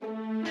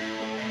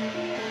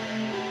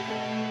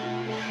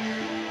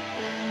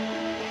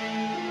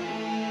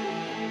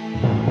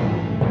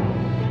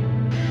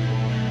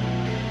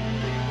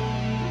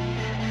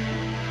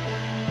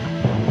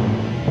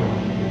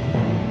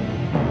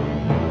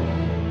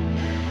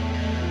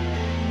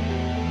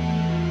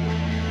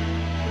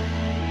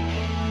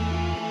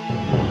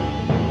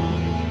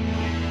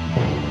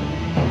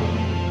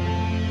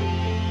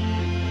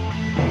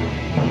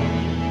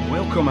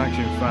Welcome,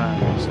 action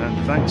fans,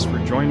 and thanks for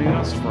joining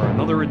us for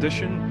another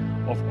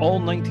edition of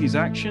All 90s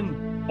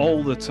Action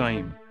All the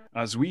Time,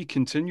 as we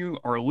continue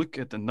our look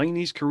at the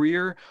 90s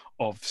career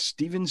of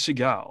Steven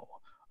Seagal.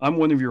 I'm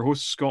one of your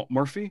hosts, Scott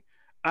Murphy,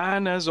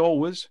 and as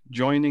always,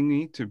 joining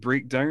me to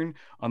break down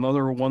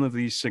another one of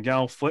these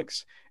Seagal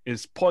flicks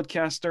is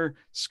podcaster,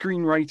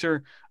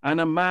 screenwriter, and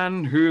a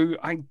man who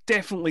I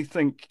definitely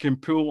think can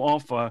pull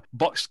off a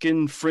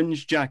buckskin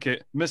fringe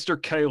jacket,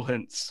 Mr. Kyle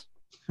Hintz.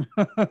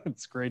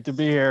 It's great to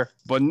be here.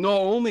 But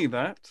not only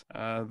that,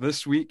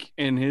 this week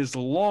in his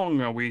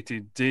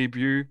long-awaited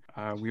debut,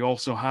 we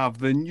also have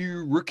the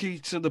new rookie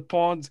to the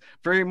pod,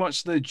 very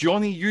much the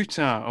Johnny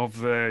Utah of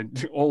the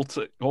all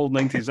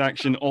 90s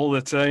action all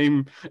the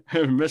time,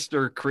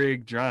 Mr.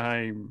 Craig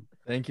Draheim.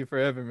 Thank you for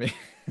having me.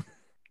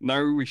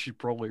 Now we should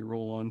probably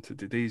roll on to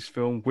today's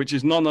film, which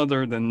is none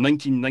other than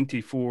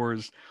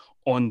 1994's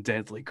On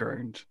Deadly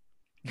Ground.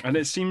 And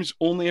it seems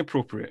only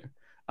appropriate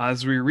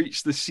as we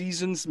reach the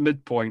season's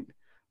midpoint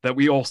that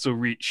we also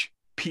reach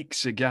peak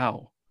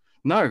Seagal.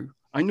 Now,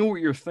 I know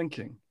what you're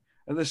thinking.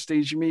 At this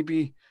stage, you may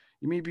be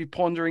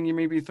pondering, you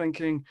may be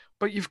thinking,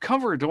 but you've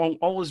covered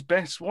all his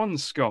best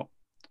ones, Scott.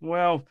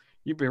 Well,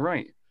 you'd be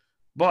right.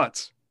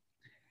 But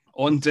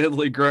On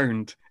Deadly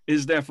Ground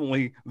is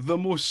definitely the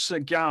most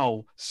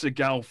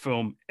Seagal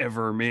film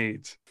ever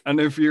made.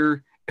 And if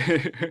you're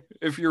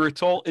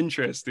at all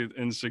interested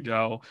in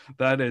Seagal,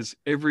 that is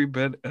every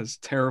bit as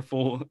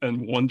terrible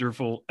and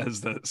wonderful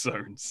as that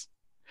sounds.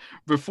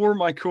 Before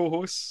my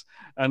co-hosts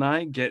and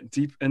I get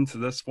deep into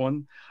this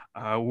one,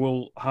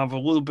 we'll have a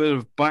little bit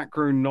of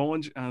background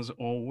knowledge as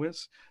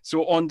always.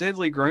 So On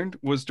Deadly Ground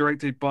was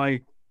directed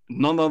by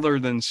none other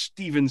than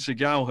Steven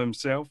Seagal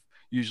himself.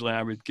 Usually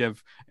I would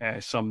give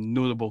some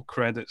notable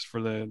credits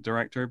for the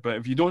director, but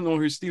if you don't know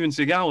who Steven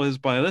Seagal is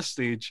by this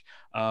stage,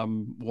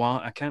 well,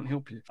 I can't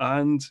help you.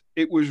 And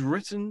it was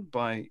written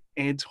by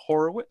Ed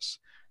Horowitz,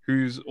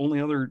 whose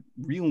only other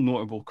real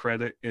notable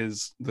credit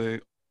is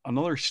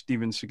another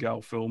Steven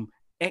Seagal film,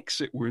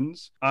 Exit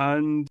Wounds,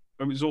 and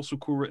it was also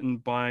co-written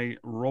by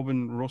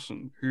Robin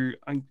Rossen, who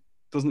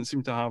doesn't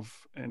seem to have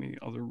any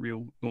other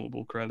real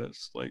notable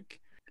credits,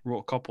 like wrote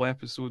a couple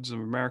episodes of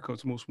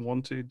America's Most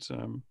Wanted,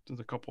 did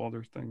a couple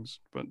other things,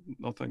 but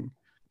nothing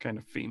kind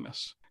of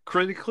famous.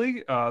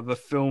 Critically, the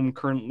film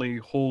currently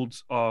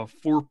holds a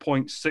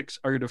 4.6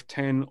 out of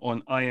 10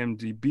 on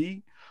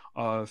IMDb,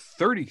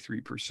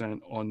 33%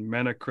 on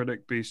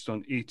Metacritic based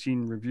on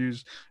 18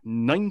 reviews,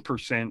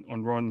 9%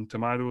 on Rotten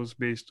Tomatoes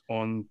based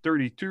on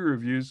 32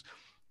 reviews,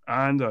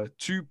 and a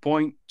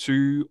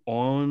 2.2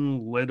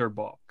 on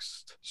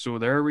Letterboxd. So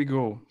there we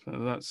go.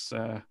 That's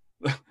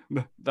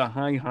the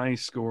high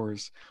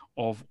scores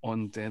of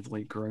On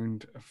Deadly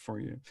Ground for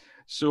you.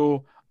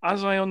 So,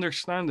 as I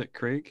understand it,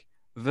 Craig,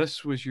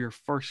 this was your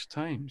first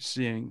time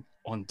seeing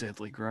On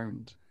Deadly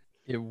Ground.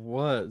 It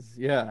was,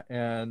 yeah.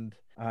 And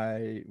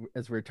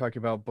as we were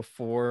talking about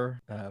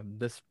before,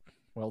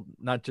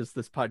 not just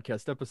this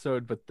podcast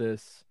episode, but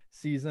this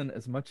season,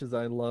 as much as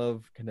I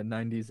love kind of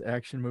 90s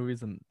action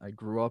movies, and I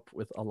grew up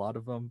with a lot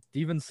of them,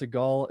 Steven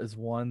Seagal is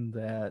one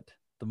that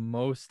the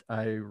most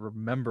I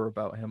remember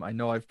about him, I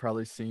know I've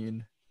probably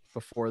seen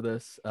before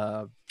this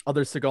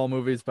other Seagal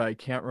movies, but I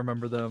can't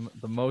remember them.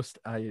 The most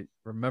I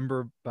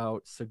remember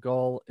about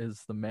Seagal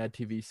is the Mad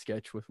TV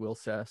sketch with Will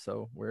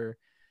Sasso, where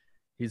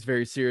he's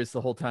very serious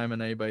the whole time,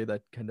 and anybody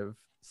that kind of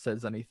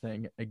says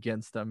anything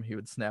against him, he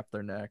would snap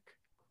their neck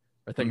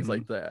or things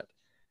like that.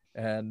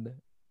 And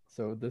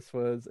so this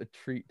was a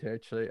treat to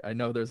actually, I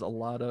know there's a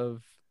lot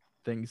of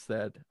things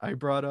that I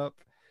brought up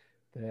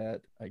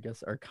that I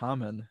guess are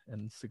common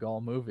in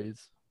Seagal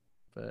movies,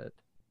 but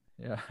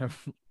yeah, I'm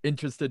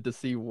interested to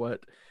see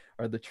what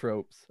are the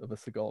tropes of a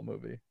Seagal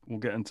movie. We'll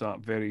get into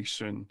that very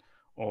soon,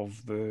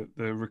 of the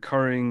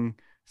recurring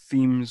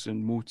themes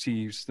and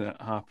motifs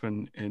that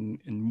happen in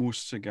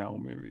most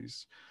Seagal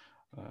movies,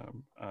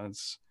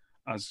 as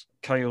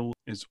Kyle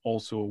is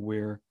also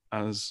aware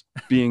as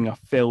being a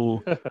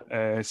fellow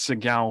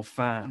Seagal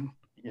fan.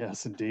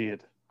 Yes,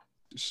 indeed.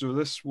 So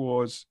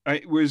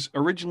it was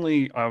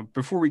originally,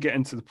 before we get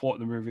into the plot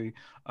of the movie,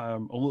 a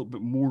little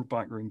bit more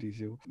background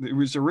detail. It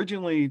was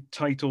originally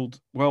titled,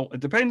 well, it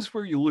depends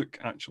where you look,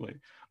 actually.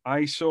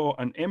 I saw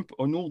an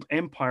old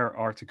Empire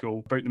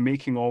article about the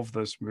making of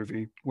this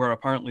movie, where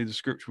apparently the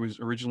script was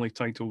originally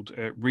titled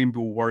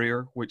Rainbow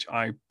Warrior, which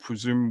I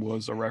presume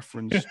was a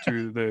reference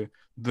to the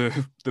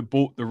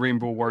boat, the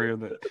Rainbow Warrior,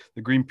 the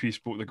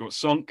Greenpeace boat that got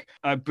sunk.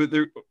 But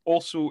there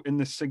also in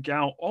the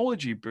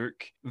Seagalology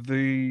book,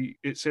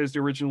 it says the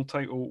original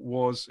title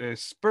was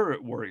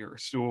Spirit Warrior.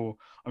 So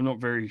I'm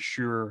not very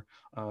sure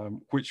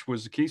which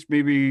was the case.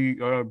 Maybe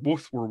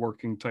both were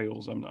working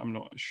titles. I'm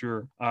not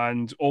sure.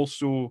 And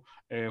also,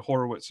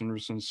 Horowitz and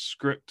Russen's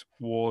script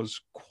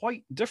was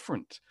quite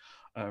different.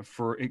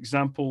 For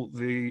example,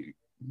 the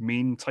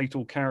main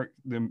character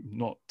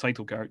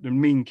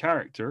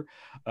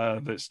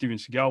that Steven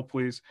Seagal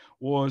plays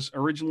was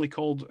originally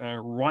called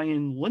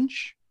Ryan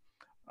Lynch.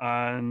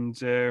 And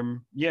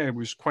yeah, it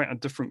was quite a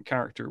different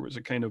character. It was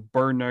a kind of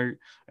burnout.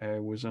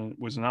 Was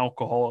an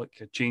alcoholic,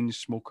 a chain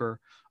smoker,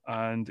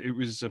 and it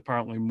was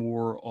apparently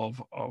more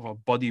of a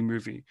buddy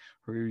movie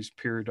where he's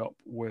paired up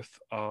with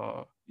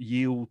a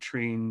Yale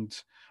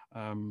trained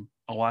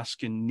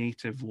Alaskan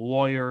native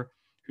lawyer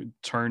who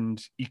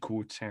turned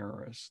eco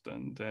terrorist,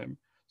 and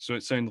so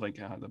it sounded like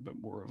it had a bit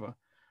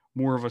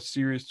more of a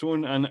serious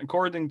tone. And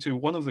according to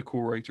one of the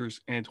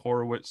co-writers, Ed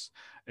Horowitz,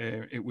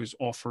 it was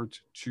offered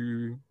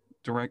to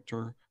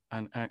director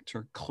and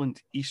actor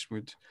Clint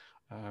Eastwood,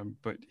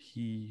 but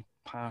he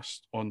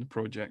passed on the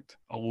project.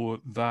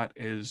 Although that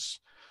is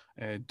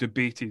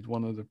debated,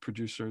 one of the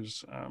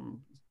producers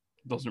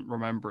doesn't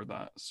remember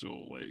that.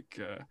 So like.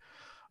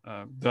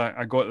 That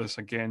I got this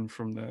again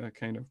from the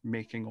kind of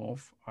making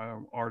of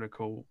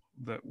article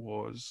that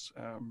was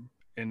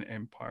in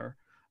Empire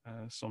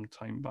some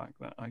time back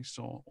that I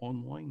saw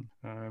online.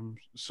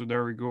 So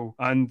there we go.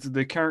 And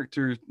the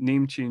character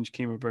name change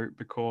came about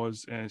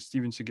because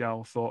Steven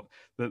Seagal thought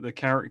that the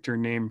character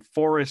name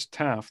Forrest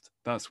Taft,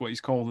 that's what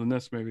he's called in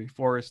this movie,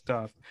 Forrest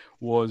Taft,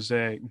 was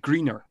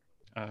greener.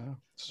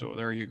 So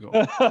there you go.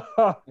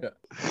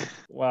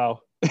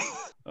 Wow.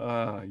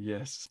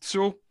 Yes.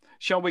 So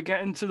shall we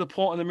get into the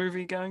plot of the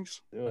movie,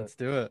 guys? Let's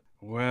do it.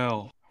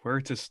 Well,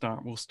 where to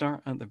start? We'll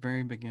start at the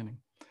very beginning.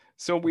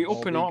 So we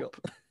open up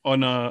on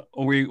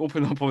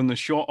the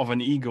shot of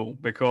an eagle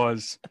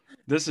because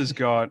this has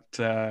got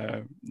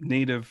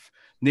Native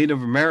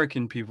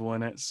American people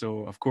in it. So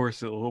of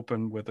course it'll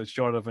open with a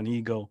shot of an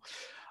eagle.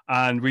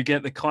 And we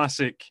get the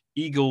classic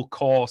eagle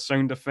caw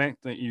sound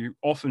effect that you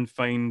often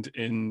find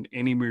in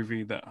any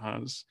movie that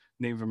has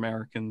Native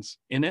Americans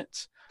in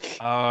it.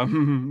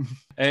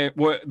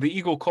 What the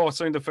eagle caw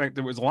sound effect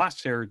that was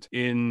last heard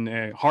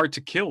in Hard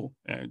to Kill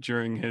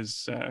during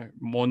his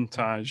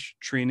montage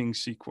training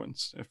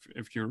sequence,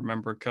 if you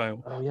remember,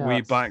 Kyle,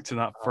 way back to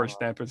that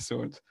first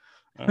episode.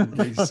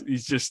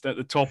 He's just at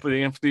the top of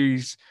after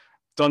he's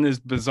done his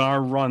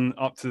bizarre run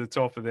up to the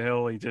top of the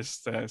hill, he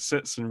just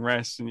sits and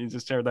rests, and you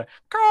just hear that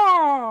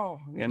caw,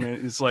 and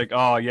it's like,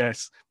 oh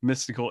yes,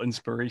 mystical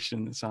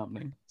inspiration is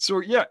happening.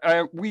 So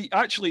yeah, we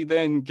actually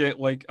then get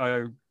like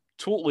a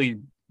totally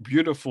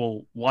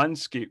beautiful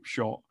landscape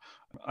shot.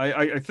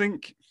 I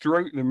think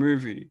throughout the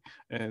movie,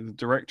 the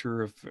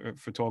director of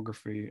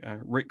photography,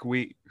 Rick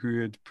Waite,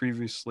 who had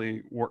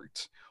previously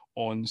worked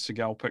on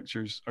Seagal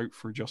Pictures' Out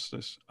for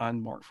Justice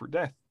and Marked for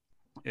Death,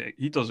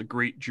 he does a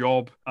great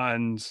job,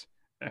 and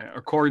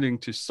according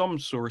to some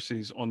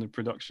sources on the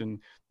production,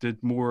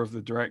 did more of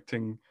the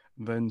directing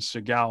than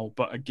Seagal.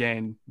 But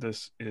again,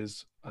 this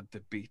is a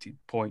debated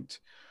point.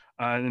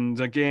 And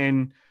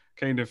again,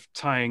 kind of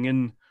tying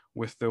in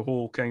with the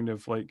whole kind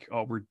of like,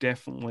 oh, we're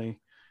definitely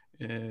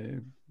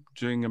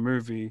doing a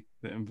movie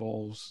that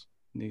involves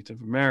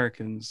Native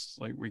Americans.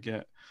 Like we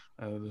get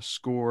the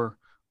score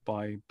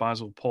by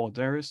Basil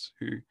Polidaris,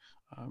 who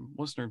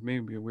listeners may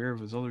be aware of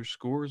his other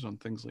scores on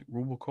things like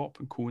RoboCop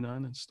and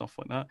Conan and stuff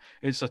like that.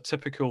 It's a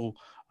typical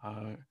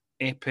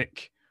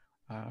epic,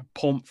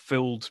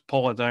 pomp-filled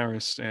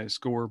Polidaris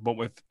score, but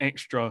with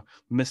extra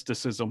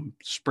mysticism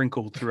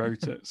sprinkled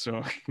throughout it.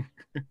 So,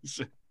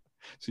 so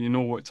you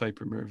know what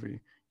type of movie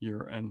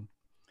you're in.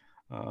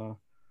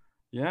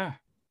 Yeah.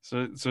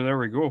 So there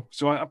we go.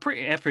 So a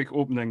pretty epic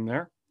opening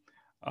there,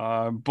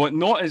 but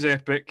not as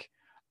epic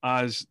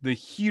as the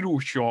hero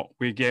shot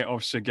we get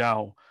of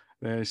Seagal.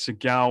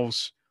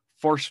 Seagal's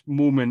first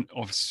moment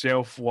of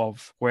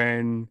self-love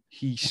when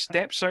he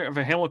steps out of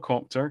a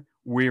helicopter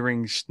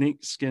wearing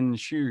snakeskin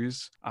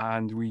shoes,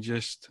 and we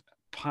just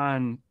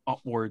pan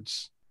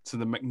upwards to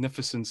the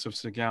magnificence of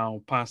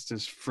Seagal, past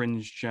his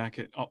fringe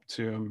jacket up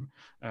to him,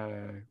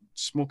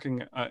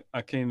 smoking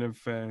a kind of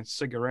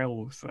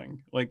cigarello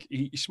thing. Like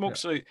he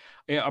smokes like,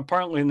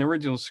 apparently in the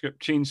original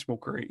script, chain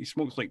smoker, he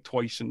smokes like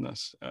twice in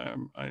this,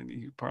 and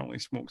he apparently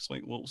smokes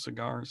like little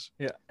cigars.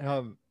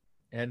 Yeah.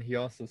 And he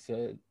also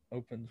said,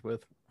 opens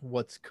with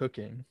 "What's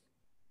cooking?"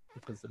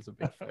 because there's a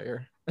big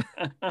fire.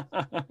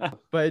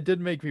 But it did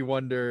make me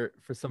wonder,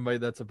 for somebody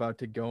that's about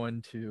to go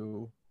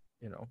into,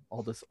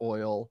 all this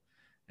oil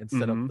and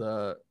set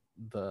up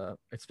the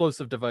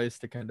explosive device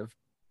to kind of,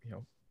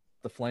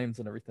 the flames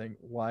and everything,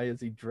 why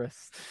is he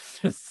dressed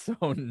just so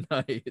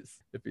nice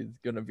if he's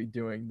going to be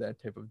doing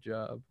that type of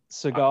job?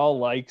 Seagal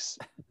likes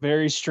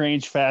very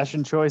strange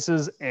fashion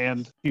choices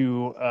and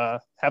to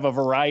have a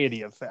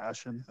variety of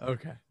fashion.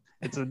 Okay.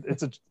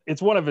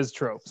 It's one of his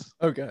tropes.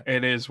 Okay.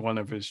 It is one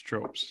of his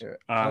tropes. Yeah,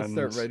 I'll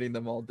start writing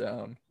them all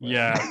down.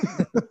 Yeah.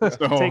 Take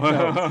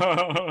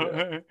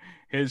notes.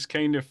 His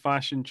kind of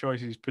fashion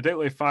choices,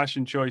 particularly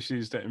fashion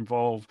choices that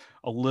involve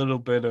a little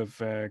bit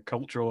of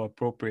cultural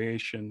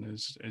appropriation,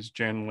 is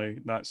generally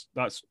that's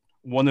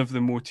one of the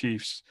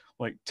motifs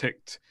like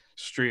ticked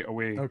straight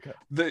away. Okay.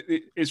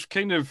 It's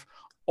kind of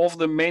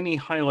the many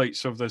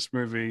highlights of this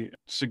movie,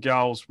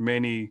 Seagal's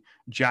many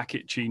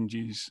jacket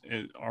changes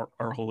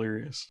are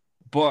hilarious.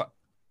 But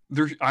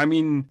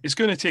it's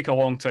going to take a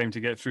long time to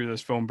get through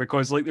this film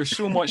because like there's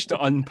so much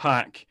to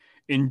unpack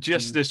in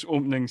just this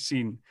opening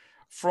scene,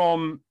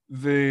 from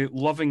the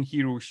loving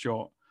hero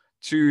shot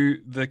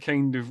to the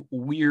kind of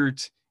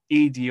weird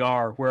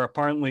ADR where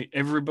apparently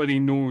everybody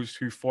knows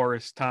who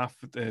Forrest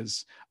Taft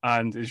is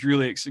and is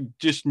really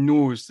just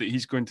knows that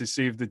he's going to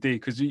save the day,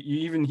 because you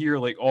even hear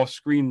like off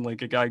screen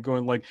like a guy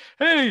going like,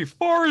 "Hey,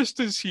 Forrest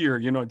is here,"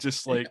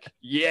 just like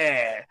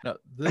yeah. Now,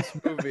 this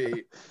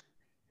movie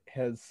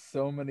has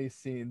so many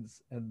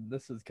scenes, and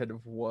this is kind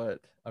of what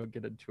I would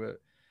get into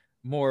it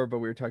more, but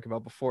we were talking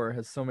about before. It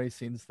has so many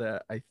scenes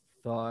that I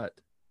thought,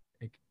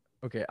 like,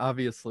 okay,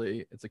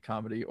 obviously it's a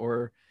comedy,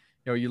 or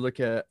you look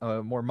at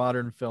a more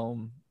modern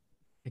film,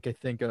 like I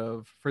think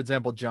of, for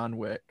example, John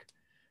Wick,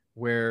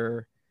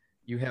 where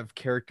you have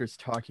characters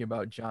talking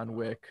about John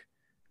Wick,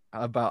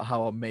 about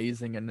how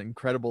amazing and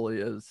incredible he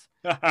is,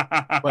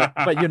 but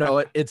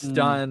it's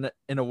done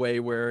in a way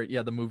where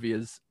the movie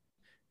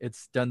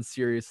it's done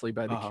seriously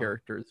by the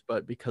characters,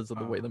 but because of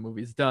the way the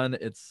movie's done,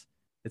 it's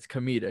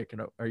comedic,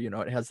 or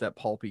it has that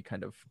pulpy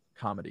kind of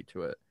comedy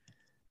to it.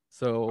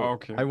 So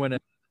I went in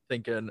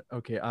thinking,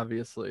 okay,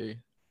 obviously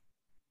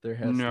there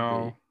has to be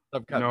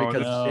some kind,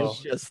 because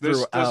it's just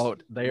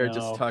throughout they are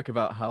just talking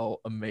about how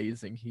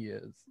amazing he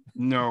is.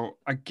 No,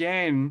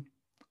 again,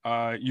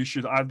 you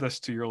should add this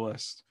to your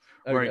list.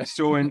 Okay. Right.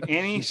 So in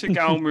any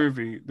Seagal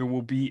movie, there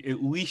will be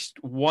at least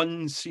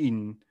one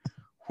scene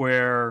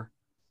where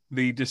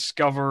they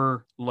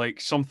discover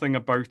like something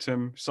about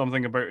him,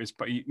 something about his,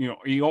 but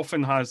he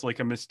often has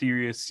like a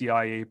mysterious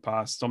CIA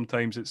past.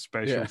 Sometimes it's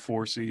special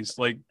forces.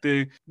 Like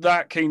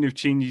that kind of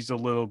changes a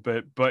little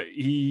bit, but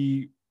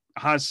he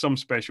has some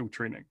special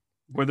training.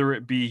 Whether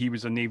it be he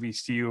was a Navy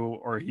SEAL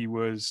or he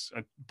was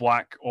a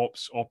black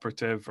ops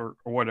operative or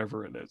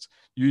whatever it is.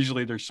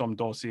 Usually there's some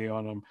dossier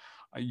on him.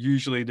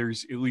 Usually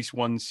there's at least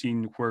one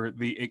scene where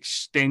they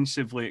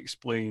extensively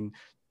explain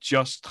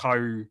just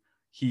how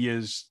he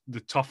is the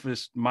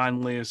toughest,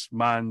 manliest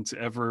man to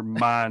ever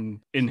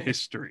man in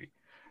history.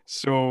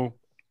 So,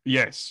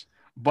 yes.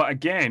 But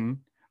again,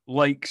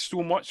 like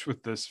so much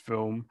with this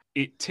film,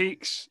 it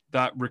takes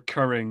that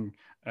recurring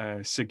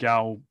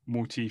Seagal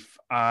motif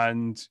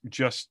and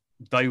just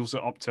dials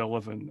it up to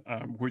 11,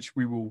 which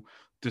we will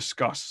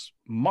discuss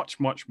much,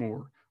 much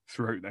more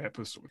throughout the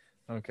episode.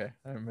 Okay,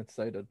 I'm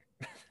excited.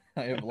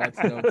 I have lots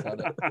of notes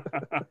on it.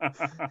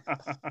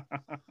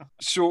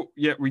 So,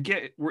 we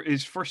get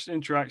his first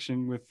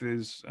interaction with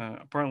his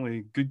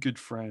apparently good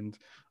friend,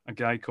 a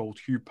guy called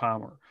Hugh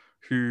Palmer,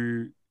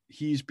 who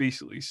he's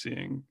basically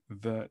saying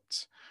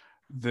that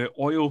the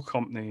oil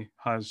company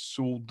has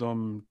sold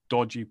them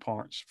dodgy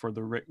parts for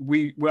the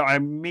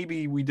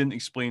maybe we didn't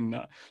explain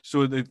that.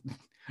 So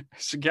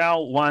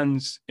Seagal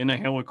lands in a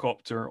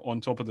helicopter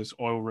on top of this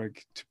oil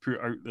rig to put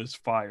out this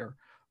fire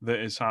that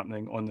is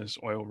happening on this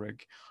oil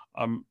rig.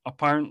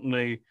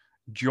 Apparently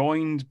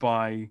joined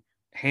by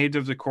head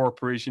of the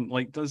corporation.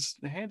 Like, does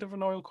the head of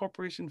an oil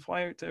corporation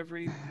fly out to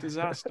every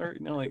disaster?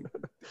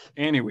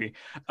 Anyway,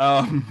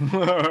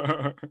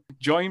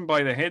 joined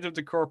by the head of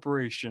the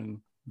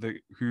corporation,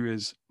 who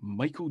is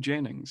Michael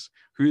Jennings,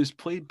 who is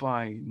played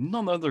by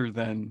none other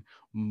than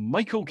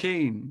Michael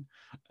Caine.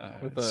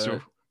 With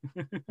a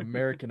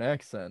American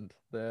accent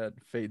that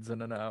fades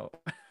in and out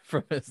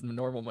from his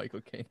normal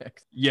Michael Caine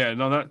accent. Yeah,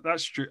 no,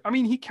 that's true. I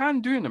mean, he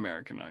can do an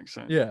American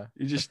accent. Yeah.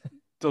 He just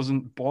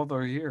doesn't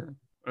bother here.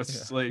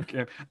 It's like,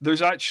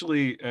 there's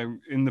actually,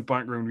 in the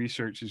background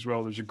research as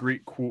well, there's a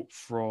great quote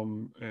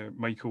from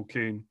Michael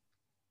Caine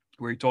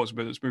where he talks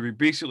about this movie.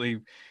 Basically,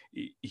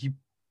 he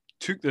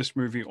took this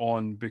movie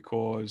on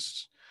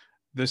because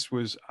this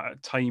was at a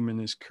time in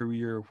his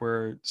career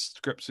where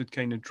scripts had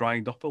kind of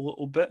dried up a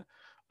little bit,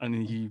 and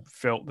he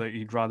felt that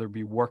he'd rather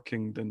be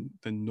working than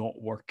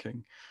not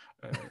working.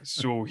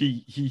 So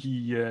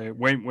he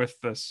went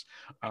with this.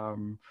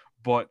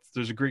 But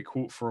there's a great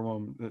quote from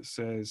him that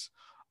says,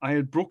 "I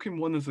had broken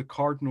one of the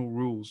cardinal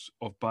rules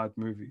of bad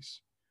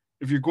movies.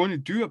 If you're going to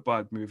do a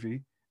bad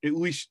movie, at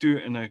least do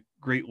it in a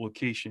great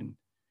location.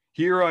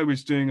 Here I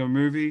was doing a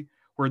movie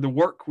where the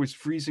work was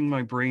freezing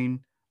my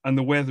brain and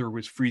the weather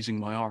was freezing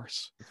my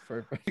arse."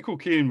 Michael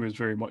Caine was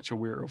very much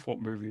aware of what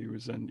movie he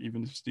was in,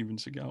 even if Steven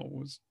Seagal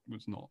was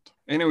not.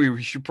 Anyway,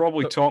 we should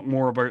probably talk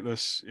more about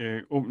this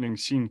opening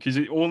scene, because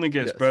it only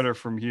gets better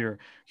from here.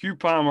 Hugh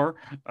Palmer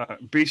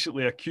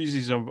basically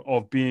accuses him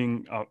of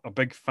being a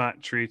big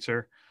fat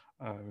traitor,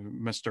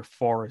 Mr.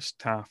 Forrest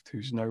Taft,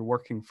 who's now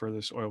working for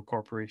this oil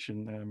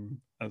corporation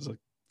as a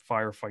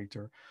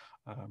firefighter.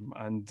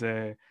 And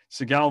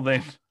Seagal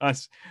then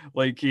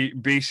he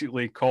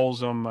basically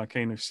calls him a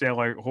kind of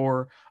sellout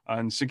whore,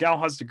 and Seagal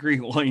has the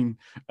great line,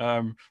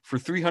 for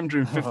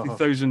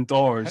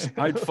 $350,000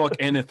 I'd fuck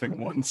anything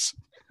once.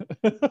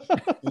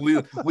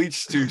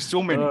 Leads to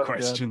so many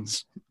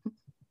questions.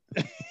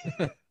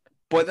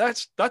 But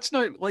that's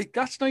not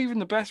even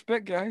the best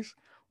bit, guys.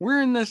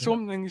 We're in this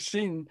opening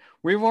scene.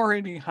 We've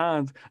already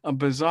had a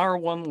bizarre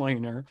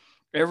one-liner.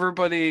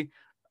 Everybody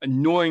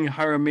knowing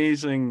how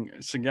amazing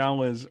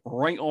Seagal is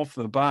right off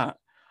the bat,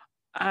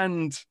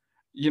 and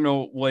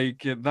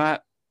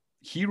that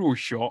hero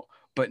shot.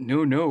 But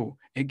no,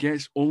 it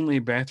gets only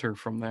better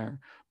from there,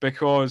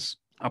 because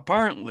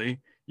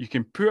apparently you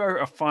can put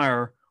out a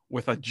fire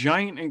with a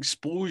giant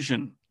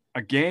explosion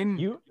Again,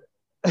 You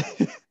I'm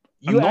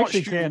you not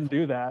actually sure- can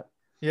do that.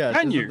 Yeah,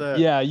 Can isn't you? that-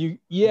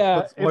 Yeah,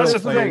 if That's this the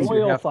is an thing. You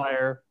oil have-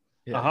 fire,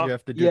 Yeah, Uh-huh. you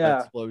have to do Yeah. that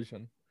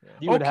explosion. Yeah.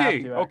 you would have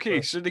Okay, to. okay,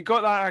 actually. so they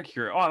got that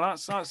accurate. Oh,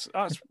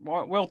 that's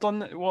well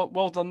done,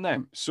 well done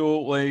them. So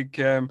like,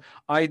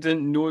 I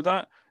didn't know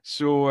that.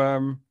 So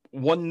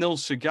 1-0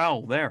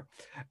 Seagal there,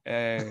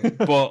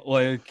 but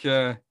like,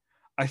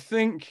 I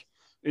think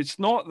it's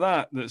not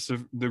that's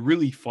the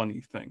really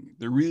funny thing.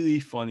 The really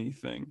funny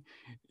thing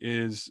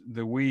is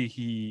the way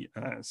he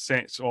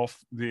sets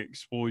off the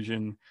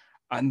explosion,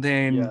 and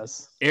then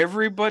Yes.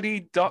 everybody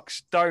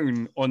ducks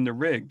down on the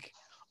rig,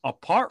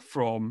 apart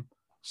from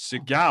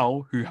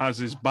Seagal, who has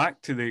his back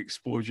to the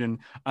explosion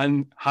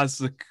and has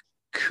the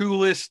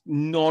coolest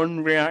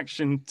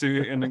non-reaction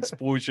to an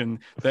explosion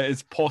that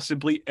has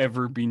possibly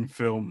ever been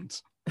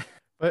filmed.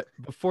 But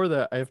before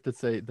that, I have to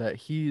say that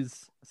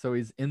he's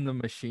in the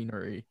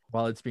machinery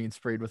while it's being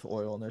sprayed with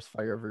oil and there's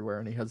fire everywhere,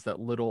 and he has the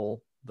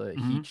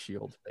Mhm. heat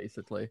shield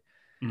basically.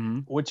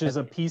 Mhm. Which is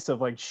a piece of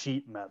like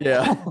sheet metal.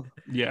 Yeah.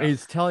 Yeah. And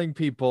he's telling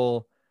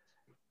people,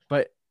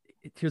 but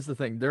here's the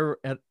thing: they're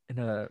in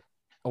a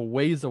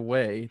ways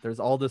away. There's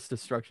all this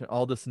destruction,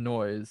 all this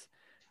noise.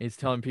 And he's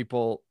telling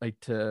people like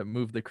to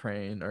move the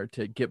crane or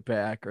to get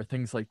back or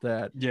things like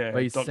that. Yeah,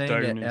 But he's duck saying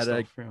down it and at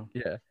stuff.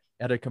 yeah,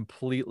 at a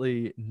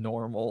completely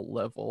normal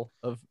level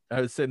of. I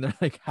was sitting there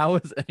like, how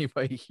is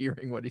anybody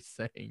hearing what he's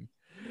saying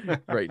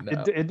right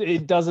now?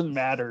 It doesn't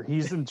matter.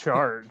 He's in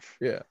charge.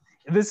 Yeah.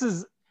 This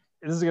is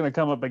going to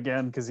come up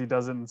again because he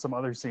does it in some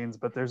other scenes,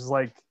 but there's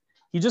like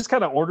he just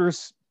kind of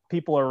orders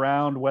people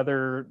around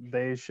whether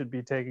they should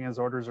be taking his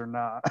orders or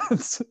not.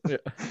 Yeah.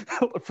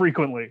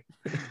 Frequently.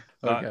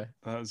 Okay.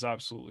 That is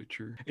absolutely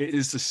true. It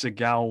is the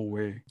Seagal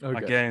way.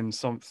 Okay. Again,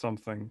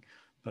 something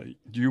that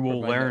you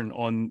will Remind learn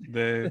on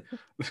the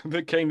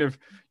the kind of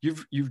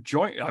you've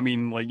joined. I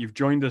mean, like you've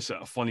joined us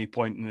at a funny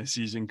point in the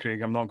season,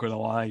 Craig. I'm not going to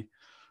lie.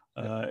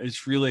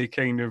 It's really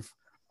kind of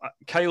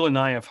Kyle and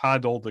I have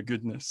had all the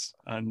goodness,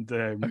 and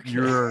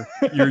you're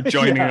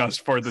joining Yeah. us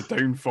for the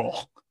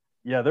downfall.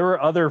 Yeah, there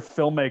were other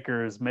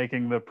filmmakers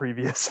making the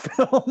previous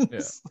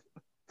films.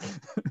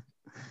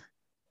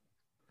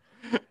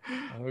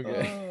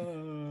 Okay.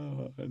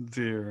 Oh,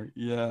 dear.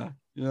 Yeah.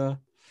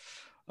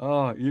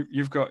 Oh,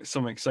 you've got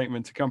some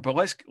excitement to come, but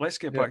let's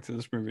get Yeah. back to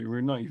this movie.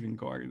 We're not even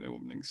got out the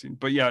opening scene,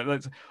 but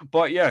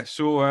yeah.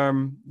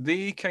 So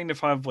they kind of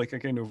have like a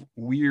kind of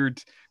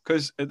weird,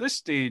 because at this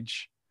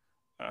stage,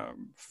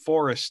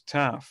 Forrest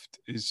Taft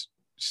is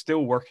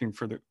still working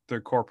for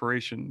their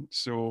corporation,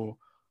 so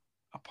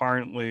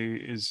apparently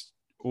is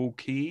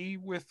okay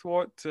with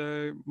what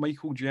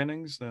Michael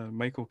Jennings, the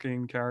Michael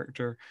Caine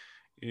character,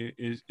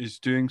 is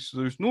doing. So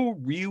there's no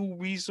real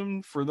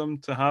reason for them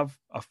to have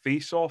a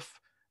face-off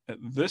at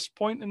this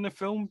point in the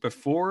film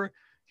before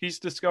he's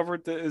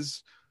discovered that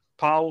his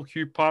pal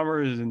Hugh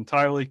Palmer is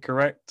entirely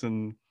correct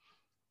and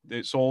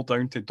it's all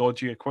down to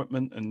dodgy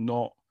equipment and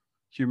not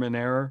human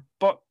error.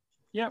 But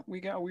yeah, we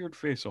get a weird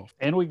face-off.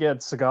 And we get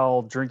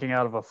Seagal drinking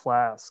out of a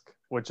flask,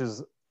 which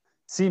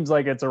seems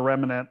like it's a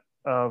remnant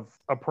of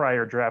a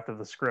prior draft of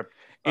the script.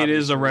 It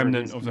is a Obviously, where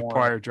remnant he's of the more-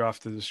 prior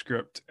draft of the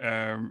script.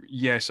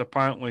 Yes,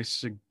 apparently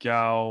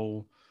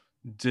Seagal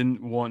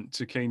didn't want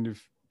to kind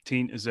of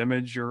taint his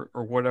image or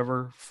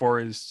whatever for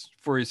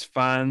his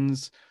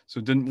fans,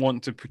 so didn't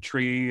want to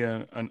portray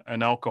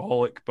an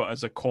alcoholic, but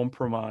as a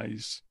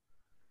compromise,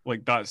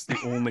 like that's the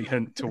only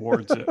hint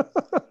towards it.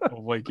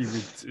 Of like he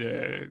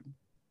would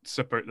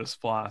sip out this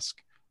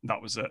flask.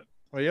 That was it.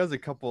 Well, he has a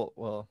couple.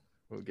 Well,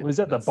 we'll get Was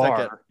to at that the bar.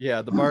 second.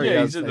 Yeah, the bar. Yeah,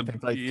 Yeah, he's he's at I the-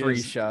 think like he 3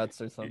 is-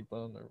 shots or something.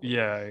 Or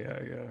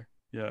whatever.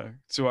 Yeah.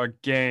 So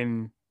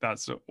again,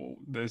 that's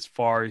as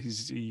far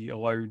as he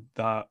allowed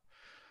that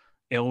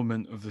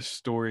element of the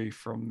story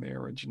from the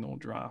original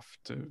draft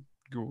to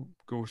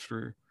go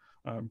through,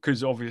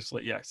 because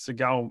obviously, yeah,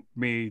 Seagal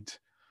made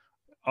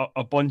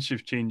a bunch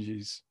of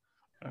changes.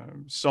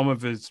 Some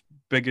of his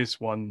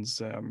biggest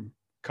ones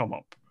come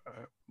up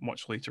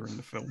much later in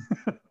the film.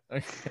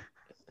 Okay.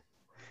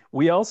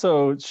 We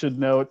also should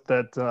note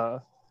that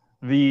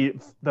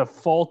the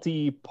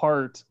faulty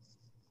part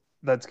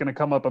that's going to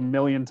come up a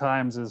million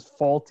times is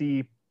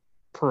faulty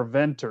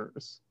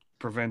preventers,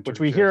 Preventers, which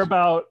we hear yes.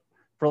 about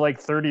for like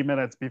 30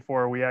 minutes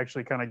before we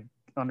actually kind of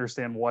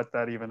understand what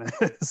that even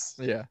is.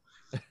 Yeah,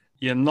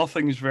 Yeah,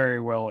 nothing's very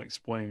well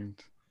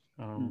explained.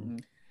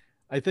 Mhm.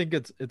 I think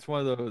it's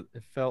one of those.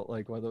 It felt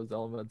like one of those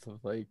elements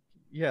of like,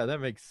 yeah, that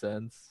makes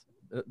sense.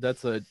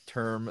 That's a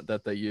term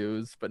that they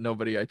use, but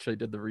nobody actually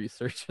did the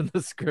research and the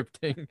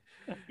scripting.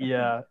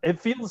 Yeah, it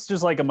feels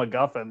just like a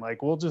MacGuffin. Like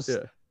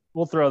Yeah,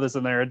 we'll throw this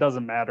in there. It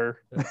doesn't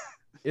matter.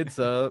 it's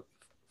a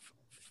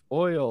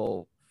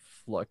oil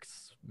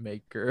flux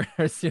maker.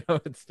 It's just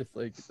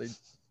like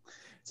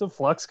It's a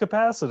flux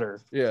capacitor.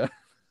 yeah.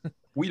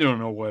 We don't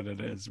know what it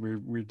is.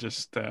 We're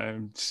just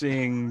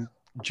saying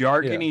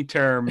jargony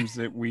terms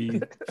that we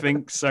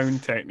think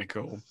sound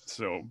technical.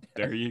 So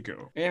there you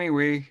go.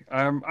 Anyway,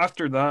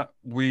 after that,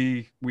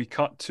 we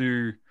cut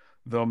to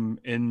them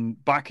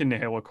back in the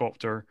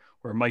helicopter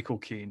where Michael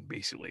Caine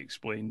basically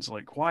explains,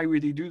 like, why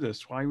would he do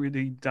this? Why would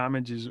he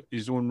damage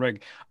his own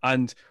rig?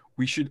 And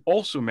we should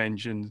also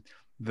mention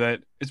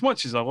that as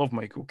much as I love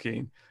Michael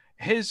Caine,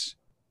 his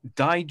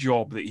dye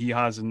job that he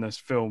has in this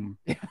film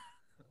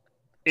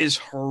is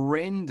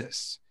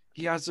horrendous.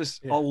 He has this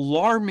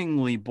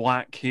alarmingly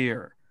black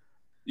hair.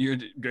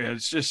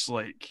 It's just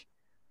like,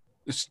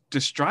 it's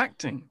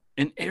distracting.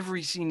 In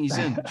every scene he's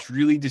in, it's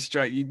really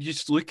distracting. You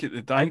just look at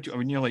the dye job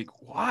and you're like,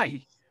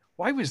 why?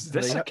 Why was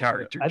this a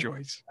character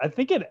choice? I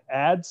think it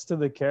adds to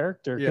the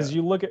character because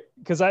you look at,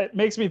 because it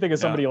makes me think of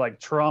somebody like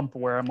Trump,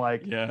 where I'm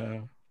like,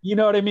 you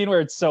know what I mean, where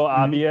it's so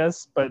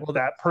obvious, but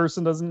that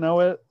person doesn't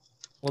know it.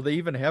 Well, they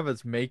even have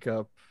his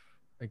makeup,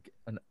 like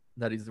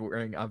that he's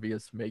wearing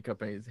obvious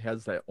makeup, and he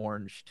has that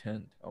orange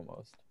tint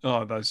almost.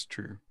 Oh, that's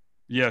true.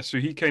 Yeah, so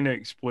he kind of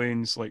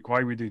explains, like,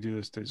 why would he do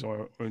this to his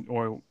own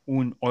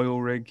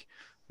oil rig,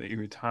 that he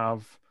would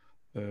have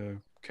the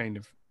kind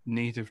of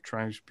native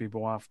tribes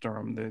people after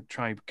him, the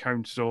tribe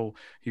council,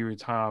 he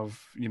would have,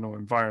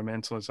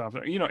 environmentalists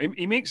after,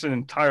 he makes an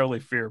entirely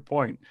fair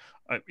point.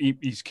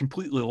 He's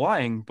completely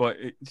lying, but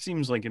it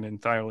seems like an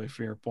entirely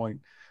fair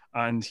point.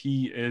 And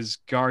he is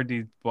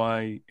guarded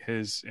by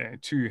his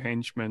two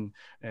henchmen,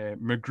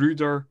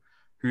 Magruder,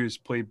 who is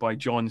played by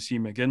John C.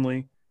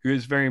 McGinley, who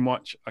is very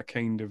much a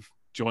kind of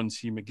John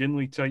C.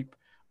 McGinley type,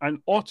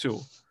 and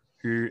Otto,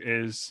 who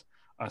is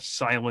a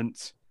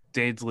silent,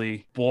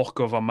 deadly block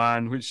of a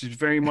man, which is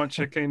very much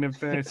a kind of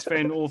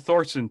Sven-Ole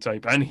Thorsen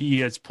type, and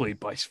he is played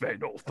by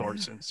Sven-Ole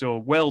Thorsen. So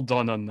well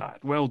done on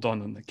that. Well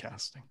done on the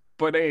casting.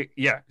 But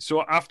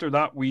so after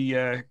that,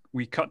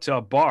 we cut to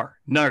a bar.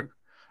 Now,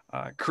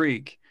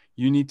 Craig,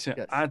 you need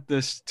to add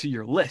this to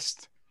your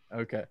list.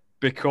 Okay.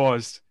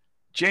 Because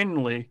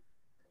generally,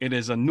 it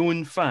is a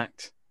known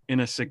fact in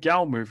a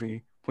Seagal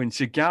movie, when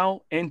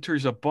Seagal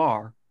enters a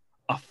bar,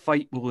 a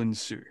fight will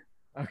ensue.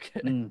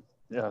 Okay.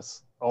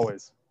 Yes,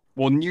 always.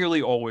 Well,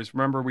 nearly always.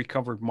 Remember, we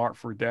covered Mark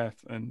for Death,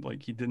 and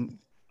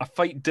a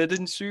fight did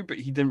ensue, but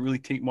he didn't really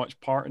take much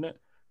part in it.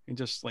 He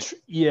just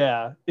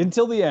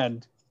until the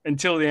end.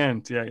 Until the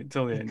end. He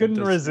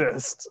couldn't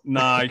resist.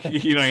 Nah,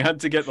 he had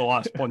to get the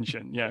last punch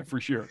in. Yeah, for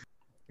sure.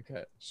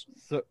 Okay.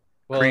 So,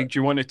 Craig, do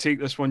you want to take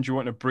this one? Do you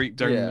want to break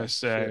down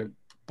this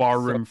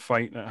barroom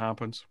fight that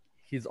happens?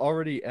 He's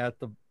already at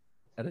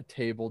a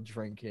table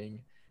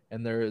drinking,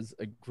 and there is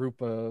a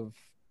group of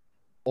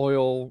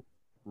oil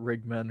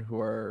rig men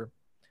who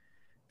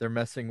they're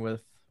messing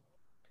with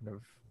kind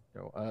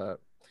of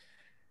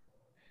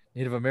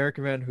Native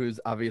American man who's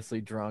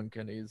obviously drunk,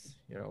 and he's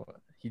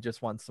he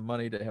just wants some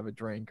money to have a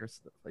drink or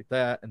stuff like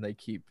that, and they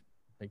keep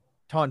like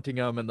taunting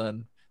him. And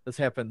then this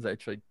happens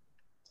actually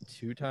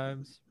 2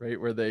 times, right,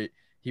 where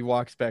he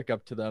walks back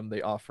up to them,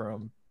 they offer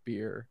him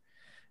beer,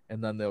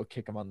 and then they'll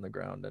kick him on the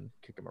ground and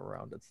kick him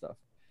around and stuff.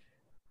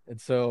 And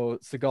so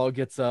Seagal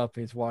gets up,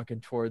 he's walking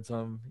towards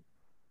them.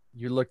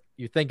 You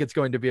think it's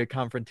going to be a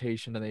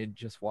confrontation, and he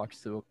just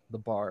walks to the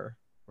bar,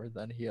 where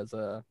then he has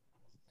a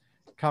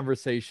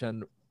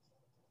conversation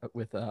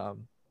with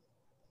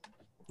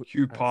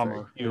Hugh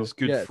Palmer, his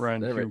good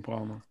friend Hugh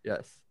Palmer.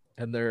 Yes,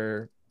 and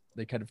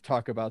they kind of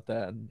talk about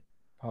that, and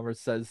Palmer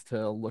says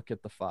to look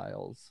at the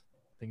files,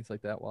 things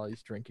like that, while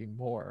he's drinking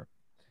more.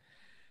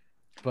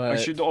 But I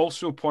should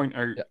also point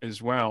out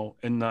as well,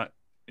 in that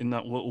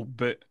little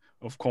bit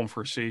of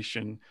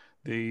conversation,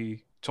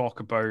 they talk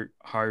about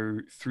how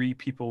 3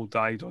 people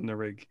died on the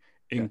rig,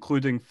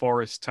 including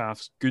Forrest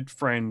Taft's good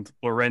friend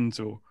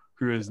Lorenzo,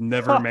 who is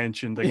never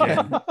mentioned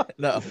again.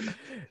 No,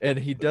 and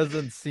he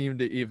doesn't seem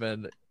to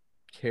even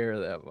care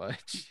that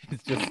much.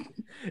 It's just,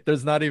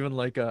 there's not even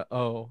like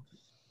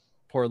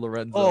poor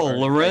Lorenzo. Oh,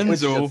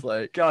 Lorenzo!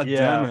 Like, God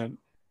damn it!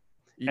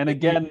 And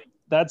again,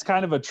 that's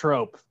kind of a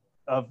trope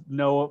of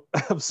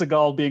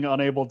Seagal being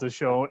unable to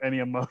show any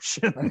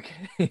emotion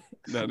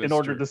in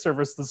order to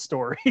service the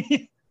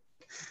story.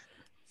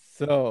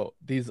 So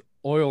these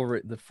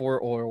the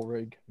 4 oil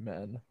rig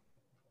men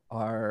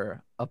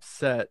are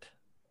upset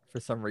for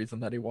some reason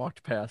that he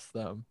walked past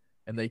them,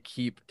 and they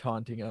keep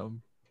taunting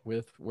him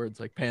with words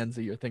like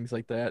pansy or things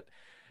like that.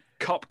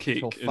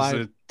 Cupcake is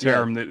the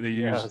term that they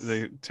use.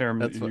 The term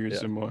that they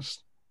use the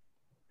most.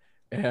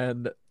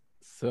 And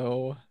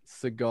so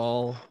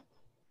Seagal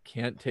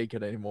can't take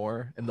it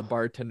anymore, and the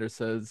bartender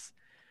says,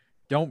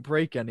 "Don't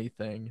break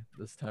anything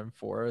this time,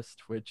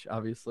 Forrest," which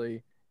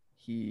obviously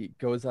he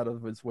goes out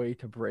of his way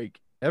to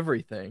break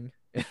everything.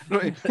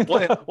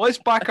 Let's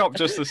back up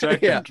just a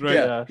second, right?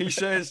 Yeah.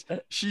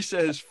 She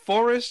says,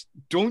 "Forrest,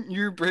 don't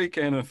you break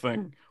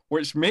anything,"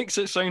 which makes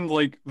it sound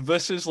like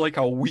this is like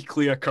a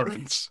weekly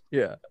occurrence.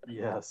 Yeah.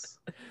 Yes.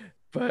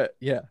 But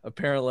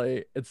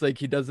apparently it's like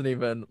he doesn't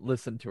even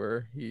listen to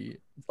her.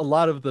 A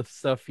lot of the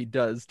stuff he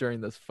does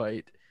during this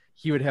fight,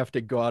 he would have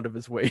to go out of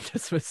his way to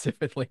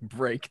specifically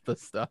break the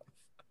stuff.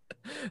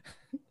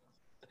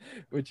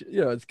 Which,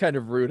 it's kind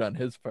of rude on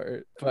his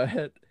part.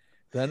 But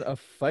then a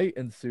fight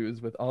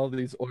ensues with all of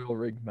these oil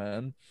rig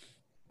men,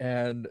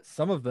 and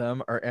some of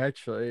them are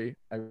actually,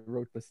 I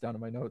wrote this down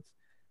in my notes,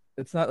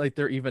 it's not like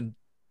they're even,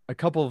 a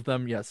couple of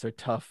them, yes, they're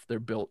tough, they're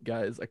built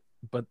guys,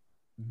 but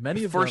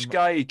many The of first them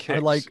guy he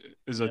kicks like-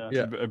 is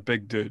Yeah. a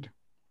big dude.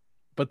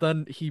 but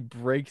then he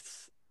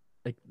breaks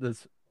like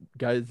this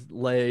guy's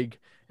leg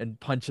and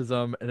punches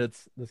him, and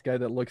it's this guy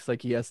that looks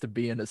like he has to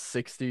be in his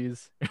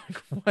 60s.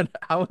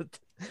 How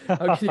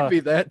can you be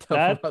that tough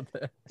That- about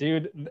that?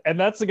 Dude, and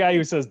that's the guy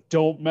who says,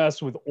 "Don't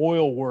mess with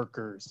oil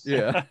workers."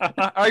 Yeah.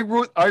 I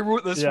wrote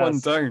this one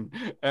Yes. down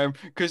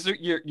because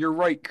you're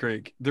right,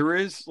 Craig. There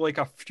is like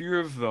a few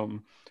of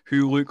them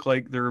who look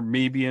like they're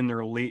maybe in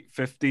their late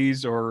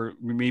 50s or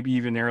maybe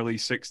even early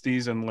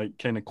 60s and like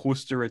kind of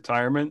close to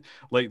retirement.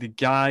 Like the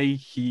guy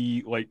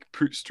he like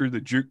puts through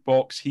the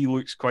jukebox, he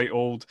looks quite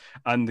old,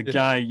 and the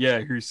guy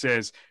who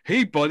says,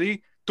 "Hey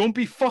buddy, don't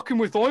be fucking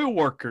with oil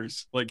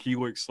workers," like he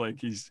looks like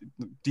he's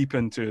deep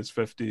into his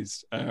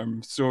 50s.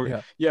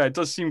 So Yeah. it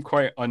does seem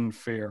quite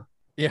unfair.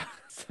 Yeah.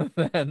 So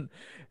then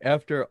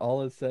after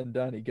all is said and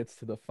done, he gets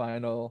to the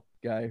final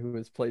guy who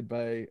is played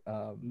by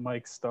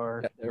Mike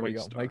Starr, yeah, there we Mike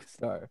go, Starr. Mike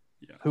Starr.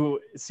 who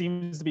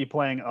seems to be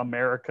playing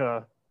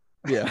America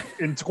Yeah.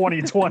 in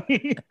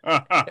 2020.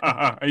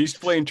 He's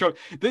playing Trump.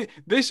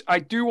 This I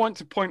do want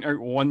to point out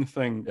one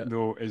thing Yeah.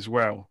 though as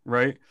well,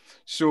 right?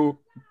 So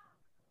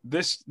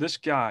this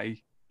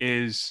guy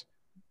is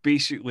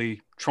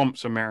basically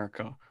Trump's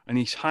America, and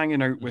he's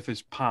hanging out with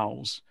his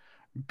pals,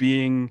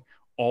 being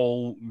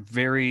all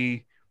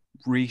very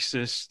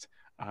racist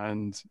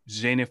and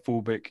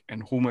xenophobic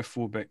and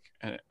homophobic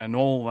and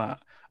all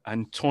that,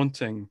 and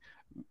taunting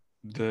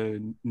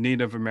the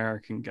Native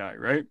American guy,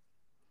 right?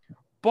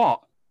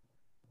 But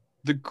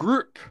the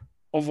group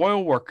of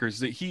oil workers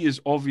that he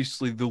is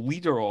obviously the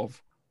leader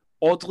of,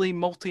 oddly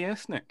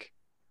multi-ethnic.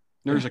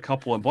 There's a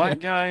couple of black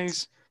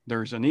guys.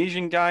 There's an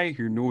Asian guy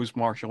who knows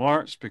martial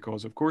arts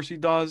because, of course, he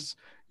does.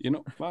 You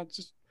know,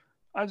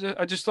 I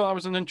just thought that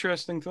was an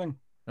interesting thing.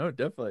 Oh,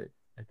 definitely.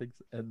 I think,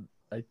 and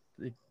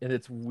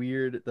it's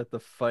weird that the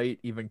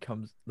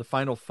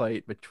final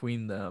fight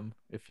between them,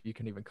 if you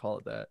can even call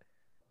it that,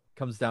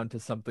 comes down to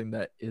something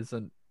that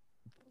isn't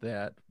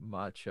that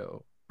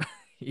macho,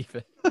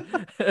 even.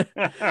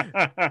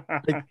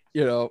 Like,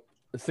 you know,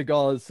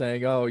 Seagal is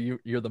saying, "Oh,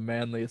 you're the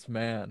manliest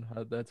man."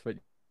 That's what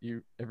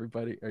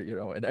everybody, or, you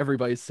know, and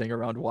everybody's sitting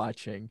around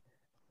watching,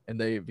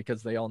 and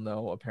because they all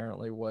know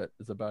apparently what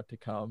is about to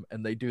come,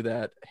 and they do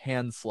that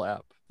hand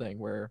slap thing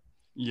where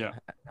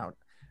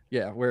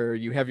where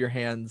you have your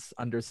hands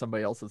under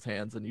somebody else's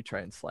hands and you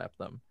try and slap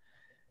them,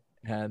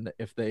 and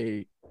if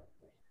he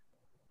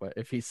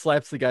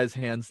slaps the guy's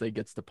hands, they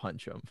gets to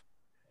punch him,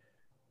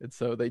 and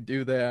so they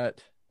do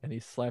that, and he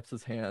slaps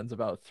his hands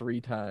about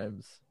 3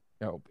 times.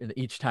 You know, and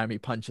each time he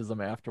punches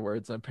them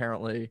afterwards, and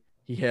apparently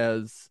he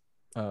has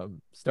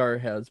Starr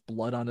has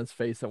blood on his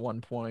face at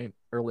one point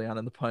early on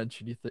in the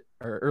punch, and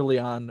early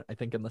on, I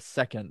think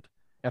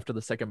after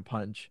the second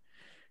punch,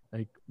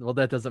 like, well,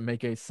 that doesn't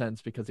make any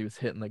sense because he was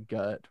hit in the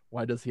gut.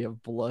 Why does he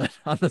have blood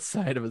on the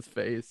side of his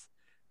face?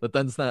 But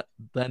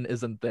then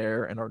isn't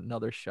there in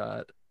another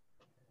shot?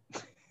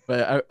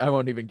 But I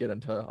won't even get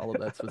into all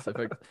of that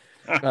specific.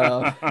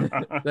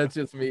 That's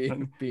just me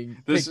being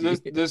this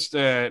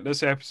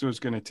episode is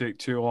going to take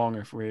too long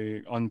if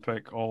we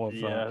unpick all of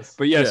that. Yes.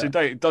 But yes,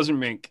 it doesn't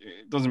make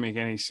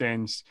any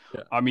sense.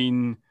 Yeah. I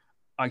mean,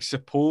 I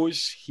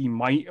suppose he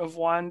might have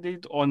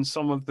landed on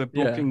some of the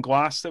broken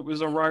glass that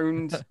was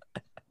around.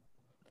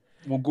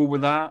 We'll go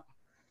with that.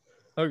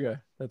 Okay,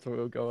 that's what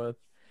we'll go with.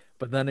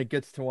 But then it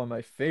gets to one of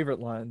my favorite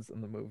lines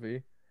in the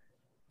movie.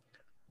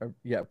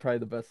 Probably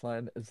the best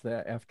line is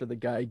that after the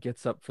guy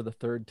gets up for the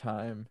 3rd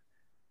time,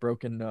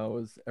 broken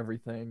nose,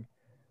 everything,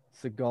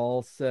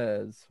 Seagal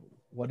says,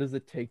 "What does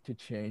it take to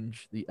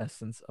change the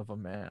essence of a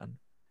man?"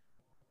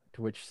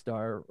 To which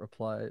Starr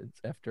replies,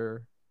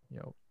 after, you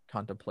know,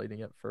 contemplating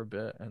it for a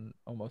bit and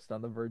almost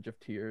on the verge of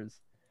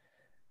tears,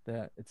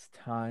 that it's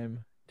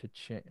time to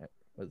change.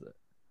 Was it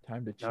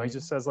time to change? No, he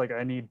just says, like,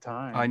 "I need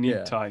time." I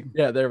need time.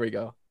 Yeah, there we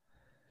go.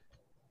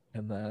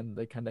 And then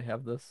they kind of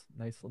have this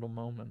nice little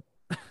moment.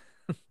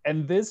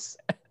 And this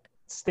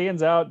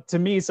stands out to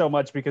me so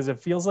much because it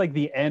feels like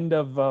the end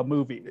of a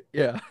movie.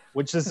 Yeah.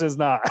 Which this is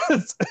not.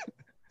 It's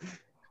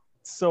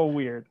so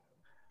weird.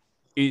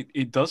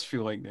 It does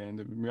feel like the end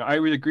of the movie. I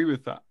would agree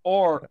with that.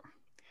 Or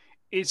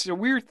it's a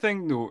weird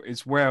thing though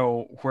as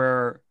well,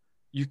 where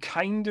you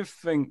kind of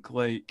think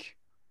like,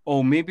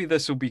 oh, maybe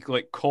this will be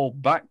like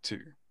called back to,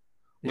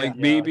 like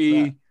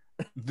maybe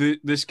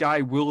this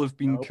guy will have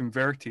been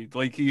converted,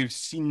 like he has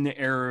seen the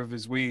error of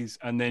his ways,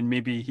 and then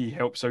maybe he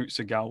helps out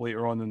Seagal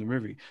later on in the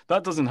movie.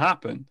 That doesn't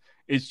happen.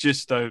 It's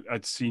just a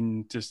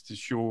scene just to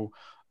show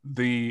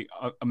the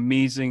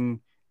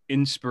amazing,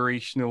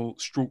 inspirational,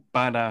 stroke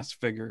badass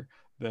figure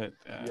that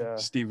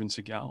Steven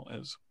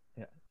Seagal is.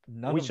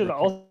 Yeah, we should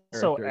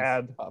also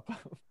add.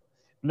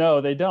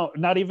 No, they don't.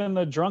 Not even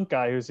the drunk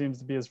guy who seems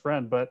to be his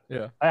friend. But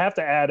I have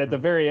to add at the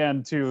very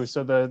end too.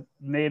 So the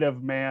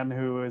native man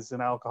who is an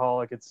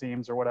alcoholic, it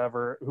seems, or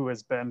whatever, who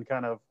has been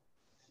kind of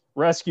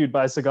rescued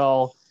by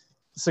Seagal.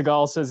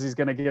 Seagal says he's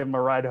going to give him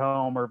a ride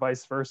home, or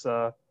vice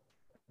versa.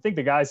 I think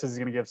the guy says he's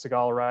going to give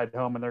Seagal a ride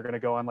home, and they're going to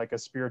go on like a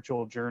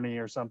spiritual journey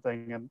or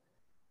something. And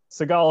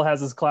Seagal has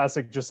his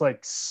classic, just like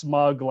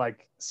smug,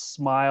 like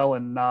smile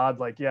and nod,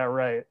 like, yeah,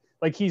 right.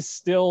 Like he's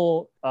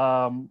still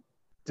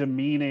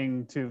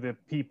demeaning to the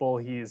people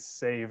he's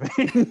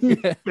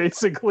saving,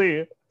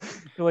 basically.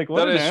 You're like,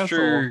 what an asshole.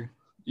 True.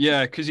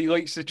 Yeah, because he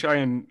likes to try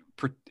and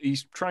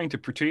he's trying to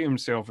portray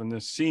himself in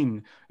this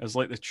scene as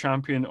like the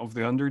champion of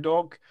the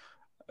underdog,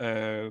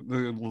 the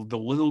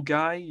little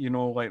guy, you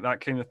know, like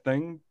that kind of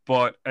thing.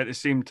 But at the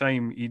same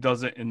time, he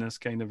does it in this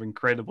kind of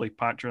incredibly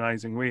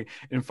patronizing way.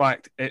 In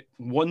fact, at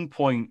one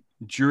point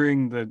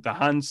during the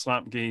hand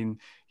slap game,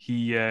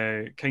 he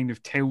kind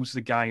of tells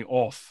the guy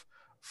off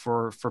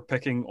for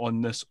picking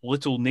on this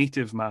little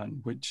native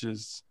man, which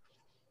is,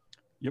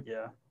 yep.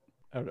 Yeah.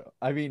 I don't know.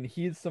 I mean,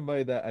 he's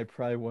somebody that I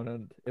probably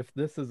wouldn't, if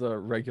this is a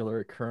regular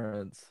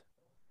occurrence,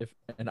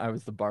 and I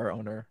was the bar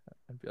owner,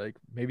 I'd be like,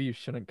 maybe you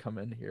shouldn't come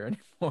in here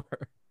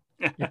anymore.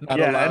 You're not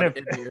allowed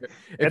in here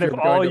if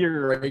all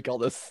your break all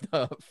this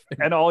stuff.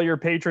 And all your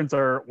patrons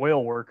are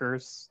oil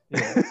workers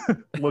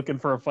looking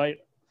for a fight.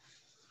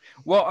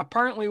 Well,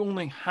 apparently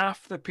only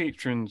half the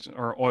patrons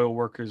are oil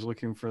workers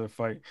looking for the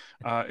fight.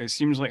 It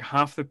seems like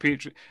half the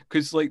patrons,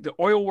 because like the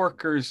oil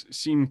workers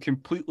seem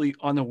completely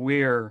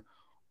unaware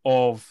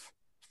of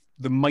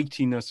the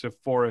mightiness of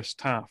Forrest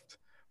Taft.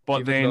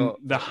 But then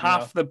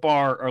half the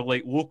bar are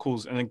like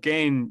locals, and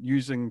again,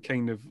 using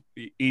kind of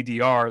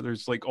ADR,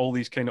 there's like all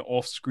these kind of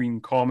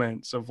off-screen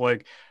comments of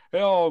like,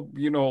 oh,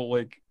 you know,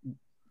 like,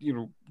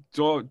 you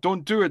know,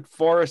 don't do it,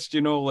 Forrest,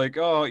 you know, like,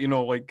 oh, you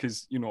know, like,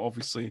 because, you know,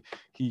 obviously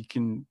he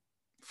can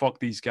fuck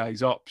these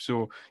guys up.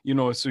 So, you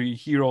know, so you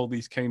hear all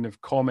these kind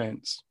of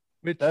comments.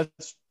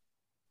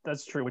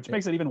 That's true, which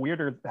makes it even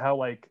weirder how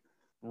like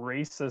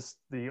racist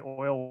the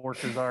oil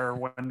workers are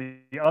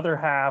when the other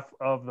half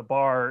of the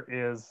bar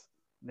is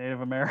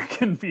Native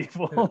American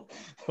people.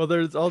 Well,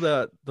 there's all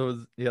the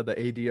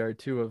ADR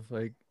too of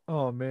like,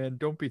 oh man,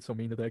 don't be so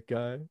mean to that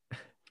guy.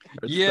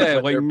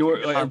 Yeah, like no,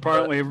 like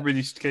apparently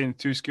everybody's kind of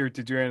too scared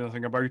to do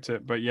anything about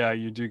it. But yeah,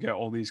 you do get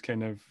all these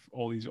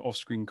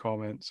off-screen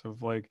comments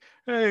of like,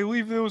 hey,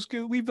 leave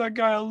that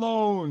guy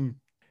alone.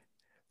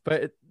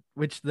 But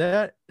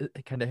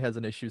it kind of has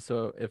an issue.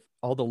 So if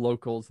all the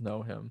locals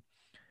know him,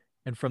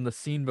 and from the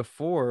scene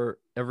before,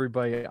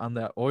 everybody on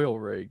that oil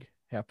rig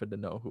happened to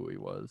know who he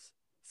was.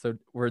 So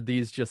were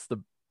these just the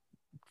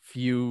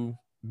few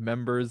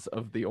members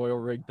of the oil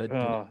rig that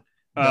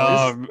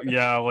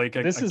yeah, like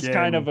this is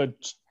kind of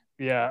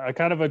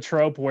a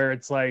trope where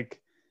it's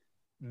like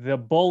the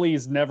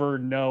bullies never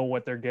know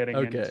what they're getting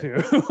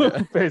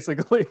into.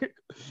 Basically,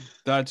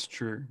 that's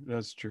true.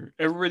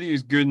 Everybody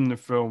who's good in the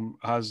film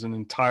has an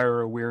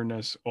entire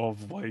awareness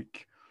of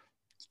like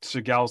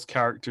Seagal's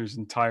character's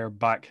entire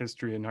back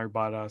history and how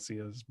badass he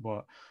is.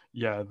 But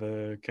yeah,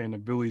 the kind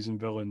of bullies and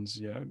villains,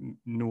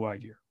 no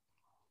idea.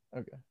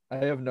 Okay,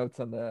 I have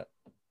notes on that,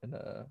 and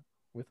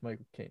with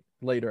Michael Caine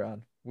later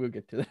on. We'll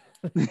get to that.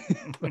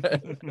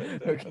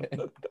 Okay.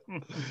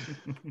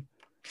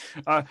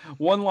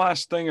 One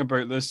last thing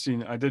about this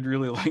scene, I did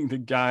really like the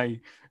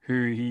guy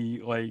who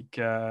he like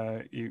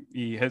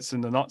he hits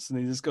in the nuts and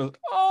he just goes,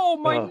 "Oh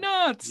my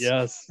nuts!"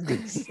 Yes,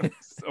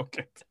 so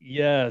good.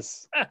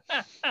 Yes.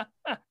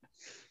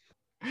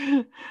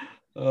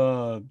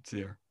 Oh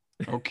dear.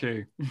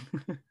 Okay.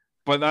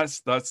 But that's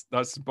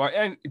the bar.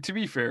 And to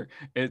be fair,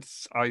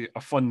 it's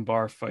a fun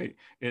bar fight.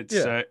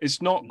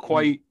 It's not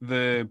quite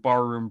the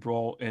barroom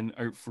brawl in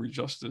Out for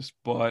Justice,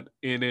 but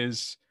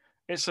it's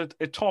a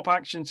top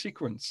action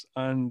sequence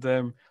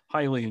and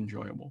highly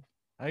enjoyable.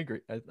 I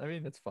agree. I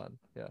mean, it's fun.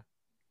 Yeah.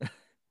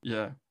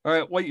 Yeah. All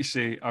right. What you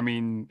say? I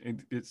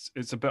mean, it's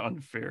a bit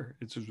unfair.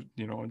 It's just,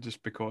 you know,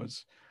 just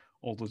because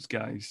all those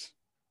guys,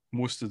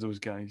 most of those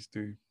guys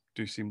do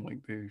seem like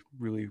they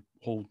really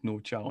hold no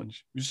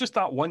challenge. It's just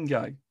that one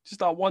guy, just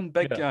that one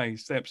big guy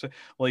steps.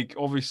 Like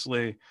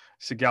obviously,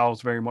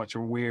 Seagal's very much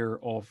aware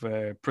of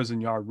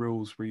prison yard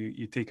rules, where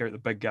you take out the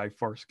big guy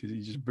first because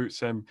he just boots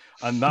him,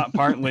 and that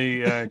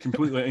apparently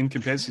completely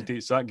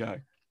incapacitates that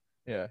guy.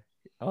 Yeah,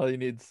 all he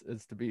needs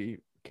is to be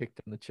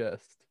kicked in the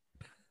chest,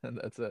 and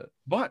that's it.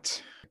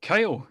 But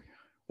Kyle,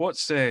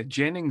 what's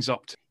Jennings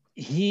up to?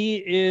 He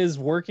is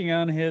working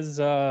on his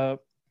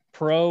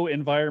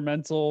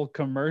pro-environmental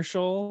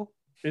commercial,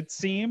 it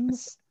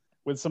seems,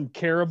 with some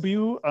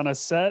caribou on a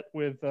set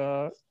with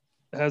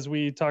as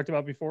we talked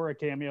about before, a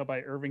cameo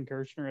by Irving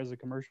Kershner as a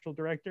commercial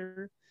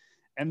director.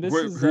 And this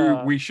is who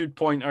we should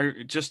point out,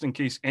 just in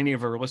case any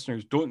of our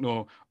listeners don't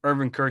know,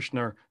 Irving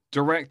Kershner,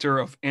 director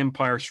of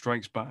Empire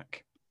Strikes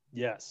Back.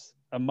 Yes,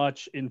 a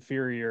much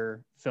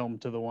inferior film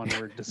to the one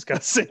we're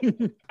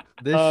discussing.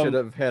 This should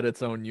have had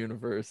its own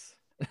universe.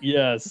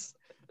 Yes.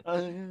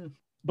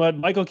 But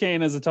Michael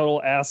Caine is a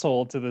total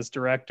asshole to this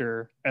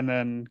director, and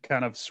then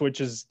kind of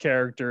switches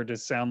character to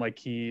sound like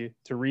to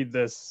read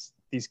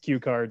these cue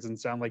cards and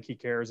sound like he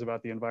cares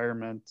about the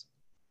environment.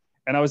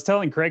 And I was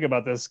telling Craig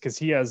about this because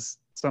he has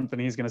something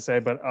he's going to say,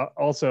 but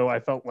also I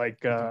felt like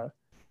the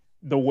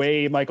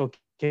way Michael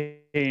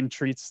Caine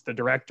treats the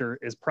director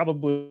is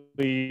probably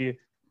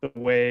the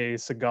way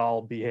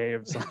Seagal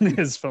behaves on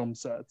his film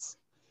sets.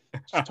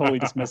 Just totally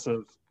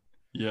dismissive.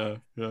 Yeah,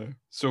 yeah.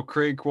 So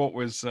Craig, what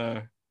were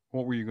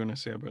you going to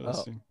say about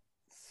this scene?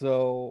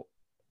 So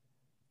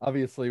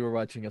obviously we're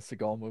watching a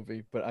Seagal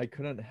movie, but I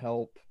couldn't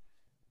help,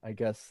 I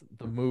guess,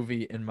 the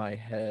movie in my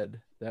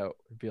head that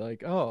would be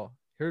like, oh,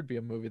 here would be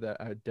a movie that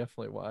I would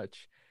definitely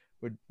watch.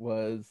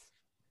 Was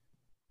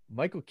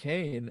Michael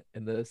Caine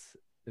in this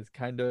is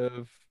kind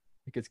of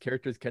like his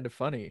character is kind of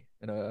funny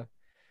in a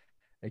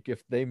like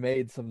if they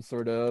made some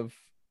sort of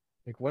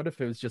like what if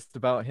it was just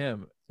about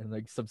him and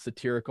like some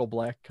satirical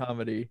black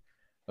comedy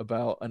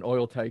about an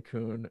oil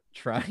tycoon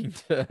trying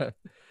to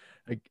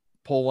like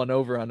pull one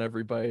over on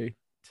everybody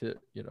to,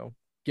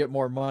 get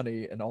more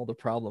money and all the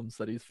problems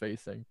that he's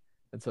facing.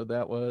 And so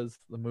that was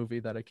the movie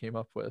that I came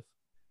up with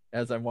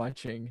as I'm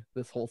watching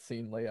this whole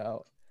scene lay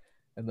out.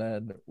 And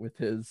then with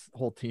his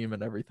whole team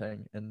and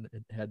everything, and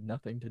it had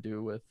nothing to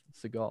do with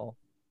Seagal.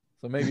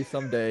 So maybe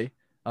someday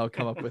I'll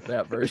come up with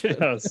that version.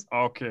 Yes.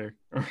 Okay.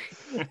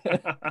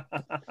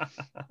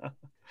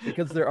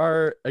 Because there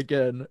are,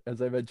 again,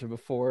 as I mentioned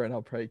before, and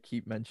I'll probably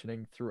keep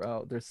mentioning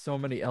throughout, there's so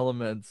many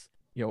elements,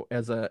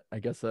 as I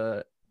guess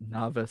a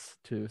novice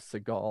to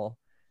Seagal,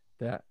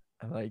 that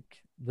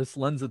like this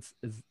lends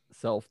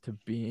itself to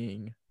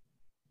being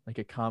like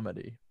a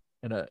comedy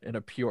in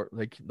a pure,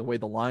 like the way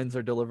the lines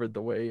are delivered,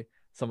 the way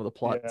some of the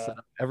plots and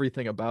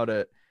everything about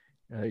it,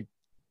 like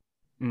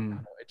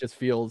it just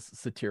feels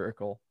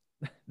satirical,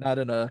 not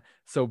in a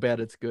so bad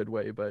it's good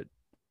way, but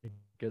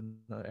in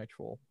the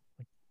actual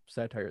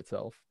satire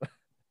itself.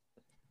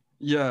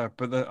 Yeah,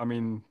 but I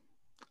mean,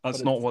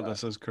 that's not what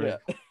this is, Craig.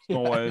 Yeah. It's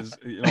not what it is.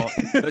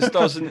 This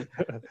doesn't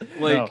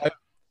like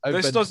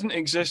this doesn't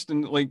exist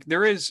in like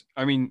there is.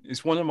 I mean,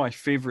 it's one of my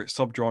favorite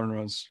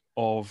subgenres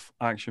of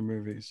action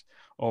movies.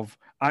 Of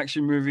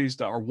action movies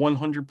that are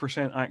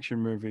 100% action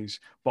movies,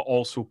 but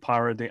also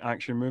parody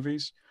action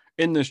movies.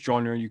 In this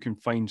genre, you can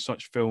find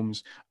such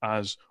films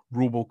as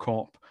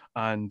RoboCop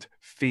and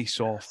Face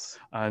Off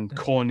and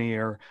Con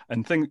Air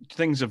and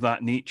things of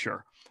that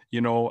nature.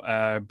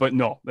 But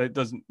no, that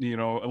doesn't,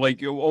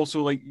 like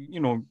also like,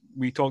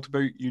 we talked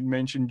about, you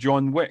mentioned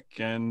John Wick,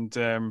 and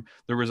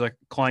there was a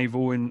Clive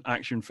Owen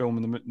action film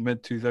in the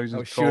mid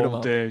 2000s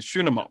called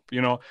Shoot 'Em Up.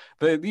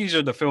 These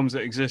are the films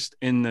that exist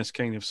in this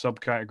kind of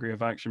subcategory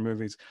of action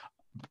movies,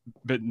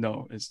 but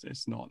no,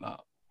 it's not that.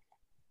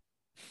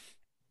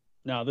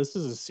 No, this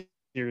is a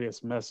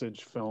serious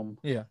message film.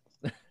 Yeah.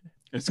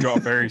 It's got a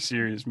very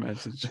serious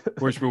message,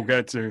 which we'll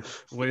get to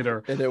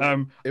later. And it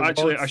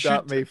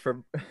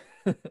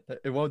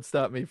won't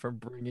stop me from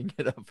bringing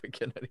it up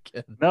again and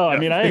again. No, I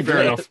mean, I agree.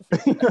 Fair enough.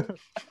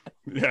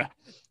 Yeah,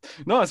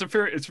 no, it's a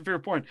fair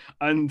point.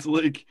 And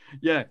like,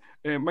 yeah,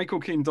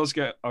 Michael Caine does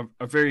get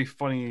a very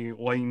funny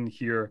line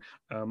here,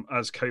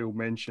 as Kyle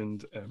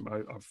mentioned.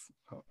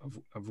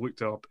 I've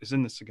looked it up. It's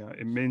in the Seagal.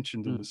 It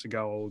mentioned in the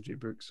Seagalology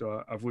book,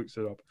 so I've looked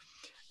it up.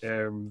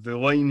 The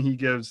line he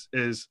gives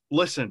is,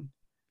 "Listen,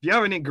 if you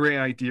have any great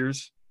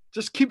ideas,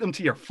 just keep them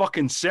to your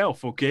fucking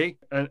self, okay?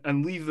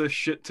 And leave this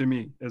shit to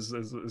me." Is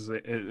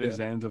the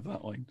end of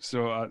that line.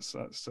 So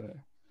that's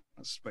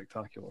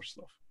spectacular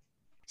stuff.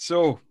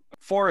 So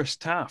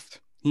Forrest Taft,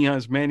 he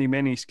has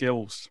many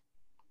skills,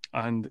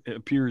 and it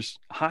appears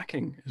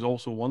hacking is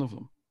also one of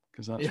them,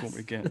 because that's what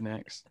we get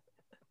next.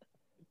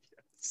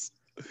 Yes.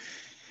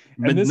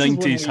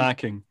 Mid-90s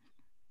hacking.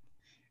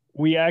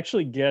 We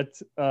actually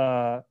get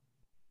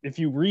if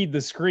you read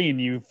the screen,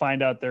 you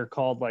find out they're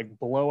called like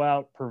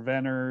blowout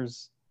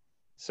preventers.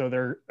 So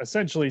they're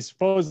essentially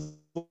supposedly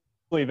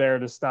there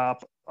to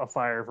stop a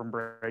fire from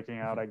breaking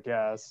out, I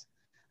guess,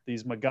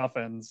 these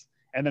MacGuffins.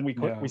 And then we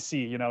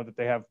see, that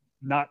they have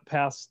not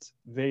passed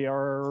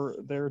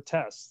their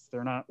tests.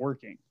 They're not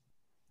working.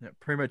 Yeah,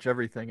 pretty much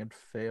everything had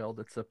failed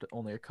except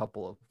only a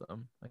couple of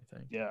them, I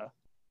think. Yeah.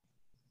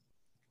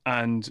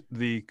 And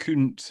they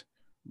couldn't,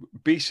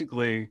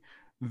 basically,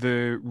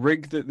 the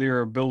rig that they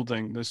are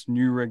building, this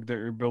new rig that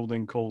they're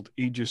building called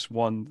Aegis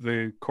 1,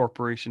 the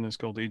corporation is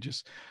called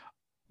Aegis,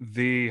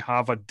 they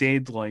have a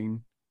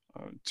deadline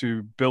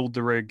to build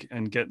the rig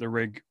and get the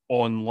rig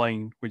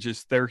online, which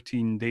is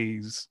 13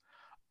 days.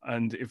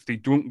 And if they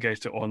don't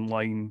get it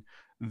online,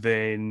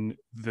 then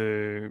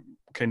the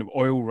kind of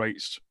oil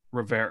rights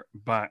revert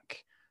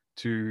back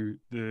to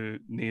the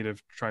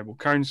native tribal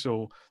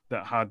council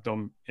that had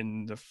them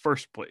in the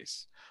first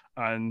place.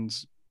 And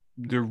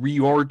the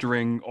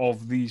reordering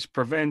of these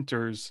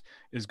preventers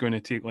is going to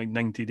take like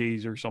 90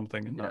 days or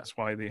something. And that's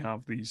why they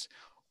have these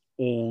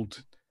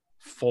old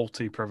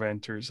faulty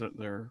preventers that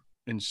they're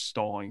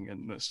installing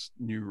in this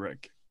new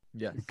rig.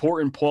 Yes.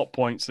 Important plot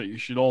points that you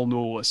should all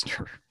know,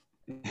 listener.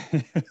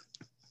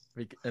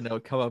 And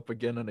it'll come up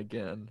again and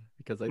again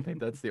because I think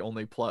that's the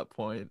only plot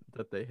point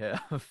that they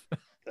have.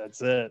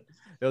 That's it.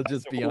 It'll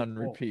just be on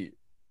repeat.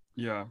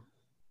 Yeah.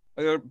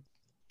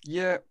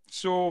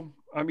 So,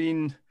 I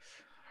mean,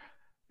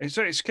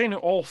 it's kind of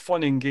all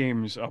fun and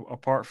games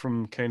apart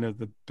from kind of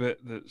the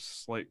bit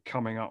that's like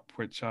coming up,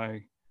 which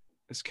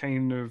is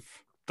kind of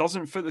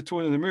doesn't fit the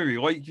tone of the movie.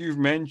 Like you've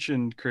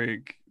mentioned,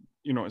 Craig,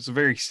 it's a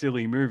very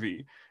silly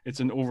movie. It's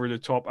an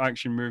over-the-top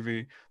action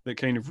movie that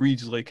kind of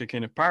reads like a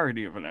kind of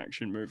parody of an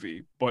action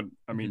movie. But,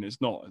 I mean, it's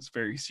not. It's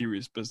very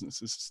serious business.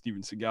 This is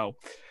Steven Seagal.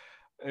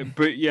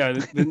 But, yeah,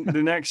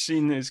 the next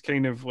scene is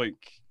kind of,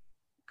 like,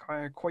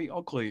 quite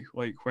ugly.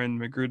 Like, when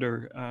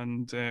Magruder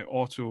and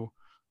Otto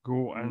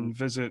go and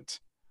visit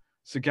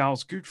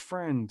Seagal's good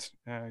friend,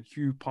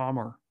 Hugh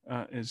Palmer,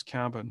 at his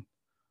cabin.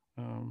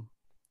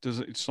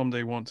 Does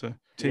somebody want to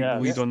take the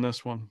lead on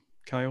this one?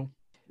 Kyle?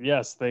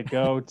 Yes, they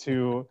go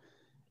to...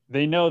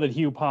 They know that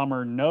Hugh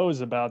Palmer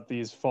knows about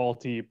these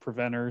faulty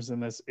preventers in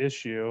this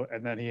issue,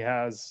 and that he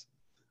has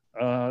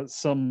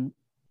some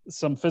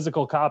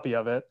physical copy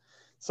of it,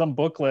 some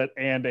booklet,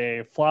 and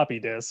a floppy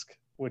disk,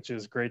 which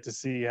is great to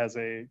see has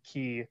a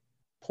key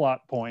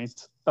plot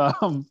point.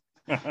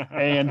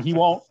 And he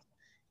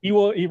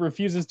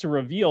refuses to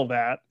reveal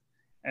that.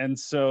 And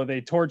so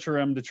they torture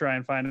him to try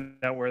and find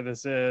out where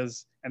this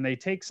is. And they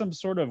take some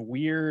sort of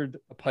weird...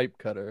 A pipe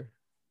cutter.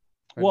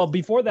 Well,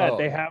 before that,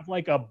 they have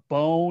like a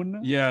bone.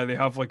 Yeah, they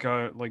have like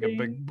a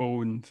big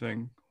bone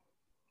thing.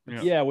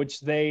 Yeah, which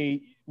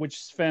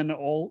Sven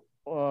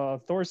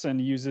Thorson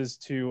uses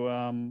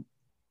to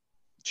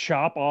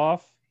chop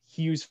off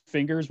Hugh's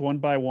fingers one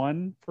by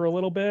one for a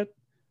little bit,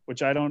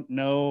 which I don't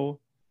know.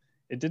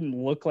 It didn't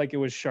look like it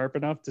was sharp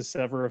enough to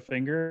sever a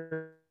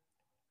finger,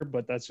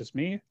 but that's just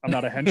me. I'm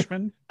not a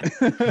henchman.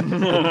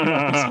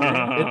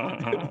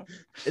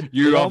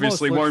 You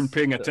obviously weren't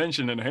paying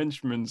attention in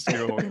henchman's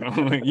skill.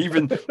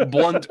 Even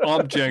blunt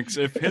objects,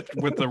 if hit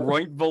with the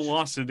right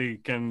velocity,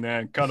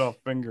 can cut off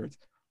fingers.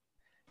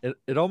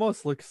 It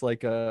almost looks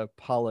like a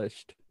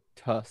polished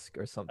tusk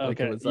or something.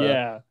 Okay. Like it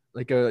was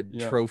like a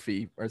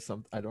trophy or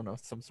something. I don't know,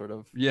 some sort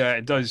of... Yeah,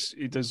 it does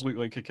look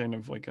like a kind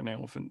of like an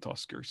elephant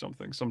tusk or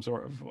something. Some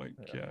sort of like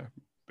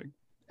big.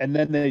 And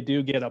then they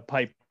do get a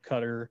pipe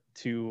cutter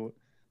to,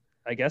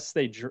 I guess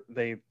they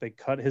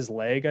cut his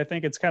leg. I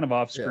think it's kind of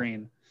off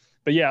screen,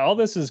 but yeah, all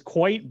this is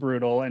quite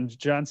brutal. And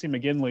John C.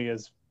 McGinley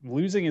is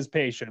losing his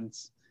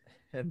patience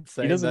and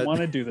he doesn't want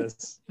to do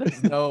this.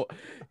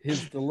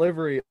 His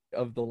delivery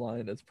of the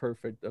line is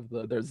perfect.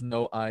 There's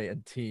no I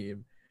in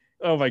team.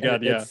 Oh my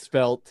God. It's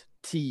spelt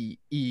TEAM.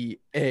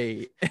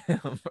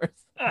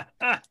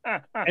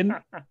 And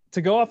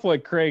to go off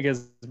what Craig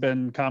has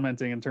been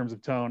commenting in terms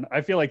of tone,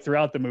 I feel like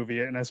throughout the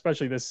movie, and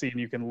especially this scene,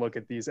 you can look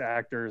at these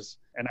actors,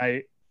 and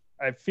I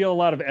feel a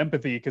lot of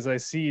empathy because I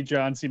see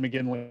John C.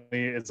 McGinley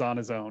is on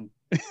his own.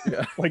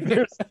 Yeah. Like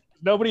there's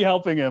nobody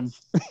helping him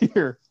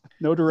here.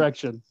 No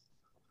direction.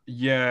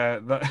 Yeah,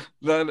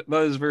 that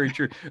is very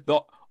true.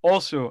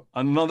 Also,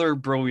 another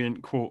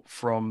brilliant quote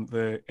from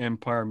the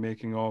Empire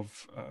making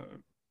of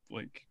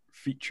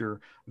feature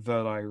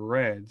that I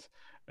read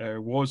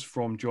was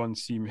from John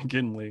C.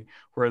 McGinley,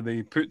 where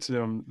they put to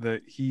him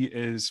that he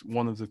is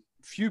one of the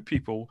few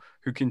people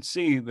who can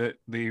say that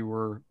they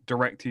were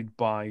directed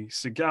by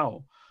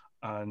Seagal,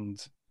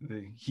 and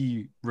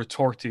he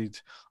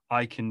retorted,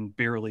 "I can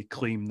barely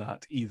claim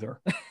that either."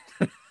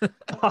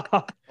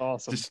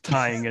 Awesome. Just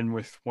tying in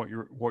with what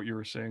you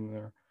were saying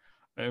there.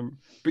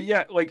 But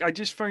yeah, like I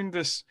just found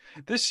this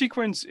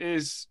sequence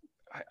is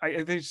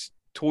I think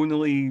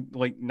tonally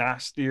like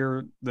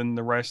nastier than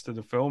the rest of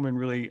the film, and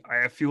really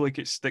I feel like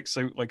it sticks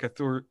out like a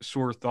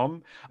sore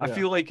thumb. I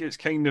feel like it's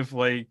kind of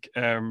like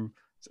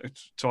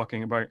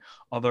talking about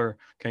other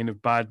kind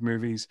of bad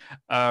movies,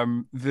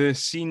 the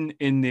scene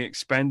in The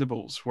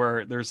Expendables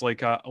where there's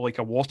like a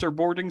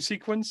waterboarding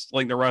sequence,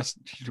 like the rest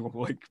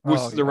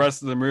most of the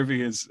rest of the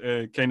movie is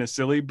kind of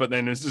silly, but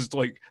then it's just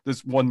like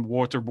this one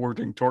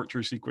waterboarding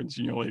torture sequence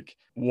and you're like,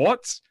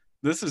 what?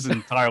 This is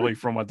entirely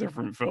from a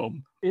different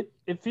film.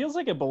 It feels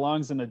like it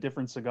belongs in a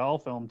different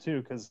Seagal film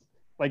too, because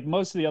like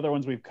most of the other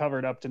ones we've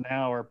covered up to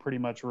now are pretty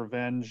much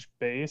revenge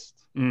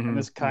based, and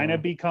this kind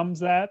of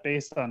becomes that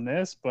based on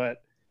this,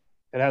 but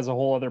it has a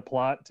whole other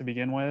plot to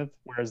begin with,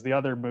 whereas the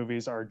other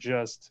movies are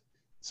just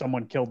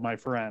someone killed my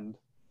friend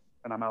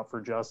and I'm out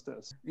for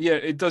justice. Yeah,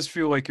 it does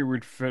feel like it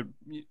would fit,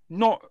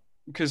 not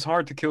because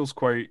Hard to Kill's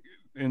quite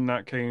in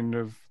that kind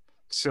of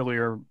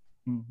sillier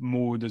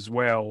mode as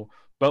well.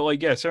 But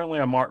like, yeah, certainly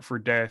a Marked for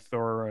Death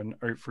or an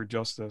Out for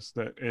Justice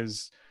that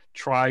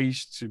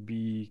tries to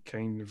be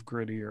kind of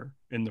grittier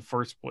in the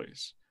first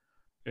place.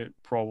 It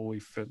probably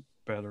fit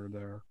better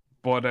there.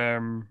 But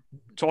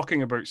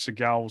talking about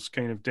Seagal's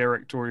kind of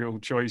directorial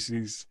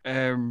choices,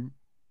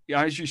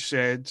 as you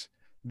said,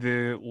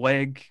 the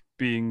leg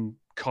being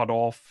cut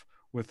off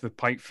with the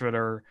pipe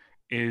fitter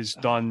is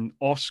done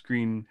off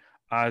screen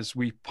as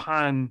we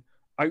pan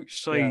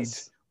outside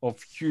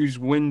of Hugh's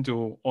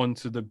window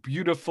onto the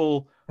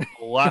beautiful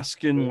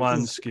Alaskan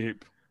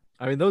landscape.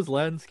 I mean, those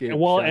landscape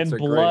shots and are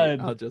blood.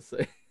 Great, I'll just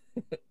say.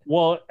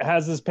 Well,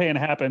 as this pan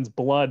happens,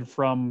 blood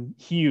from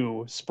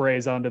Hugh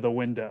sprays onto the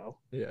window.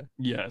 Yeah.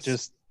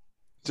 Yes.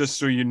 Just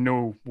so you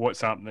know what's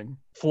happening.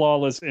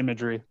 Flawless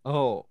imagery.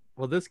 Oh,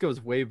 well, this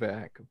goes way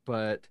back,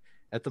 but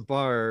at the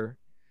bar,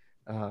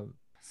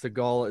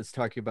 Seagal is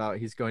talking about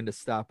he's going to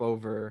stop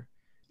over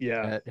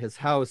at his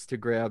house to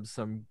grab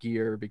some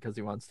gear because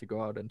he wants to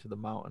go out into the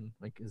mountain,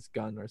 like his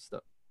gun or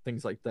stuff,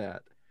 things like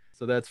that.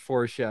 So that's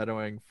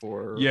foreshadowing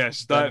for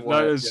yes, that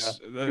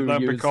that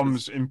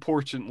becomes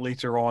important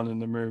later on in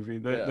the movie.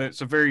 That's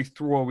a very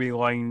throwaway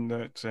line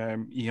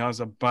that he has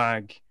a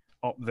bag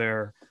up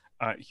there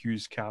at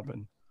Hugh's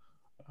cabin,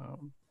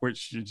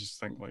 which you just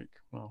think like,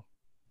 well,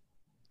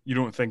 you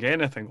don't think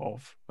anything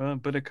of,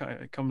 but it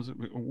comes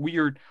with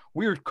weird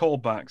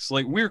callbacks.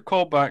 Like weird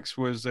callbacks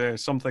was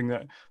something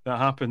that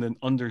happened in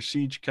Under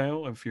Siege,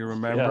 Kyle, if you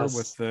remember,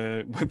 with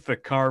the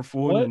car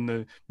phone and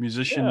the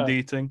musician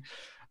dating.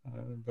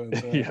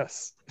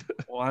 Yes,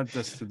 we'll add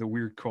this to the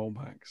weird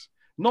callbacks.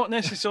 Not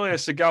necessarily a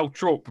Seagal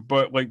trope,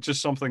 but like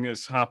just something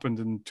that's happened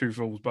in 2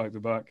 films back to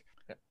back.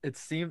 It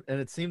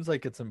seems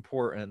like it's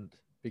important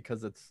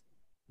because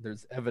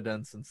there's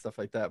evidence and stuff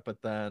like that, but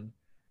then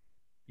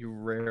it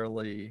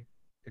rarely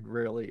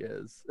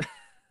is.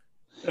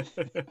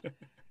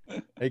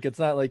 Like it's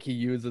not like he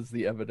uses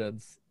the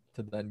evidence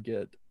to then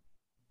get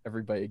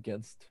everybody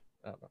against.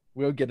 I don't know.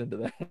 We'll get into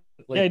that.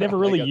 He never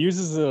really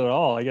uses it at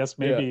all. I guess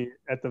maybe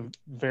at the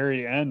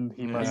very end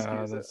he must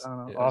use it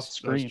off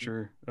screen.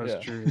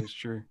 That's true.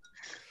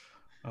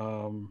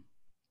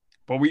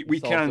 But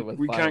we can't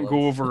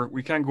go over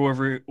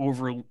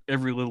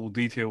every little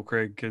detail,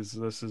 Craig, because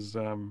this is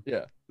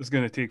it's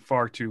going to take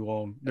far too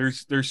long.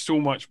 There's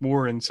so much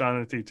more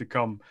insanity to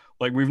come.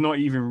 Like we've not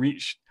even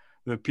reached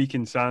the peak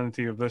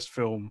insanity of this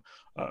film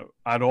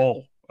at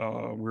all.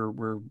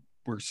 We're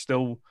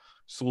still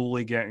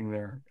slowly getting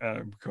there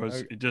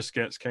because it just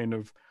gets kind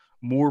of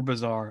more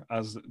bizarre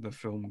as the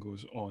film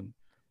goes on.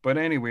 But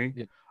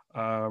anyway,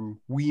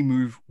 we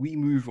move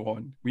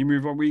on.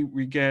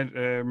 We get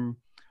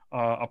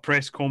a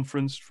press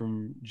conference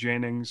from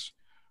Jennings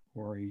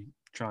where he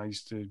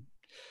tries to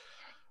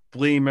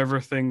blame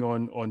everything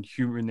on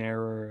human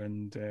error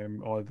and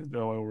the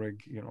oil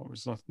rig. You know, it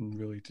was nothing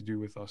really to do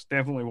with us.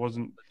 Definitely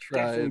wasn't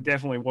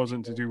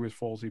to do with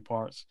faulty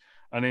parts.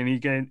 And then he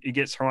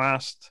gets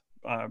harassed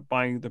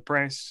by the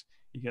press.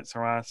 He gets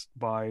harassed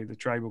by the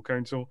tribal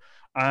council,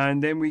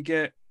 and then we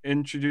get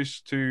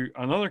introduced to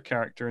another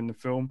character in the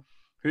film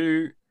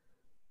who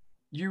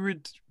you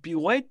would be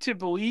led to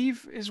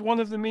believe is one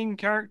of the main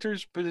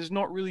characters, but is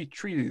not really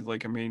treated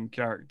like a main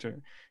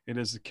character. It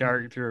is the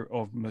character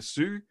of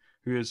Masu,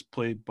 who is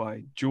played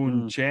by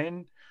Joan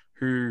Chen,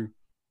 who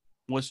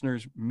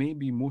listeners may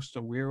be most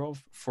aware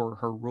of for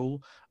her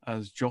role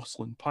as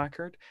Jocelyn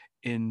Packard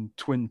in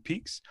Twin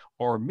Peaks,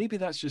 or maybe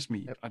that's just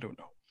me. I don't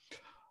know.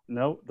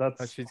 No,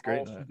 she's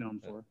great. She's known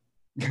for.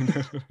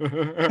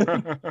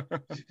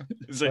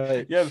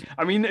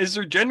 I mean, is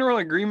there general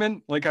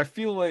agreement? Like, I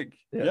feel like,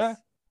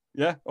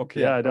 okay.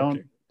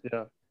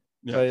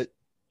 But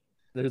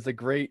there's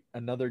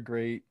another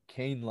great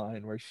Kane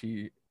line where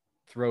she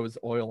throws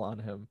oil on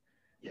him,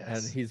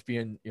 and he's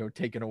being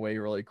taken away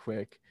really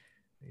quick.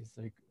 He's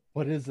like,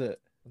 "What is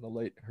it?"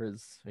 And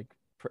hers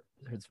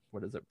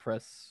what is it,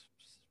 press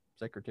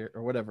secretary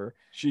or whatever.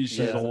 She's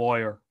a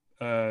lawyer.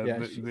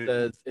 She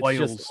says it's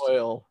just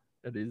oil,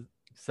 and he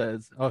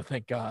says, "Oh,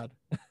 thank God,"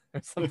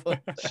 or something.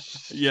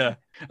 Yeah,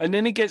 and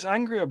then he gets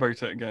angry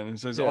about it again and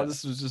says, "Oh,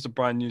 this was just a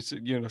brand new," So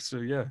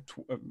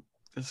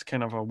this is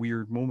kind of a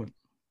weird moment.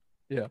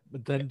 Yeah,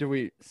 but then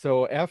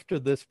so after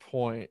this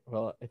point,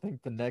 well, I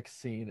think the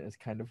next scene is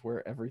kind of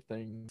where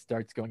everything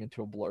starts going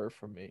into a blur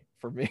for me.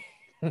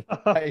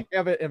 I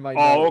have it in my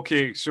notes.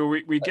 Okay. So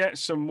we get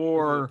some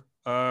more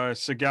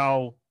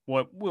Seagal.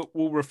 What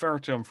we'll refer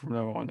to him from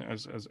now on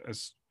as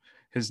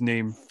his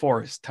name,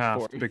 Forrest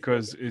Taft,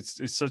 because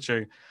it's such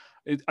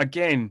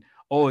again.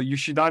 Oh, you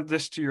should add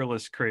this to your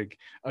list, Craig.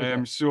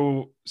 Okay.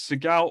 So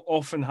Seagal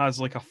often has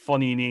like a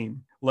funny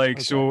name.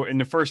 So in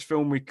the first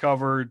film we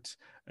covered,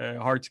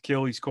 Hard to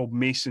Kill, he's called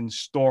Mason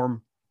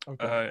Storm.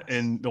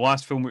 In the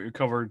last film we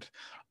covered,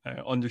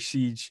 Under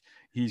Siege,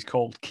 he's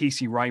called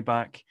Casey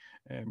Ryback.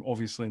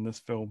 Obviously in this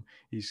film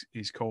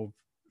he's called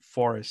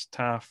Forrest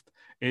Taft.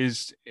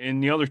 Is in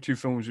the other 2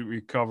 films that we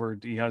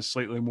covered, he has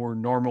slightly more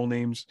normal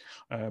names.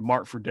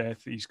 Marked for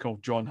Death, he's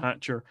called John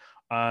Hatcher,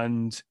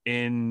 and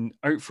in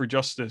Out for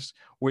Justice,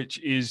 which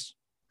is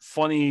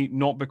funny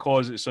not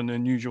because it's an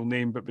unusual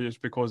name, but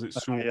just because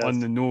it's so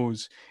on the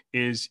nose,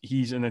 is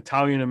he's an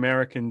Italian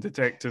American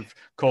detective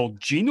called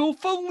Gino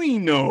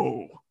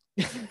Foligno.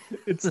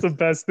 It's the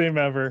best name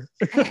ever.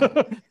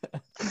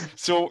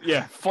 So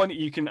yeah, funny.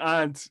 You can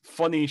add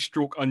funny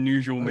stroke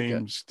unusual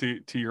names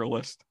to your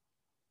list.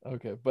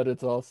 Okay, but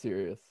it's all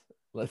serious.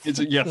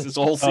 It's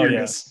all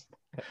serious.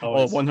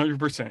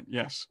 100%.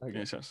 Yes.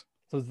 Okay. Yes.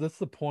 So is this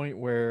the point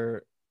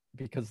where,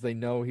 because they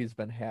know he's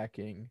been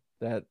hacking,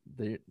 that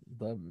the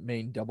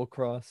main double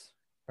cross?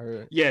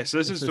 Yes,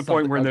 this is the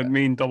point where the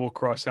main double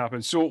cross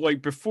happens. So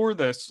like before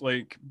this,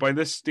 like by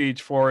this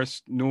stage,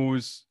 Forrest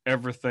knows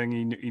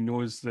everything. He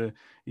knows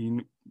he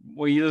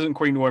doesn't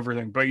quite know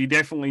everything, but he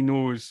definitely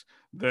knows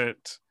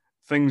that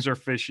things are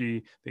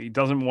fishy, that he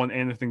doesn't want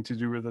anything to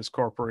do with this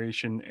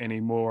corporation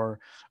anymore.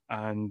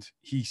 And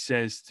he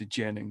says to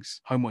Jennings,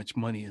 "How much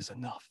money is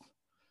enough?"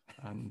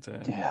 And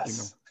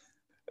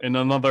in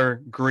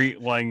another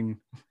great line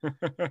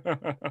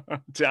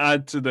to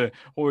add to the,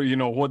 or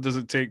what does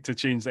it take to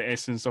change the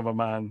essence of a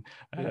man?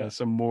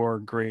 Some more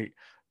great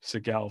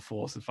Seagal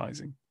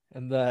philosophizing.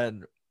 And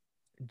then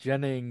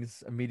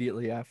Jennings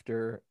immediately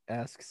after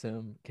asks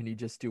him, "Can you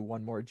just do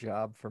one more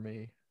job for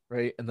me?"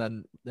 Right? And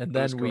then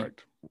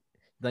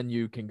then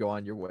you can go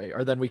on your way,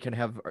 or then we can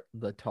have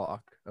the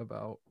talk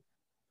about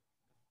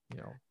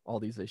all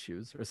these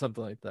issues or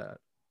something like that.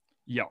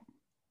 Yeah,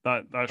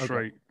 that's okay.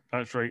 Right.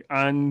 That's right.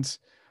 And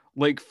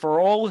like, for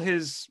all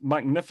his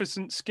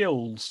magnificent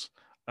skills,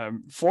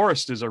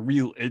 Forrest is a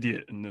real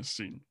idiot in this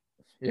scene.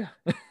 Yeah.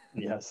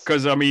 Yes.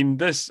 Because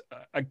this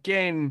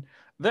again.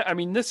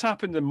 This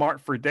happened in Marked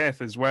for Death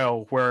as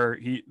well, where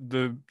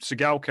the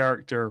Seagal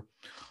character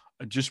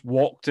just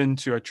walked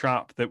into a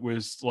trap that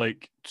was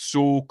like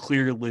so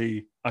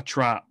clearly a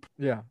trap.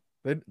 Yeah,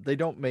 they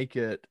don't make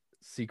it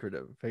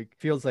secretive. It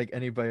feels like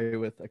anybody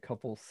with a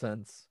couple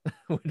cents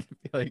would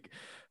be like,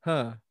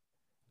 "Huh,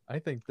 I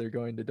think they're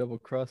going to double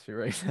cross me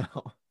right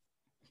now."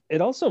 It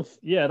also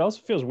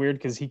feels weird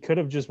because he could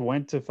have just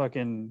went to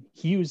fucking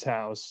Hugh's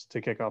house to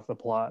kick off the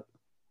plot.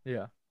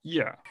 Yeah,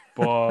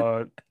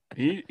 but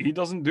he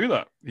doesn't do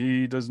that.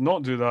 He does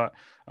not do that.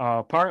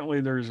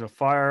 Apparently, there's a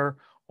fire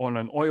on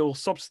an oil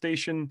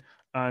substation,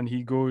 and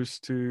he goes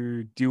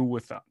to deal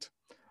with that.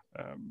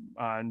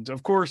 And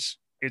of course,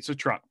 it's a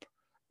trap.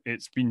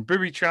 It's been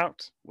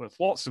booby-trapped with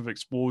lots of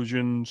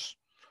explosions,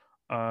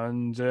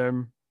 and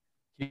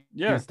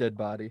his dead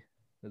body.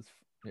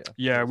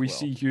 We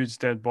see Hugh's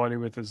dead body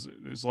with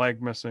his leg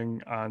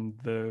missing and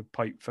the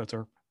pipe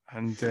fitter.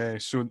 And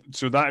so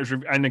that is,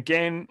 and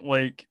again,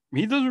 like,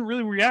 he doesn't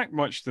really react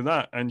much to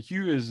that, and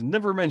Hugh is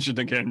never mentioned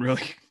again,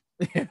 really.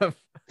 Yeah.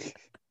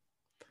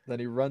 Then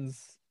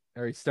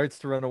he starts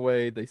to run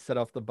away. They set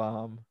off the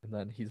bomb, and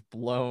then he's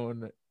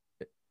blown,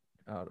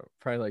 I don't know,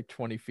 probably like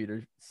 20 feet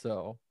or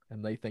so,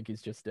 and they think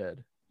he's just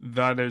dead.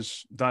 That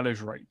is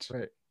right.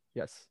 Right.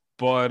 Yes.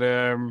 But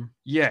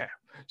yeah.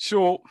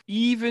 So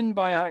even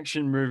by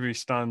action movie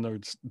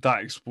standards,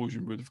 that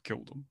explosion would have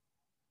killed him.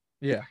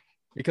 Yeah.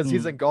 Because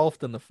he's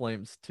engulfed in the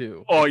flames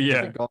too. Oh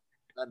yeah,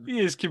 he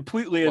is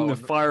completely in the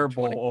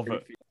fireball of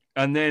it.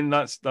 And then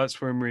that's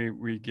when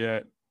we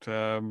get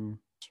tribespeople,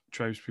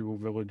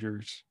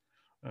 villagers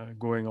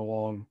going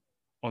along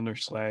on their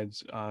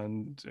sleds,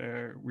 and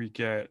we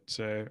get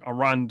a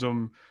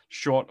random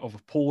shot of a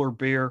polar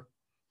bear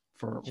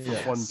for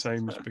fun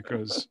times,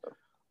 because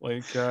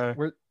like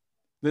the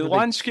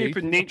landscape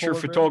and nature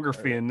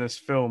photography in this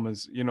film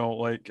is,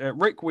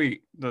 Rick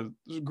Waite does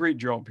a great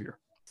job here.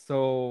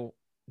 So,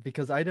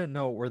 because I didn't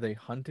know, were they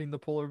hunting the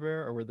polar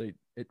bear, or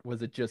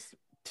was it just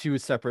two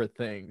separate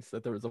things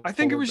that there was I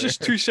think it was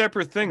just two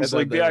separate things.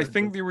 Like I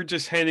think they were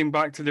just heading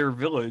back to their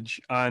village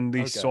and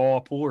they saw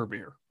a polar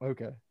bear.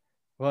 Okay.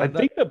 Well, I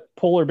think the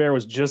polar bear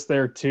was just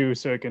there too,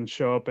 so it can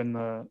show up in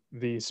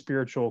the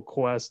spiritual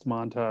quest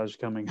montage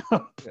coming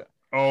up. Yeah.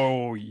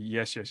 Oh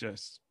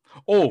yes.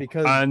 Oh,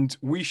 and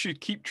we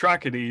should keep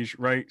track of these,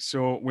 right?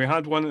 So we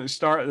had one at the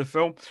start of the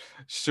film.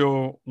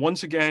 So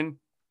once again,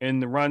 in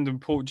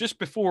the just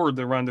before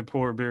the random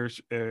polar bear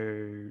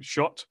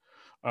shot,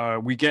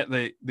 we get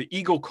the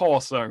eagle caw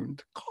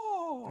sound.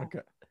 Caw. Okay.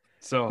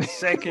 So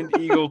second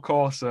eagle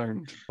caw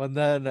sound. And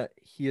then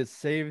he is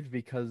saved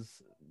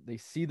because they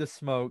see the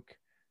smoke,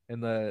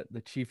 and the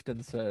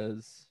chieftain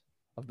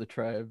of the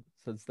tribe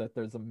says that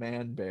there's a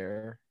man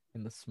bear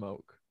in the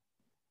smoke.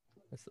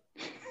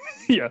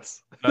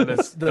 Yes,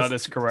 that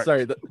is correct.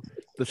 Sorry,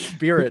 the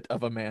spirit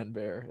of a man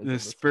bear. The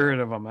spirit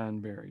of a man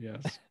bear.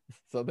 Yes.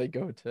 So they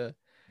go to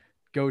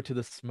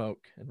the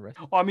smoke and rest.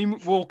 I mean,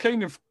 we'll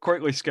kind of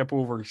quickly skip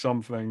over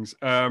some things.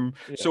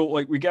 So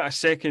like we get a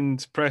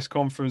second press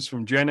conference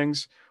from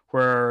Jennings,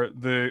 where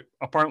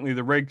apparently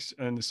the rigs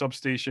and the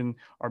substation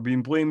are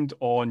being blamed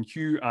on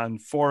Hugh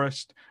and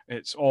Forrest.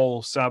 It's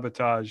all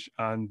sabotage,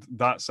 and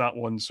that's that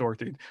one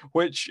sorted,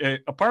 which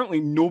apparently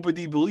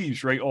nobody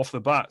believes right off the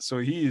bat. So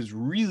he is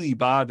really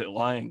bad at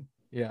lying.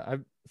 Yeah,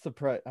 I'm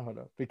surprised. I don't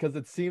know, because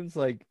it seems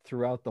like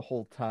throughout the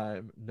whole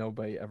time,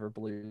 nobody ever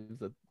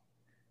believes it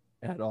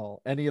at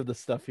all. Any of the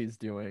stuff he's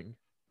doing.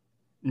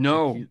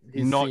 No,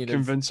 he's not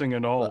convincing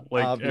at all.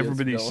 Like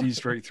everybody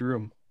sees right through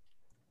him.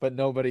 But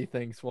nobody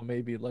thinks, well,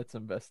 maybe let's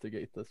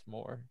investigate this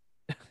more.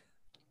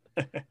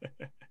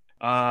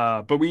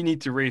 But we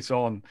need to race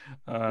on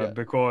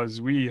because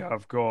we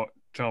have got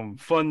some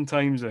fun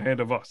times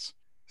ahead of us.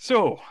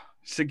 So,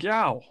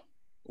 Seagal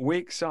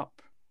wakes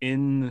up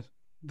in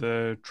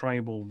the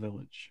tribal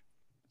village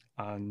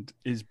and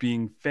is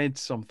being fed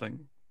something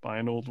by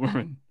an old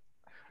woman.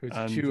 Who's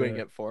chewing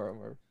it for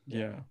him.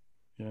 Yeah.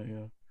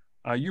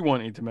 You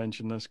wanted to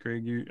mention this,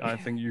 Craig. I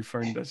think you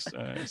found this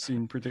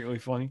scene particularly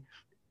funny.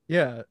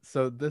 Yeah,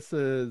 so this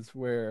is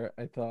where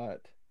I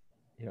thought,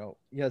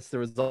 yes, there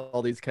was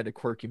all these kind of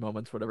quirky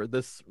moments, whatever.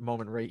 This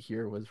moment right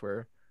here was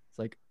where it's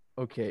like,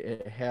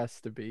 okay, there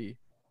has to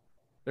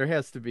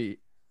be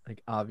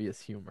like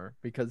obvious humor,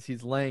 because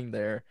he's laying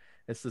there.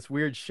 It's this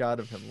weird shot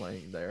of him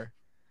laying there.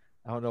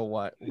 I don't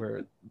know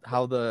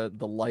how the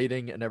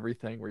lighting and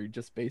everything, where you're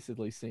just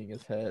basically seeing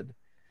his head,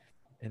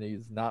 and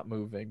he's not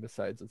moving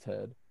besides his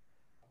head.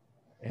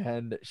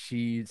 And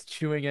she's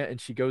chewing it, and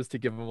she goes to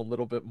give him a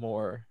little bit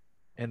more,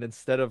 and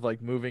instead of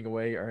like moving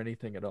away or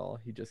anything at all,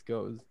 he just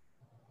goes,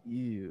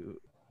 "Ew."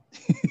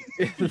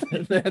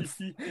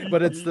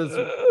 But it's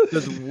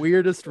this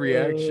weirdest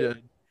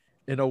reaction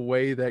in a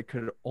way that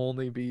could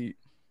only be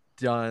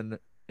done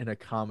in a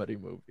comedy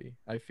movie,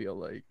 I feel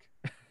like.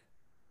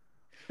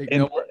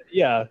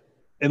 Yeah,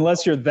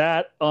 unless you're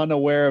that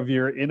unaware of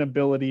your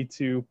inability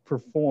to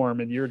perform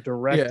and you're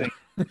directing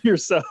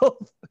yourself.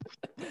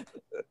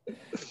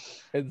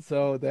 And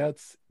so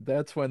that's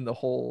when the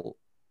whole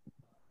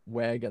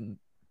wagon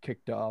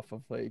kicked off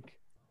of like,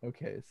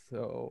 okay,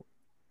 so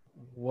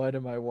what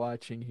am I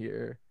watching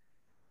here?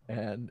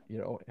 And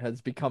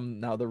has become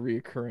now the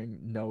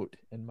reoccurring note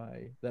in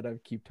that I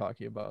keep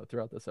talking about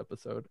throughout this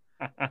episode.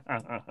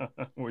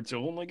 Which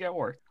will only get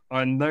worse.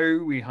 And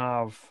now we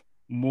have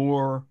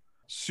more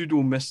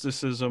pseudo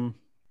mysticism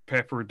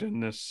peppered in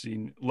this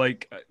scene.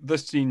 Like,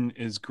 this scene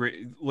is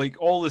great. Like,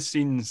 all the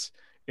scenes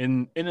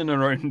in and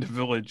around the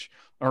village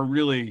are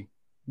really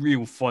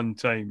real fun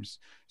times.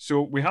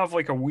 So we have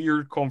like a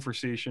weird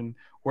conversation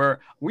where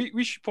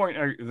we should point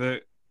out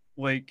that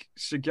like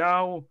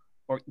Seagal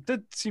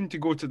did seem to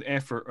go to the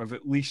effort of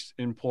at least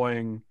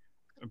employing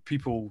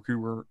people who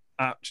were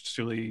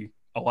actually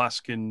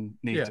Alaskan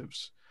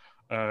natives.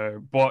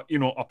 But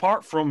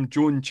apart from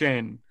Joan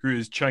Chen, who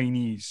is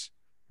Chinese,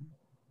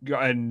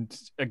 and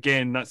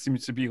again, that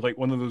seems to be like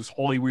one of those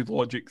Hollywood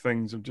logic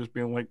things of just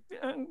being like,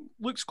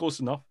 looks close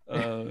enough.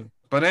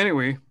 But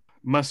anyway,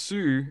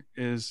 Masu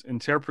is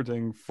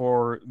interpreting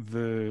for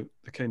the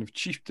kind of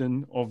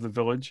chieftain of the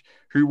village,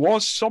 who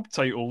was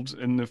subtitled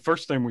in the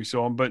first time we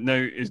saw him, but now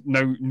is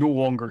no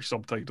longer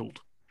subtitled,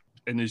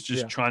 and is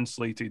just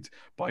translated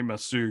by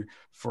Masu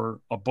for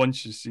a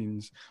bunch of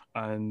scenes.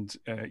 And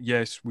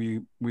yes,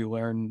 we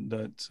learn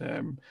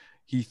that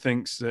he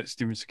thinks that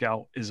Steven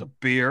Seagal is a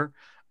bear.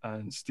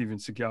 And Steven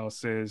Seagal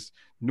says,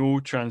 "No,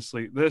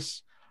 translate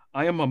this.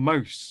 I am a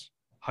mouse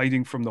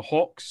hiding from the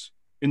hawks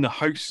in the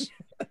house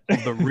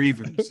of the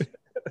ravens."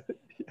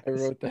 I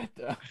wrote that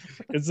down.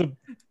 It's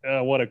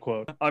what a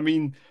quote. I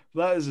mean,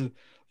 that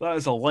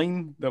is a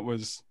line that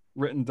was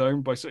written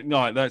down by.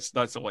 No,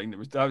 that's a line that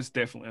was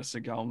definitely a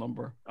Seagal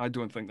number. I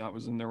don't think that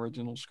was in the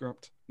original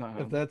script.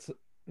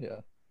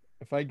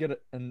 If I get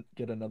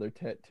another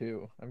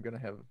tattoo, I'm gonna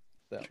have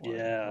that line.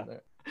 Yeah.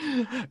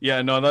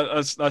 Yeah, no,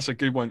 that's a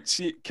good one.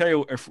 See,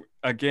 Kyle, if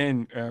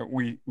again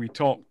we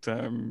talked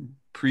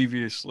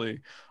previously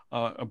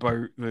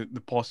about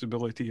the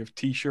possibility of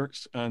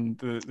T-shirts and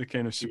the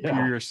kind of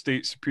superior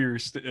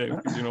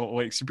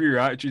like superior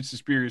attitude,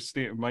 superior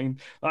state of mind.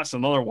 That's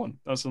another one.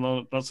 That's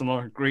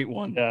another great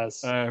one.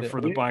 Yes,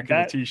 for the back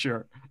of the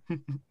T-shirt.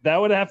 That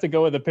would have to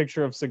go with a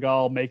picture of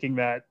Seagal making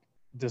that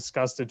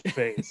disgusted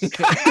face.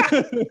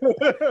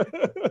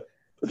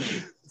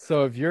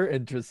 So if you're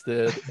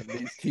interested in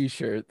these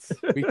T-shirts,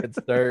 we can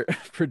start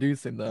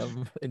producing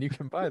them, and you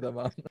can buy them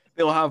on.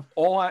 They'll have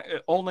all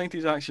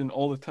 90s action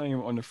all the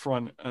time on the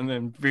front, and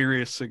then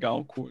various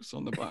Seagal quotes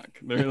on the back.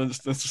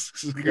 This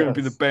is going to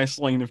be the best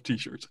line of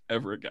T-shirts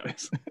ever,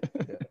 guys.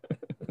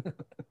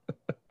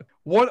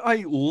 What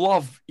I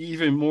love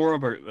even more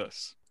about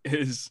this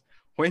is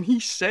when he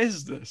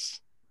says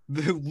this,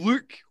 the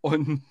look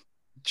on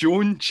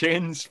Joan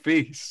Chen's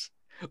face.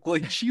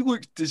 Like, she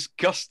looks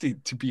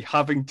disgusted to be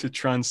having to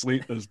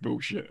translate this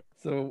bullshit.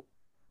 So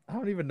I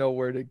don't even know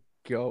where to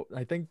go.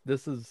 I think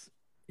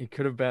it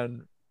could have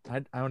been, I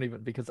don't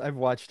even, because I've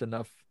watched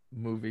enough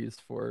movies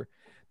for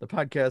the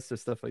podcast or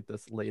stuff like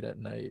this late at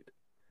night.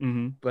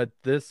 Mm-hmm. But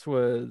this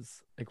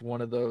was like one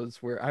of those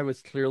where I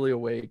was clearly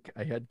awake.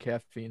 I had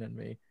caffeine in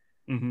me.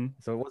 Mm-hmm.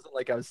 So it wasn't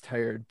like I was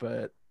tired,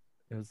 but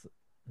it was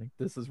like,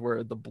 this is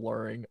where the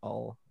blurring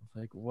all,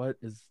 like, what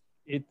is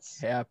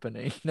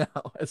happening now,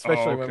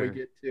 especially when we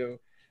get to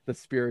the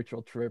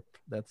spiritual trip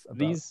that's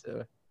about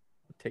to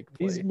take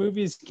place. These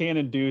movies can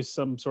induce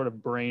some sort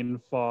of brain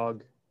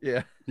fog.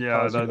 That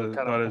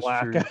is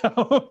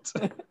blackout.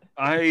 True.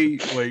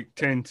 I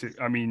tend to.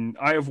 I mean,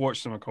 I have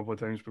watched them a couple of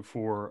times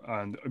before,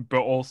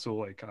 but also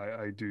like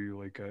I do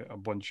like a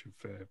bunch of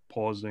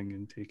pausing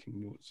and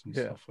taking notes and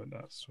stuff like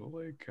that. So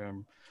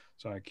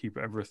so I keep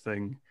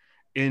everything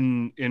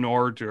in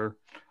order.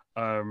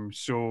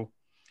 So.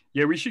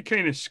 Yeah, we should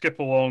kind of skip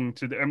along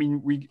to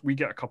we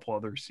get a couple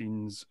other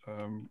scenes.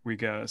 We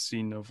get a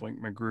scene of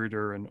like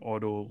Magruder and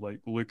Otto like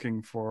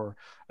looking for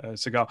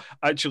Seagal.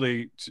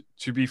 Actually,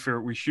 to be fair,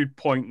 we should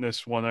point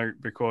this one out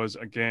because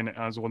again, it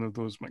has one of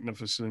those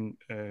magnificent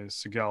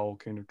Seagal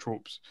kind of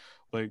tropes.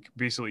 Like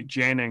basically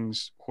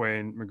Jennings,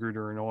 when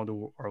Magruder and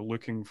Otto are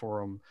looking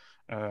for him,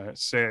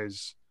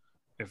 says,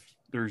 "If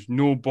there's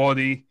no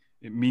body,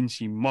 it means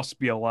he must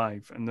be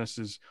alive." And this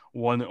is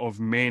one of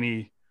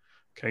many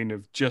kind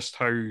of just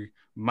how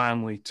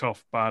manly,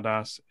 tough,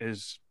 badass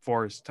is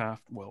Forrest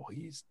Taft. Well,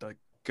 he's the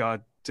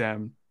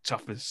goddamn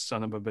toughest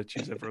son of a bitch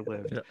who's ever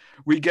lived.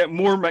 We get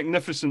more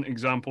magnificent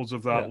examples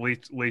of that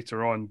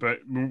later on, but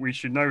we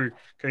should now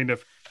kind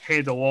of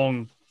head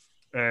along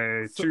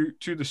to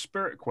the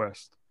Spirit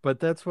Quest.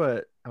 But that's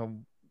what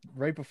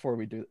right before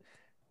we do,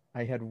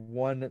 I had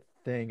one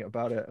thing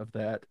about it of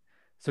that.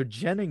 So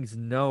Jennings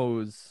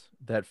knows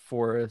that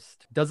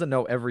Forrest doesn't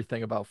know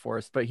everything about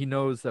Forrest, but he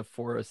knows that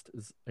Forrest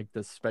is like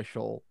this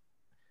special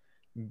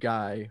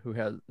guy who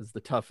is the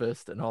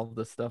toughest and all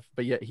this stuff,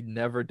 but yet he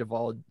never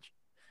divulges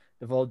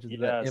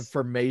that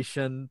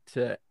information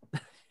to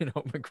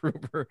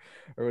MacGruber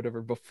or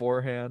whatever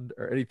beforehand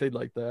or anything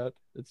like that.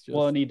 It's just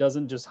and he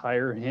doesn't just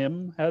hire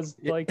him as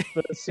like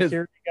the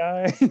security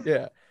guy.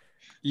 Yeah.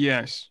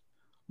 Yes.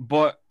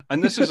 But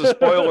and this is a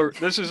spoiler.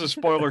 This is a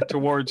spoiler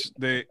towards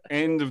the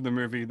end of the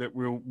movie that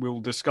we'll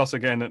discuss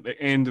again at the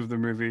end of the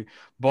movie.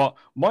 But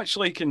much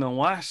like in the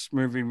last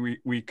movie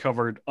we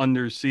covered,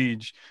 Under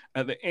Siege,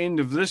 at the end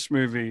of this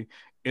movie,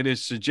 it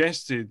is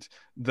suggested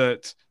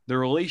that the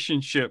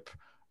relationship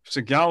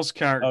Seagal's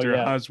character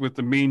has with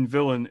the main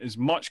villain is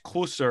much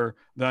closer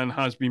than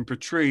has been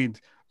portrayed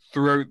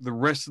throughout the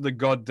rest of the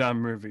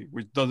goddamn movie,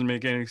 which doesn't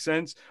make any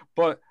sense.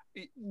 But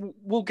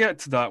we'll get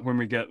to that when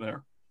we get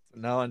there.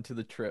 Now onto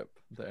the trip.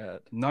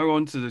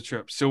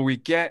 So we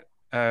get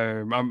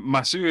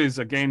Masu is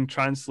again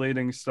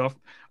translating stuff,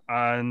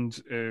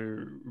 and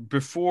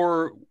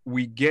before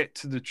we get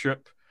to the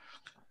trip,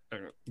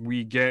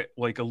 we get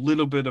like a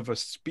little bit of a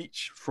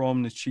speech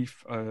from the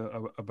chief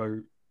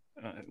about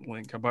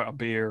a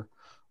bear,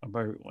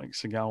 about like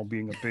Seagal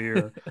being a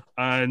bear,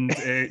 and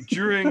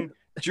during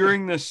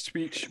this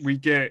speech we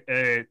get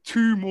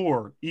 2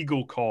 more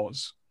eagle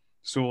caws.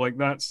 So like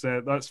that's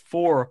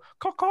 4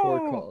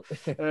 calls.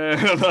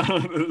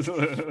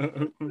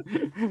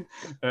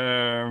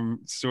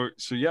 So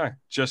yeah,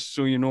 just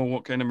so you know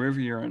what kind of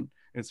movie you're in.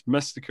 It's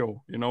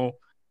mystical,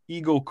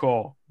 eagle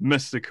caw,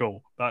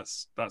 mystical.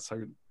 That's how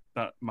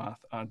that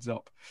math adds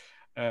up.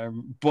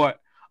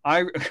 But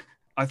I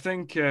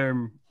think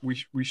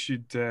we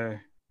should go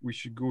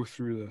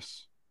through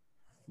this.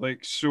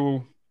 Like,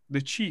 so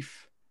the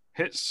chief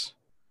hits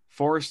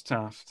Forrest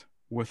Taft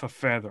with a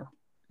feather.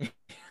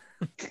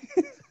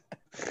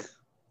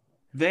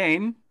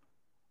 Then,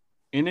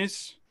 in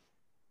his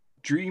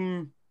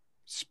dream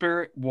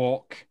spirit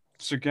walk,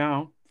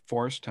 Seagal,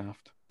 Forrest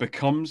Taft,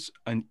 becomes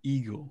an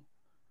eagle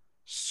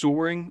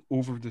soaring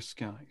over the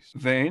skies.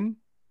 Then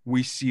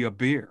we see a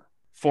bear.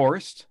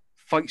 Forrest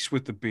fights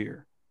with the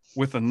bear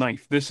with a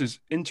knife. This is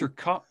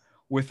intercut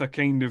with a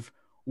kind of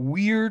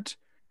weird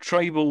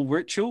tribal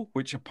ritual,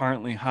 which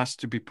apparently has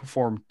to be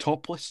performed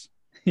topless.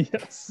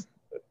 Yes.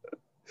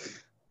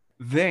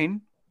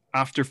 Then,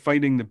 after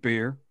fighting the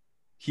bear,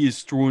 he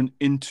is thrown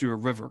into a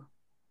river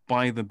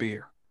by the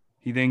bear.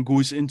 He then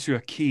goes into a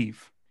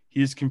cave.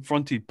 He is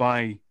confronted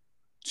by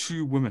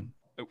 2 women.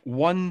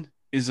 One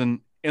is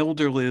an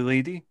elderly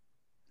lady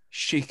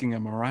shaking a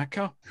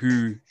maraca,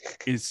 who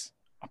is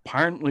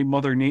apparently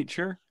Mother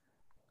Nature.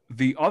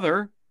 The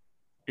other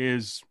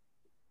is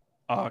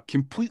a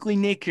completely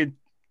naked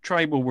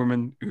tribal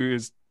woman who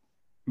is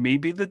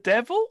maybe the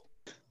devil?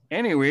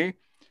 Anyway,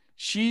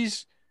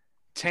 she's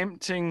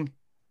tempting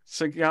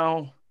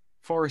Seagal,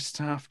 Forrest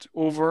Taft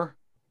over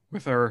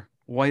with her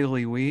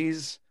wily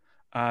ways,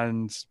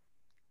 and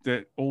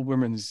the old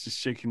woman is just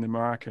shaking the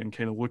maraca and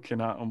kind of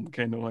looking at him,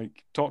 kind of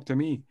like, talk to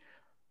me.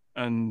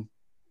 And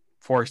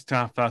Forrest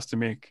Taft has to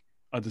make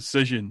a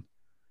decision.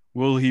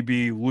 Will he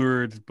be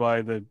lured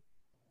by the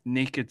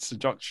naked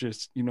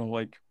seductress,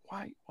 like,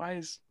 why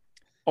is,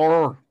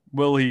 or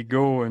will he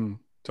go and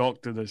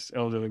talk to this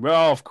elderly?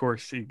 Well, of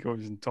course he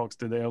goes and talks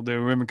to the elderly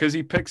woman because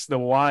he picks the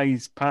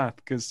wise path,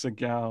 because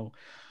Seagal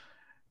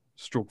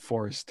stroke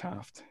Forrest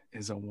Taft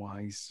is a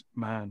wise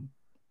man.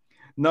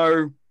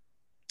 Now,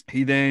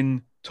 he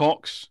then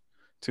talks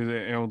to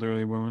the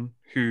elderly woman,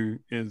 who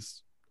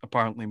is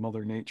apparently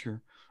Mother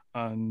Nature,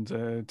 and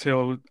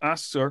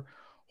asks her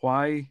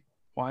why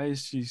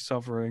is she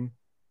suffering,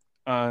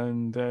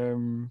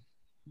 and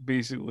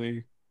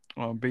basically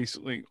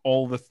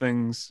all the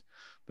things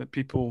that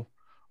people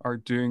are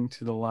doing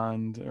to the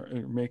land are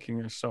making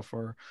her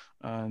suffer,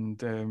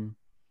 and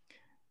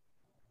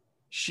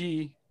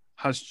she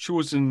has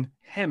chosen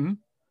him,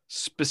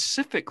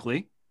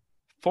 specifically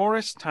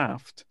Forrest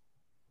Taft,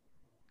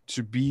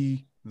 to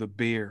be the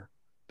bear,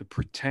 the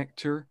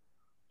protector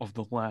of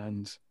the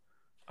land,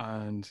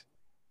 and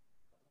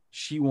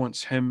she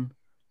wants him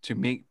to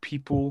make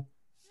people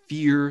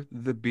fear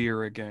the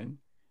bear again.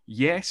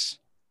 Yes,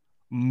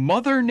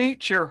 Mother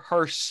Nature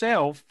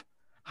herself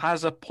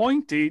has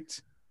appointed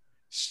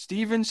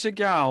Steven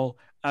Seagal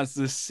as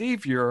the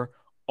savior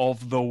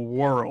of the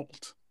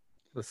world.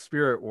 The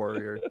spirit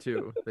warrior,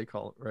 too, they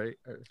call it, right?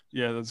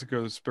 Yeah, that's a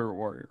good spirit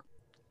warrior.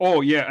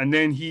 Oh, yeah, and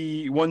then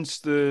once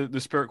the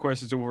spirit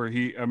quest is over,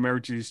 he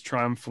emerges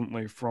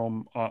triumphantly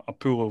from a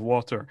pool of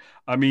water.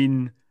 I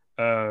mean,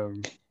 either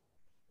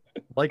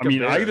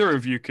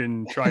of you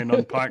can try and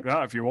unpack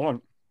that if you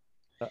want.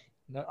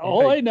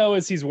 All I know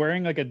is he's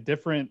wearing like a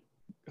different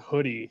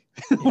hoodie.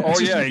 Oh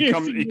yeah, he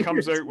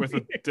comes out with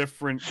a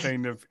different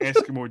kind of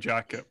Eskimo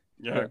jacket.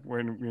 Yeah,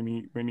 when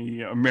he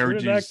emerges. Where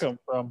did that come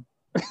from?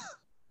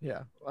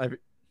 Yeah,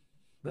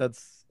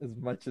 that's as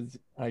much as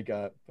I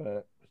got,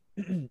 but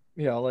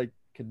yeah, all I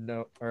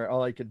can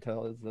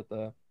tell is that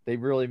the they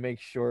really make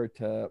sure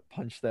to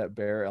punch that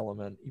bear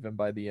element even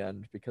by the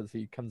end, because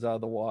he comes out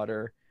of the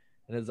water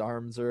and his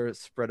arms are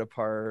spread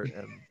apart,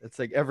 and it's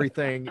like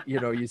everything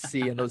you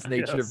see in those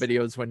nature Yes.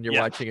 videos when you're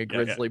watching a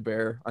grizzly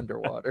bear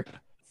underwater.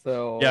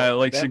 So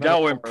like that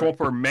Seagal went metaphor-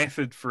 proper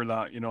method for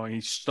that.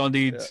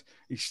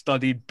 He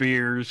studied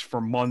bears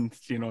for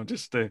months,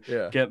 just to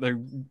get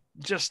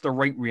the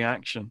right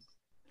reaction.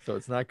 So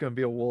it's not going to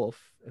be a wolf.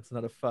 It's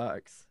not a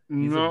fox.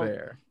 He's a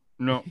bear.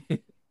 No.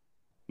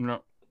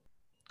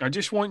 I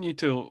just want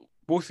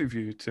both of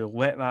you, to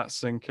let that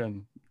sink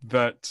in,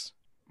 that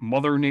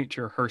Mother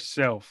Nature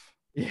herself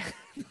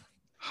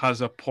has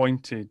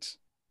appointed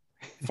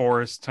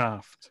Forrest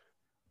Taft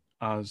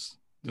as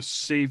the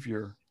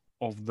savior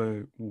of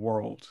the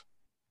world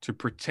to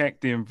protect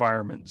the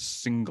environment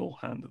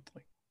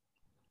single-handedly.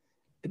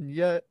 And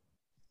yet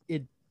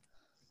it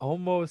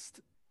almost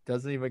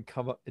doesn't even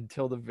come up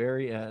until the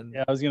very end.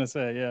 Yeah, I was gonna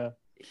say, yeah.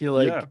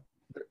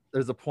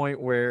 There's a point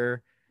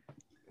where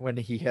when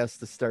he has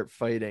to start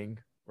fighting,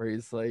 where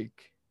he's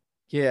like,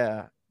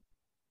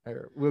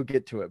 we'll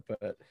get to it,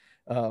 but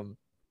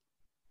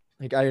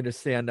I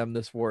understand I'm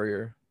this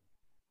warrior,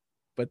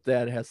 but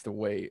that has to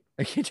wait.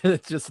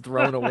 It's just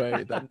thrown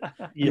away.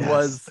 That he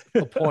was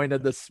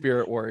appointed the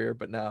spirit warrior,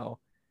 but now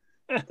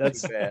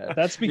that's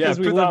because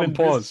we live in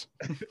pause.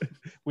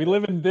 We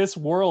live in this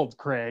world,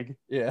 Craig.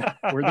 Yeah,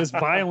 where this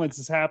violence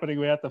is happening.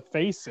 We have to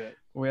face it.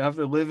 We have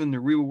to live in the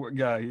real world.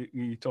 Yeah,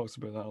 he talks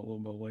about that a little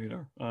bit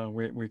later.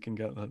 We can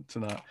get to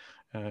that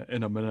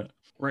in a minute.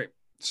 Right.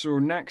 So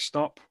next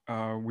up,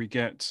 we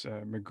get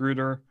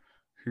Magruder,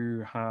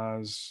 who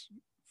has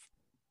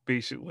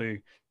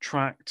basically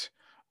tracked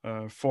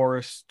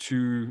Forrest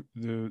to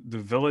the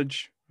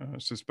village,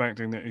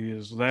 suspecting that he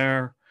is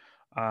there,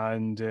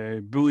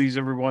 and bullies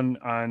everyone,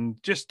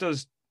 and just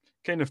does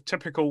kind of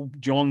typical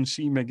John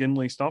C.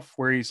 McGinley stuff,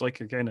 where he's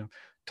like a kind of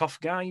tough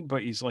guy,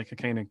 but he's like a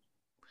kind of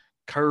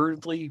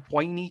cowardly,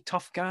 whiny,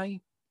 tough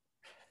guy.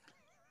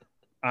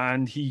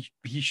 And he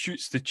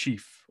shoots the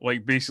chief.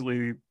 Like,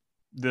 basically,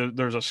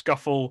 there's a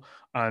scuffle,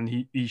 and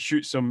he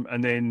shoots him,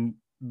 and then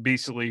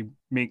basically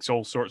makes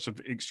all sorts of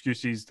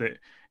excuses that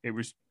it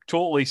was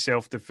totally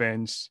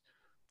self-defense,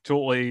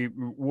 totally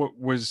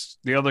was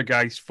the other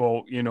guy's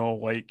fault,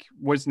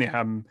 wasn't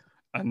him,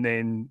 and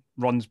then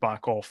runs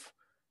back off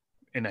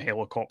in a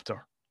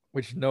helicopter.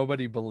 Which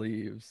nobody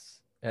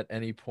believes at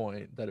any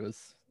point that it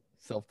was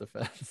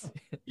self-defense.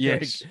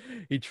 Yes.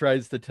 He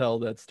tries to tell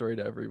that story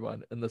to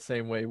everyone, in the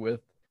same way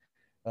with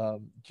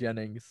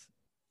Jennings,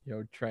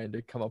 trying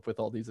to come up with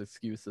all these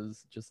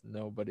excuses. Just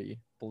nobody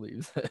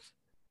believes it.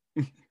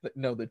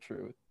 Know the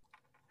truth.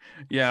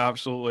 Yeah,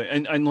 absolutely.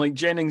 And like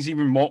Jennings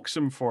even mocks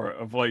him for it,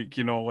 of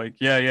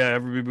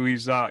everybody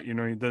believes that, he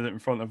did it in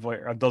front of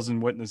like a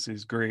dozen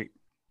witnesses. Great.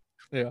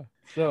 Yeah.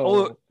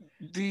 So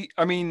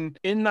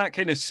in that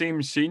kind of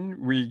same scene,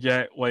 we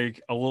get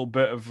like a little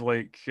bit of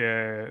like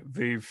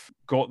they've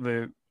got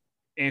the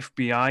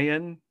FBI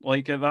in,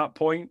 like, at that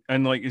point,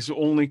 and like it's the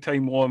only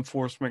time law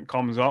enforcement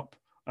comes up,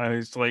 and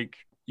it's like,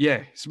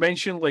 it's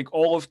mentioned like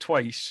all of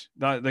twice.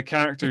 That the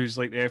character who's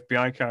like the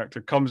FBI character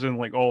comes in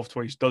like all of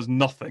twice, does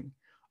nothing.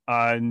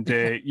 And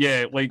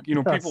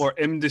people are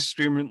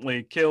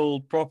indiscriminately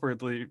killed,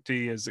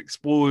 property is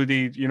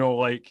exploded,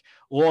 like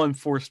law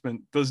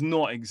enforcement does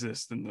not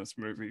exist in this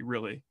movie,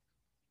 really.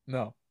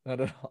 No,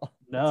 not at all.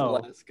 No.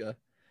 It's Alaska.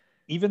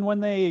 Even when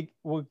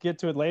we'll get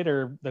to it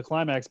later, the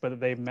climax, but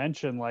they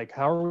mention like,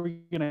 how are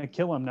we gonna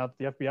kill him now that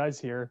the FBI's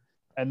here?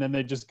 And then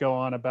they just go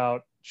on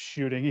about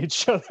shooting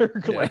each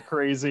other like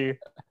crazy.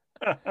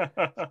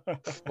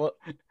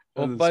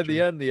 Well, by the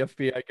end, the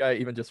FBI guy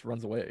even just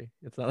runs away.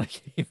 It's not like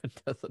he even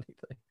does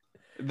anything.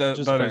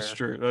 That is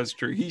true. That's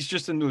true. He's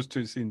just in those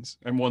two scenes,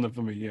 and one of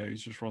them,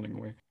 he's just running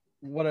away.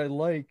 What I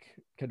like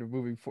kind of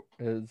moving forward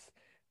is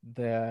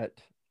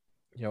that,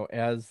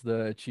 as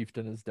the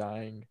chieftain is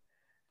dying,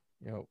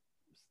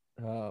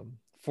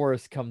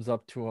 Forrest comes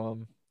up to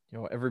him,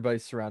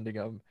 everybody's surrounding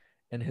him,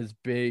 and his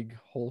big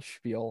whole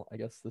spiel, I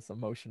guess this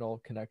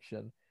emotional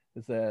connection,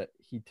 is that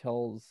he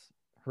tells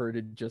her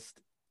to just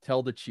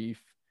tell the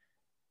chief,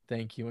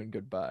 thank you and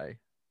goodbye. I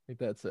think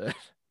that's it.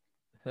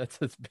 That's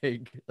his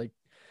big, like,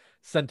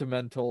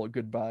 sentimental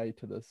goodbye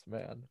to this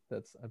man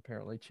that's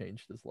apparently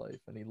changed his life,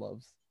 and he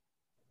loves,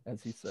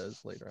 as he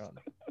says later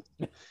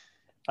on.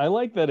 I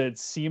like that it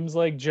seems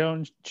like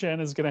Joan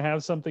Chen is going to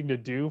have something to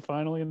do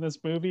finally in this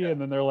movie,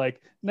 and then they're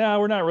like, no,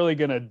 we're not really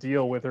going to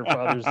deal with her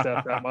father's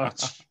death that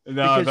much.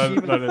 No,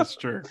 that is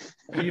true.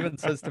 He even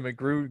says to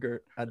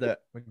Magruder that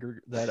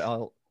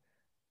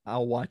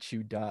I'll watch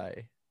you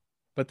die.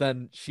 But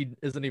then she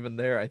isn't even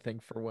there, I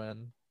think, for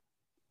when,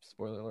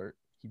 spoiler alert,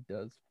 he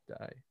does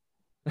die.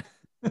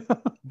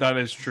 That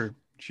is true.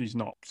 She's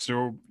not.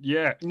 So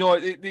yeah, no,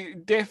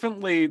 it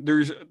definitely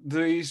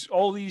there's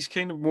all these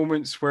kind of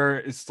moments where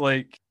it's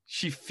like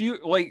she feel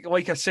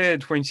like I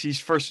said when she's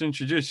first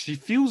introduced, she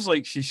feels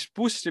like she's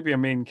supposed to be a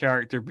main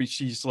character, but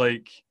she's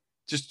like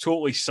just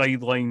totally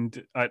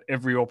sidelined at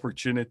every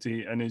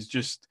opportunity, and is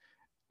just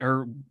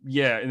an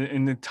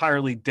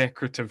entirely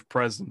decorative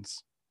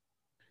presence.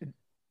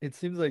 It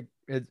seems like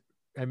it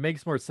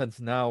makes more sense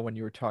now when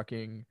you were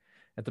talking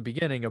at the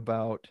beginning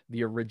about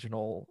the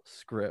original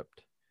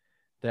script,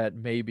 that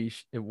maybe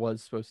it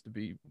was supposed to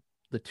be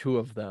the two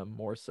of them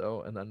more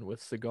so, and then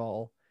with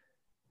Seagal,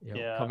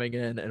 coming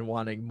in and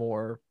wanting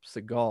more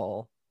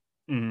Seagal,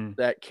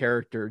 that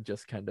character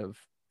just kind of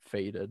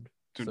faded.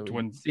 So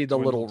you see the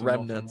little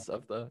remnants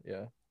of the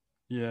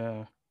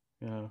yeah,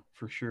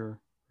 for sure.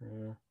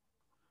 Yeah.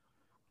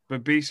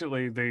 But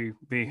basically,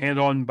 they head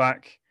on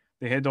back.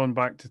 They head on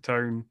back to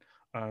town.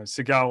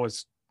 Seagal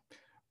is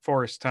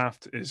Forrest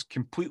Taft is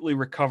completely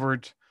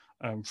recovered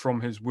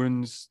from his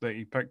wounds that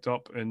he picked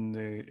up in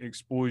the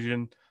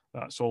explosion.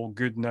 That's all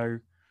good now,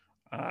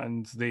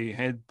 and they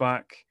head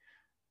back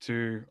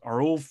to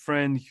our old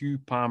friend Hugh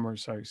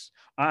Palmer's house.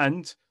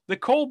 And the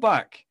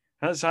callback.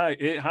 That's how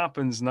it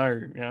happens now.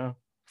 Yeah,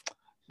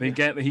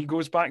 he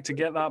goes back to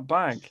get that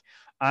bag,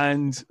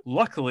 and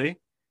luckily,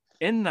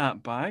 in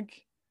that bag,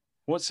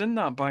 what's in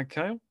that bag,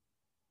 Kyle?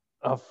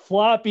 A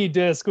floppy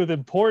disk with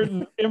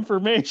important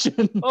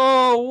information.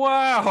 Oh,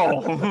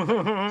 wow.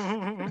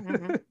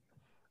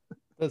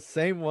 The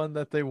same one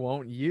that they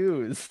won't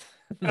use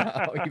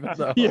now, even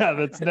though... Yeah,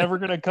 that's never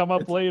going to come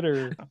up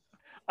later.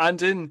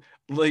 And in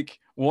like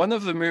one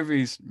of the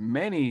movie's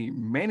many,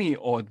 many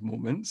odd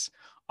moments,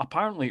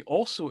 apparently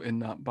also in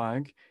that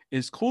bag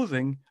is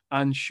clothing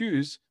and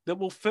shoes that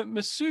will fit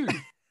Miss Sue.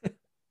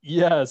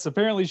 Yes,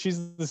 apparently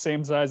she's the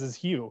same size as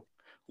Hugh.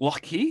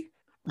 Lucky.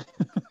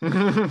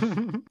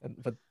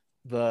 But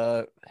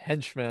the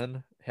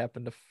henchmen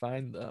happen to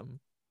find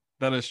them.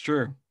 That is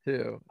true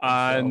too,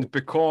 and so...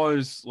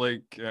 because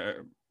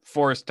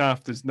Forrest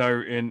Taft is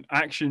now in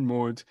action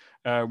mode,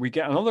 we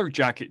get another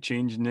jacket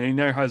change, and he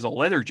now has a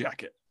leather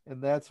jacket.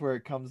 And that's where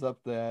it comes up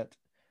that,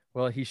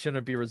 well, he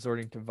shouldn't be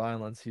resorting to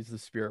violence. He's the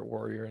spirit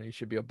warrior, and he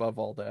should be above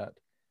all that.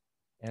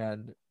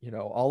 And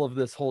all of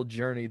this whole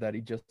journey that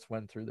he just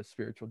went through, the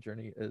spiritual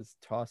journey, is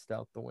tossed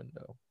out the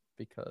window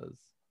because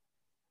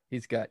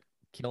he's got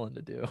killing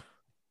to do.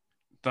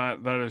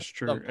 That is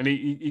true. And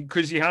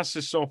because he has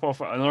to stop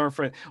off at another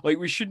friend. Like,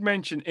 we should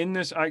mention in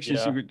this action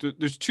sequence,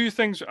 there's two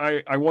things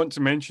I want to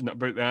mention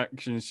about the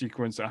action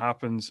sequence that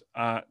happens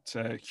at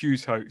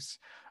Hugh's house.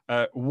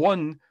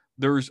 One,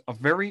 there's a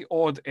very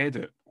odd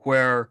edit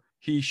where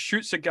he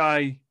shoots a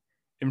guy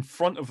in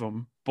front of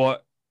him,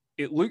 but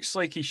it looks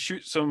like he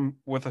shoots him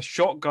with a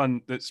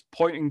shotgun that's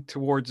pointing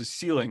towards the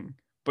ceiling,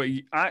 but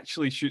he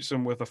actually shoots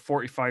him with a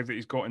 45 that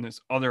he's got in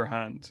his other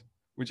hand,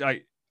 which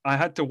I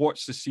had to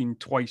watch the scene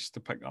twice to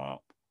pick that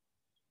up.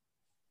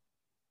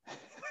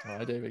 Oh, I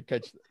didn't even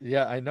catch.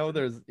 Yeah, I know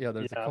there's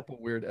a couple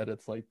weird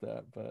edits like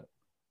that, but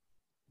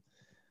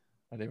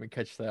I didn't even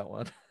catch that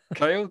one.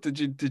 Kyle,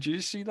 did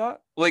you see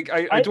that? Like,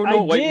 I don't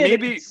know. Like,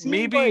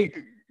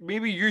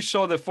 maybe you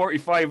saw the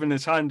 45 in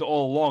his hand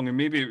all along, and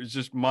maybe it was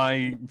just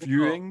my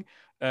viewing.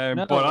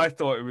 No. But I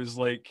thought it was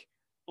like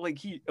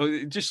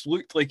it just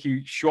looked like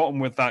he shot him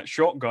with that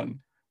shotgun,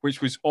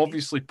 which was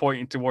obviously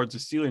pointing towards the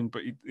ceiling,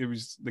 but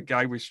the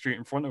guy was straight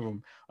in front of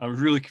him. I was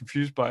really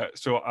confused by it,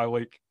 so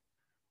I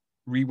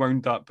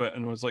rewound that bit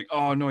and was like,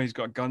 oh no, he's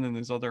got a gun in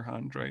his other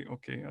hand, right?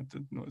 Okay, I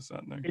did notice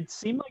that now. It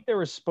seemed like there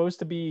was supposed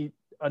to be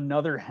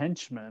another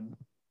henchman,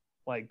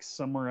 like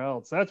somewhere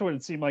else. That's what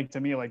it seemed like to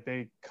me. Like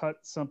they cut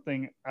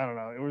something. I don't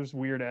know. It was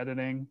weird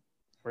editing,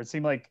 where it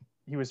seemed like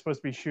he was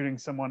supposed to be shooting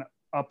someone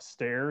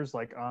upstairs,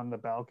 like on the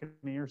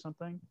balcony or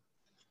something.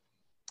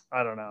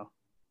 I don't know.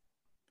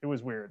 It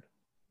was weird.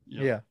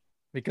 Yeah,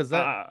 because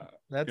that's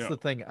the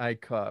thing I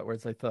caught,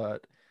 whereas I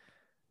thought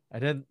I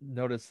didn't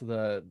notice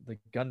the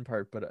gun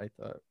part, but I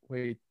thought,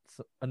 wait,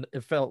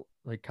 it felt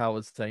like Kyle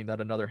was saying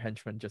that another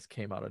henchman just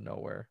came out of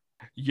nowhere.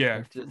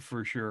 Yeah,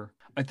 for sure.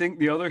 I think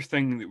the other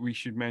thing that we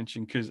should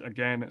mention, because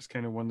again, it's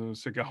kind of one of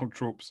those Seagal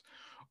tropes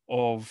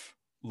of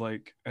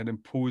like an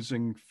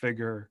imposing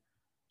figure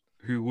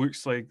who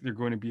looks like they're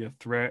going to be a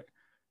threat,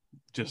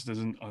 just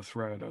isn't a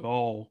threat at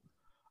all.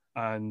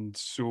 And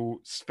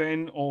so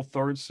Sven-Ole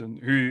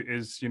Thordarson, who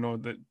is,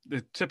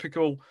 the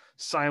typical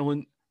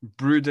silent,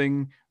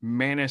 brooding,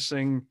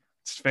 menacing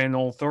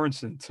Sven-Ole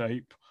Thordarson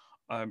type,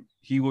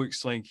 he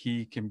looks like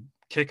he can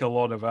kick a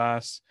lot of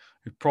ass,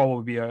 would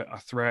probably be a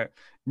threat.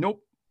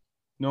 Nope.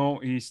 No,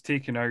 he's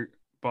taken out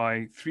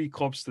by 3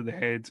 clubs to the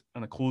head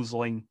and a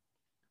clothesline.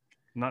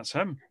 And that's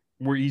him.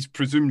 Where he's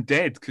presumed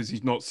dead because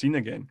he's not seen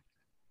again.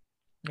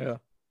 Yeah.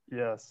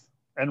 Yes.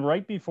 And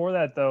right before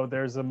that, though,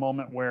 there's a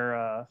moment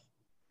where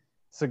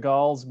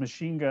Seagal's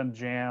machine gun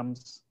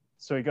jams,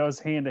 so he goes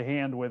hand to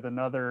hand with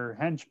another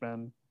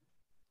henchman,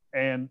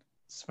 and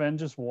Sven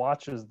just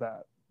watches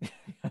that.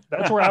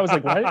 That's where I was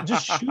like, "Why?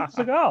 Just shoot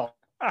Seagal!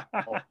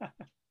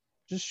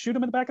 Just shoot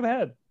him in the back of the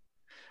head."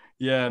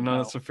 Yeah, no,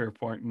 that's a fair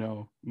point.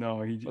 No,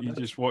 he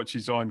just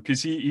watches on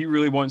because he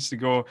really wants to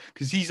go,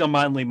 because he's a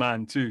manly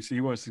man too, so he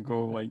wants to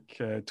go like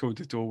toe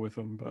to toe with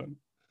him, but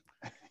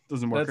it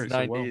doesn't work out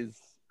so well. 90s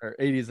or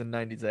 80s and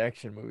 90s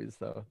action movies,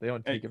 though. They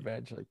don't take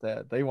advantage like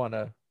that. They want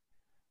to.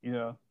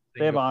 Yeah,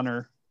 they have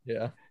honor.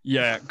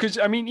 Yeah, because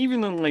I mean,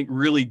 even in like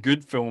really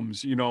good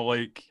films,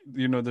 like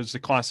there's the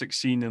classic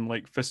scene in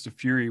like Fist of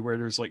Fury where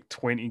there's like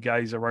 20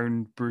 guys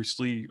around Bruce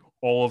Lee,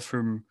 all of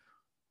whom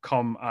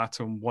come at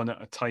him one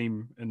at a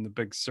time in the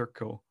big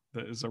circle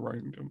that is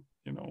around him.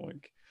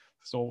 Like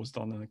it's always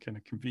done in a kind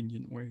of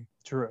convenient way.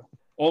 True.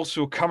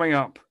 Also coming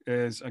up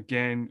is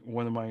again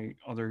one of my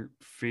other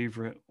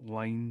favorite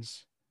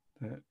lines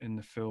in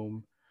the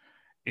film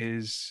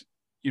is,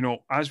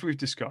 as we've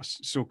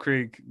discussed. So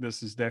Craig,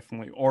 this is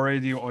definitely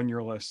already on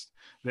your list,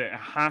 that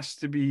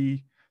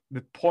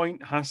the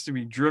point has to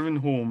be driven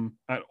home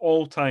at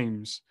all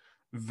times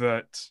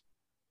that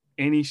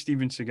any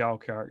Steven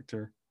Seagal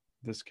character,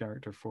 this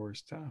character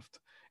Forrest Taft,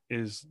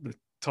 is the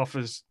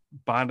toughest,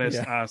 baddest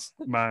ass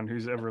man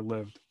who's ever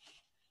lived.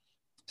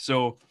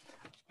 So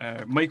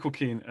Michael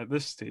Caine at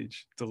this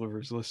stage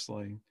delivers this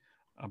line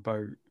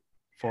about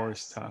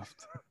Forrest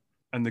Taft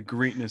and the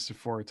greatness of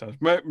Forrest Taft.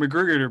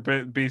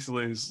 McGregor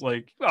basically is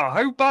like, oh,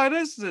 how bad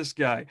is this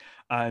guy?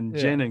 And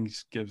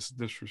Jennings gives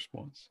this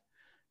response: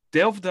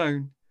 delve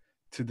down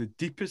to the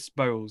deepest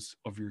bowels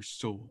of your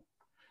soul.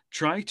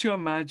 Try to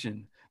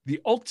imagine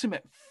the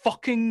ultimate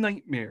fucking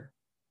nightmare.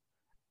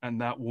 And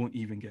that won't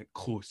even get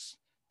close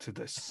to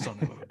this son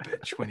of a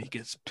bitch when he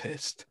gets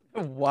pissed.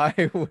 Why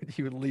would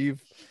you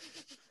leave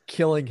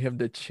killing him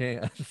to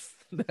chance?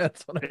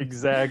 That's what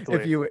exactly.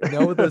 If you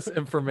know this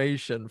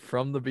information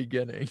from the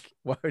beginning,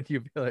 why would you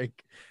be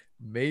like,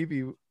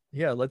 maybe,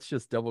 let's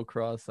just double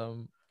cross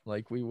him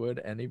like we would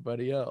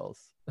anybody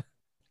else?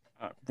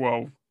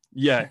 You're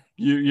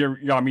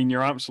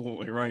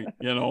absolutely right.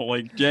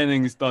 Like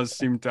Jennings does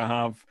seem to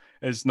have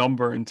his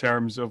number in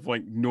terms of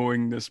like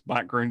knowing this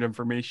background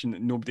information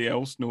that nobody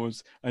else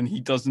knows, and he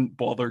doesn't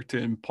bother to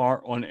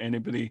impart on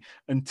anybody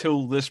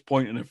until this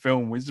point in the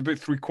film, which is about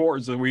 3/4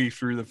 of the way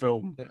through the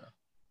film.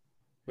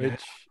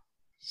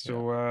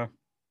 So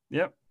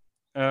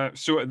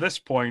at this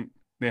point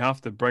they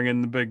have to bring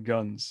in the big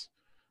guns,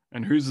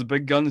 and who's the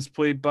big guns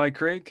played by,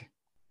 Craig?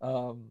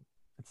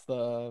 It's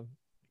I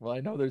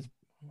know there's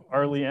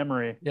R. Lee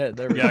Ermey. Yeah,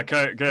 there we go.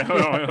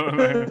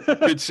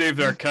 Good save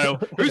there, Kyle.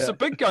 Who's the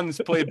big guns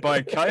played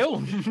by,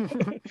 Kyle?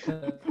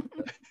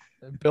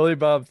 Billy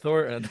Bob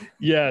Thornton.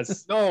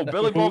 Yes. No,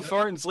 Billy Bob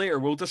Thornton's later.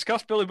 We'll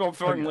discuss Billy Bob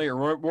Thornton later.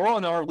 We're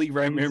on R. Lee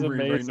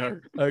Ermey right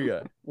now.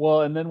 Okay.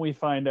 Well, and then we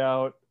find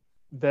out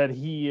that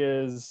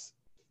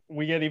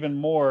we get even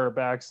more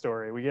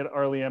backstory. We get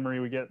R. Lee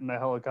Ermey, we get in the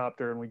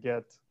helicopter, and we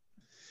get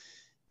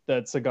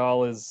that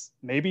Seagal is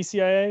maybe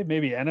CIA,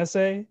 maybe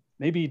NSA,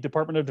 maybe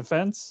Department of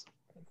Defense.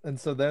 And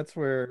so that's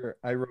where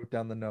I wrote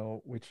down the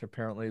note, which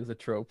apparently is a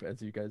trope,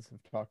 as you guys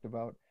have talked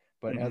about.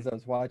 But as I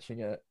was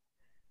watching it,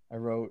 I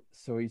wrote,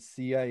 so he's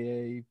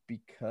CIA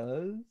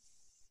because ?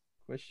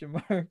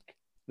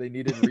 They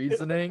needed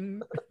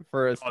reasoning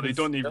for us. Oh, they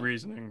don't need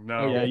reasoning.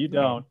 No. Yeah, you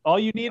don't. All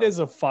you need is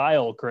a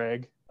file,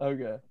 Craig.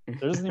 Okay. There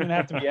doesn't even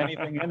have to be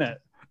anything in it.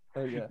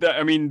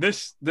 I mean,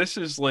 this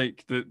is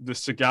like the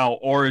Seagal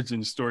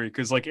origin story,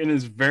 because like in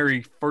his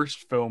very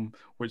first film,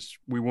 which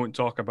we won't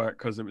talk about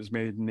because it was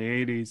made in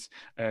the 80s,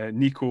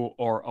 Nico,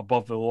 or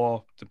Above the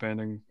Law,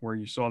 depending where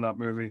you saw that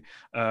movie.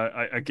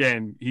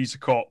 Again, he's a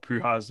cop who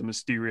has a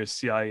mysterious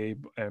CIA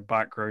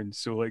background.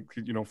 So like,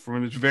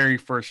 from his very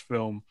first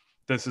film,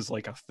 this is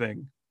like a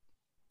thing.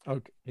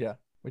 Okay, yeah,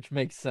 which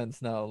makes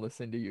sense now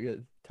listening to you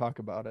guys talk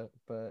about it.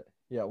 But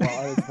yeah, while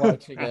I was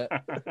watching it,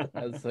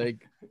 I was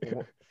like,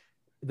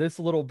 this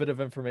little bit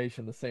of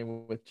information, the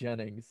same with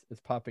Jennings,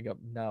 is popping up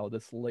now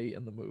this late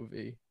in the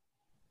movie.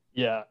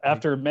 Yeah,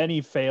 after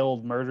many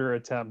failed murder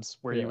attempts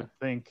where you would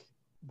think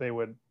they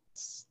would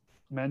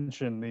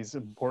mention these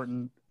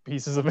important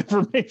pieces of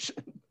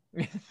information.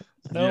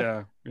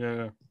 Nope.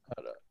 Yeah.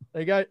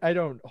 Like I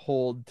don't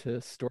hold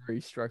to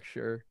story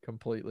structure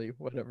completely,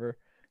 whatever.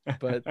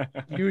 But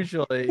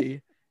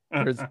usually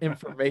there's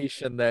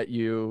information that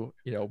you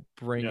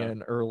bring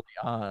in early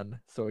on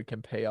so it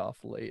can pay off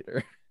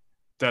later.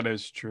 That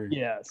is true.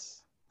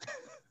 Yes.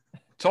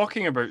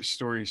 Talking about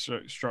story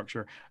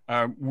structure,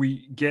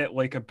 we get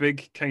like a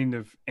big kind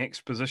of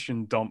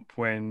exposition dump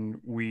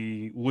when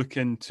we look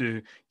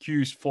into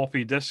Q's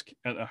floppy disk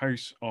at the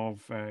house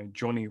of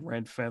Johnny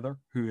Redfeather,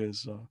 who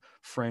is a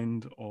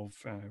friend of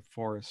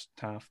Forrest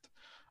Taft.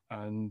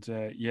 And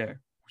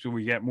so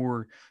we get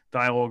more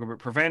dialogue about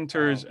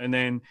preventers, and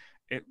then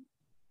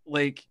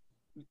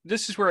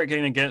this is where it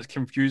kind of gets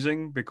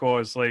confusing,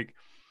 because like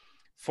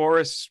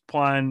Forrest's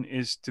plan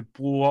is to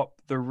blow up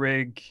the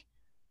rig,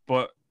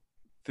 but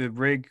the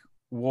rig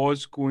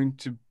was going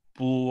to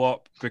blow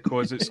up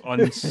because it's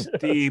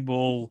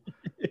unstable,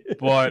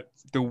 but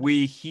the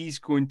way he's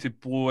going to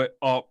blow it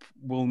up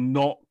will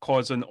not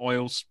cause an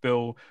oil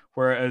spill,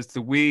 whereas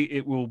the way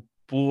it will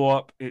blow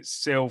up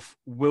itself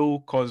will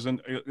cause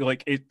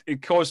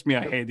it caused me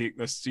a headache,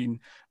 this scene.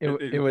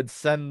 It would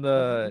send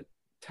the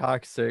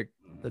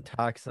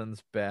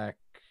toxins back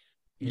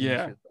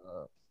into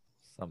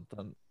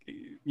something.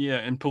 Yeah,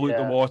 and pollute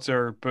the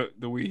water, but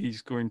the way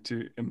he's going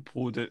to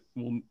implode it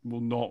will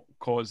not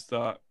cause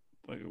that.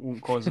 Like, it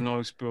won't cause an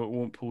oil spill. It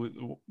won't pollute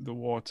the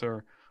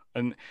water.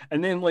 And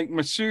then like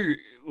Masu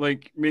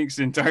like makes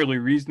the entirely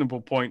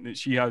reasonable point that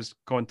she has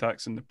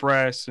contacts in the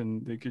press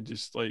and they could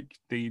just like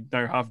they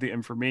now have the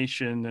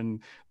information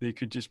and they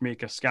could just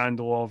make a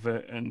scandal of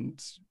it.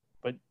 And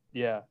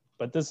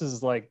but this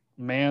is like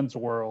man's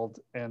world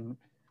and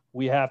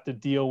we have to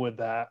deal with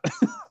that.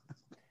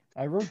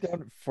 I wrote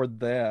down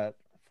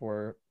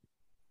for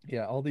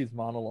all these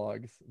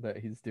monologues that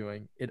he's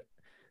doing,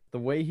 the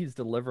way he's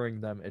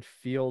delivering them, it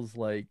feels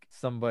like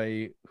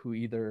somebody who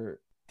either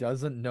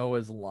doesn't know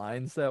his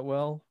lines that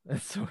well,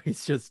 and so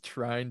he's just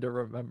trying to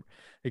remember.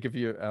 Like if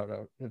you, I don't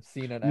know, have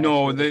seen an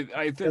actor,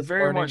 I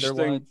very much think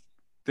lines.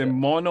 The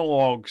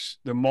monologues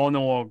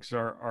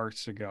are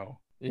Seagal.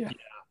 Yeah.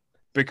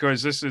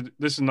 Because this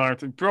is another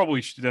thing.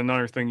 Probably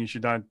another thing you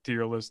should add to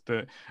your list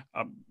that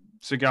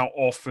Seagal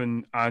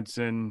often adds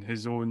in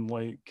his own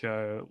like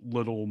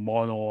little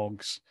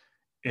monologues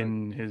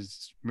in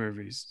his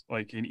movies.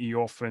 Like, and he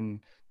often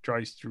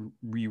tries to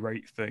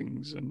rewrite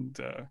things. And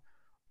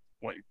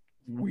like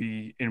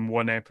we in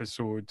one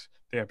episode,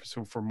 the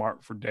episode for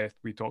Mark for Death,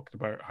 we talked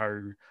about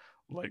how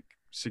like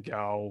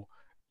Seagal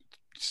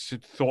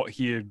thought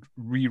he had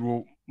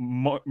rewrote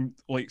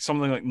like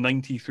something like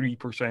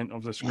 93%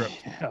 of the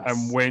script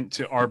and went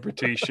to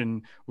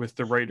arbitration with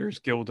the Writers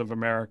Guild of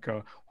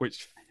America,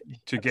 which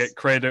to get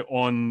credit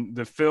on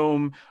the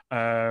film,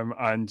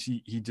 and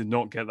he did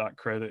not get that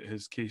credit.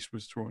 His case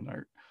was thrown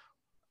out.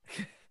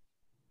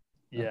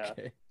 Yeah.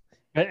 Okay.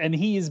 And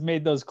he's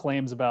made those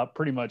claims about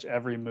pretty much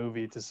every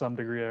movie to some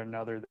degree or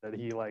another, that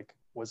he like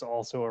was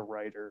also a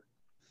writer.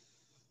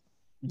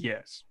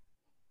 Yes.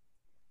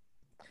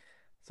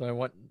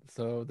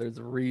 So there's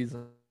a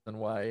reason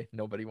why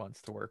nobody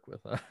wants to work with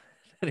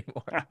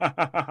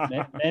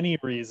anymore. Many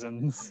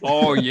reasons.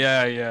 Oh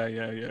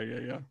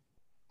yeah.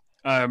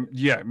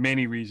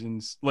 Many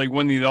reasons. Like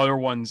one of the other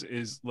ones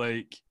is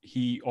like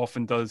he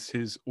often does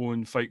his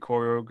own fight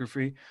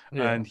choreography,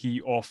 and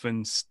he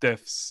often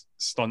stiffs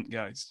stunt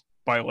guys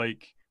by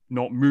like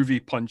not movie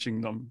punching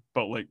them,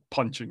 but like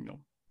punching them.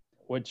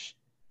 Which,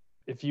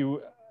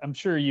 I'm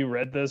sure you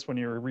read this when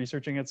you were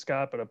researching it,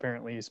 Scott, but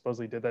apparently he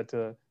supposedly did that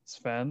to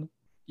Sven.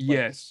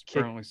 Yes,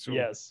 apparently so.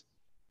 Yes.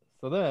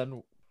 So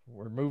then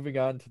we're moving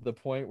on to the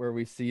point where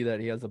we see that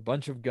he has a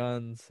bunch of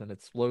guns and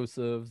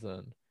explosives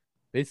and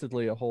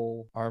basically a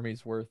whole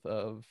army's worth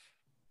of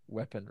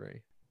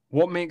weaponry.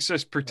 What makes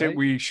this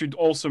we should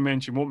also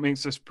mention what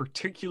makes this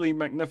particularly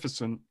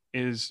magnificent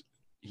is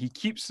he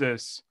keeps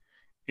this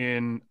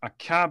in a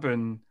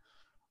cabin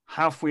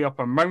halfway up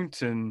a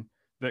mountain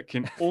that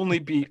can only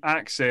be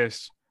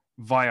accessed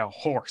via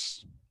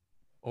horse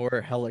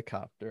or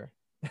helicopter.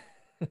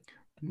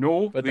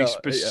 No, they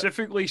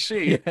specifically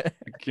say it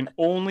can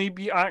only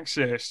be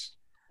accessed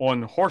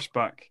on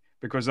horseback,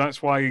 because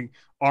that's why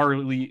R.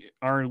 Lee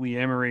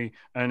Emery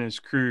and his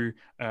crew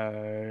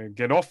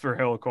get off their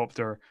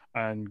helicopter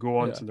and go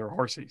onto their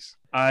horses.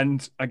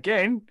 And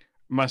again,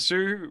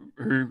 Masu,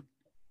 who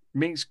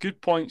makes good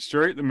points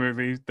throughout the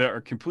movie that are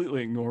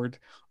completely ignored,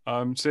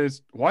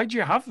 says, "Why do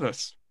you have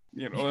this?"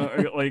 You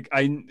know, like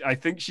I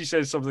think she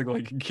says something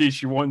like, in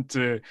case you want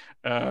to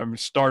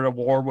start a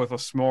war with a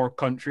small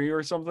country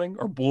or something,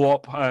 or blow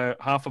up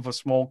half of a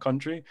small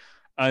country.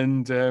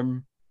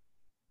 And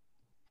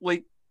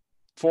like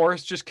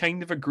Forrest just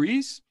kind of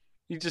agrees.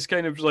 He just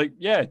kind of like,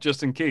 yeah,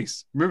 just in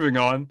case. Moving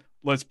on,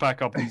 let's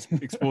pack up these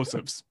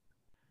explosives.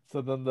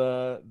 So then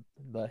the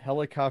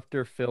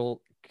helicopter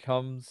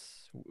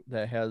comes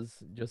that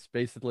has just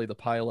basically the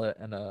pilot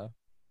and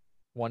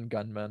one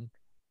gunman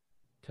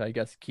to, I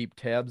guess, keep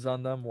tabs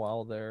on them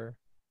while the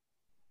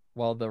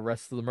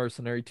rest of the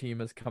mercenary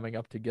team is coming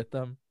up to get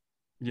them.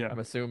 Yeah. I'm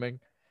assuming.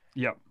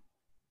 Yep.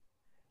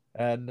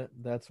 And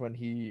that's when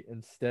he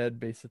instead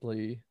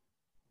basically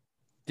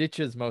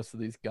ditches most of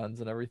these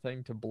guns and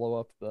everything to blow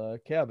up the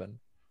cabin.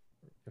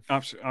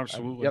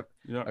 Absolutely. Yep.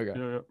 Yeah. Okay.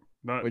 Yeah.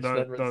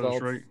 That results,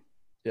 is right.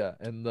 Yeah,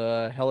 and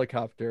the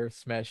helicopter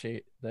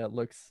smashing that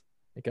looks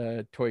like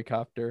a toy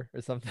copter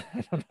or something.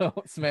 I don't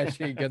know,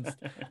 smashing against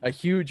a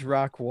huge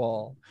rock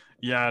wall.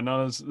 Yeah,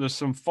 no, there's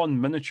some fun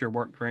miniature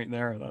work right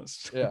there.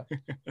 That's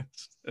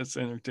it's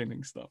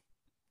entertaining stuff.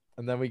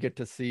 And then we get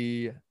to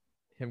see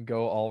him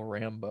go all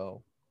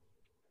Rambo.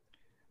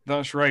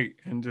 That's right,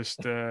 and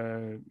just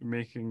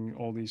making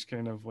all these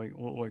kind of like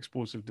little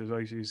explosive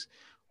devices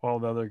while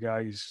the other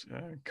guys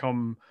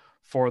come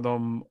for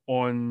them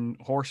on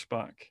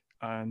horseback,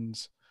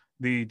 and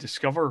they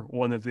discover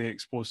one of the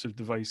explosive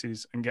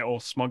devices and get all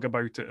smug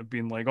about it, of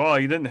being like, "Oh,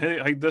 he didn't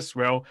hide this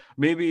well.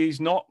 Maybe he's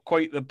not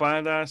quite the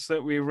badass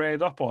that we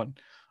read up on."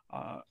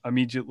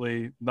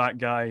 Immediately, that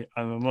guy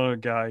and another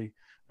guy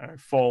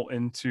fall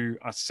into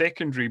a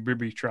secondary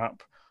booby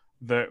trap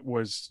that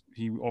was,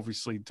 he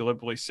obviously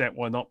deliberately set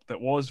one up that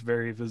was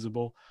very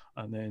visible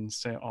and then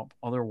set up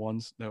other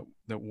ones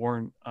that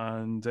weren't.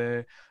 And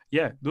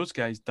those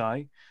guys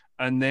die.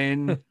 And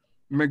then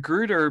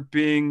Magruder,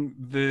 being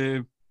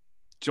the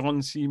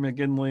John C.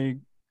 McGinley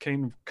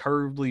kind of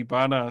cowardly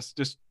badass,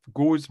 just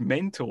goes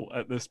mental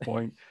at this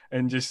point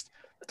and just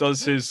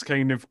does his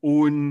kind of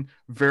own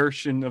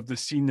version of the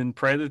scene in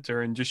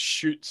Predator and just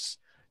shoots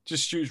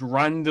just shoots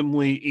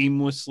randomly,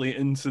 aimlessly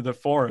into the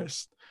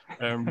forest,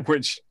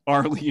 which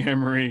R. Lee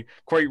Ermey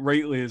quite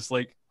rightly is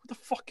like, what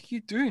the fuck are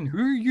you doing? Who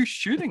are you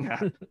shooting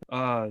at?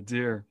 Ah,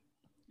 dear.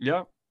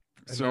 Yeah.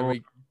 So,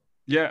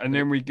 and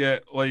then we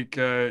get like,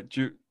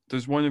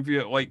 does one of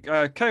you, like,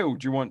 Kyle,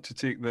 do you want to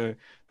take the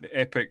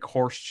epic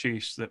horse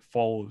chase that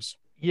follows?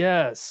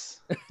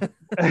 Yes.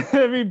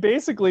 I mean,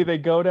 basically, they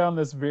go down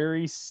this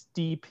very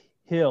steep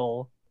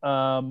hill.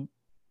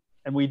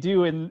 And we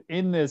do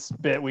in this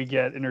bit, we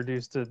get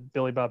introduced to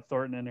Billy Bob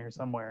Thornton in here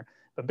somewhere.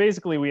 But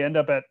basically, we end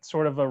up at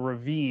sort of a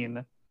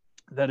ravine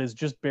that is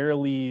just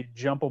barely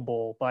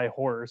jumpable by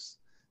horse.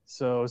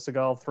 So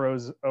Seagal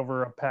throws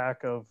over a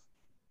pack of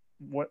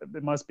what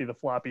it must be the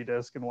floppy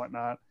disk and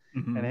whatnot.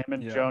 Mm-hmm. And him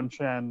and Joan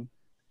Chen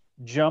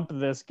jump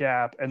this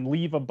gap and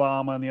leave a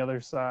bomb on the other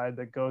side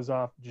that goes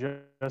off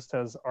just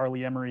as R.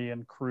 Lee Ermey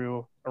and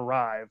crew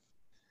arrive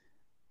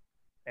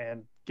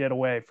and get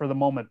away for the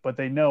moment, but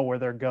they know where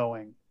they're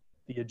going.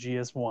 The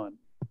Aegeus 1.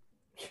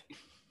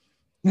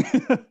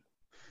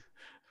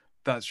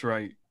 That's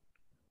right.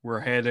 We're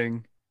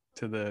heading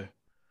to the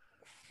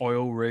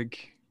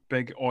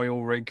big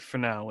oil rig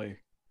finale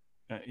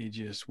at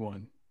Aegeus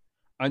 1.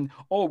 And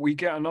we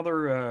get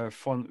another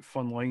fun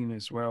line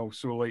as well.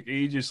 So like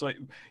Aegis, like,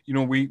 you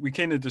know, we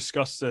kind of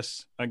discussed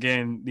this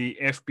again. The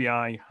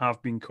FBI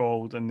have been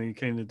called, and they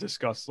kind of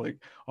discuss like,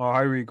 how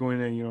are we going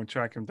to, you know,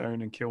 track him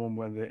down and kill him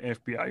with the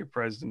FBI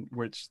president,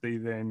 which they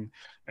then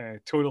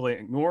totally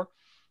ignore.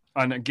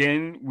 And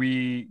again,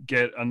 we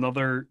get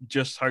another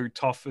just how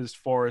tough is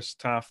Forrest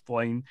Taft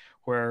line,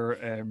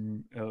 where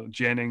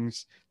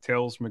Jennings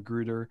tells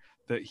Magruder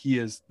that he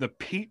is the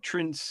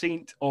patron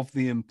saint of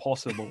the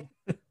impossible.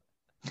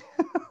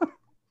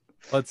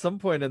 Well, at some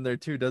point in there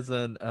too,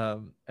 doesn't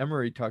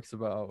Emery talks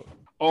about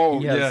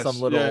he has some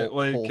little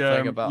whole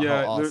thing about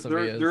how awesome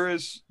he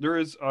is. There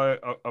is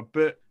a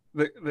bit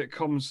that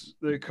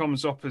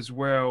comes up as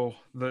well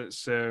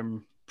that's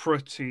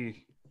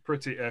pretty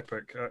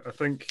epic. I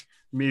think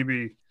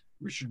maybe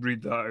we should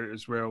read that out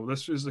as well.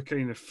 This is the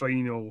kind of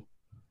final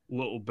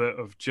little bit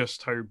of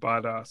just how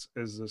badass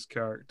is this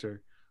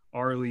character.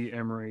 R. Lee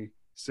Ermey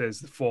says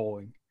the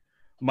following: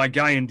 "My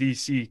guy in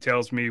DC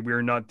tells me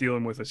we're not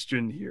dealing with a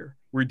student here.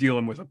 We're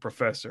dealing with a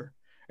professor.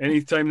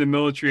 Anytime the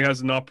military has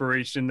an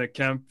operation that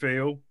can't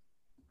fail,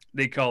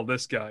 they call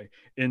this guy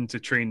in to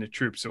train the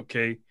troops,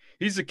 okay?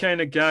 He's the kind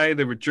of guy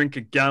that would drink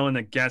a gallon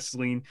of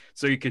gasoline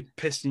so you could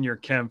piss in your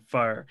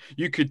campfire.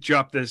 You could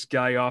drop this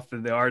guy off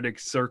in the Arctic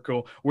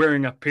Circle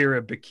wearing a pair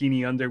of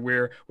bikini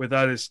underwear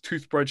without his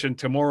toothbrush, and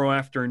tomorrow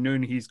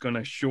afternoon he's going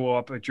to show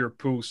up at your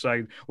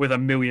poolside with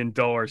 $1 million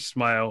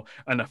smile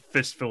and a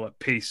fistful of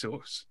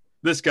pesos.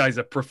 This guy's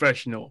a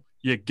professional.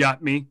 You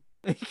got me?"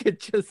 It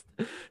just,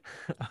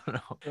 I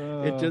don't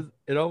know.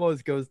 It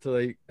almost goes to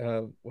like,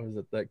 what is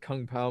it? That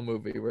Kung Pao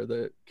movie where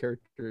the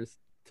characters,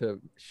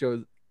 to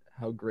show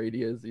how great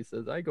he is, he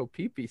says, "I go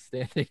pee-pee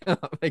standing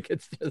up." Like,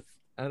 it's just,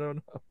 I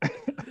don't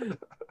know.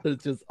 There's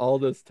just all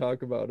this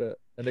talk about it.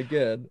 And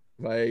again,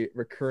 my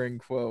recurring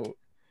quote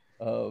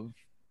of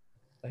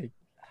like,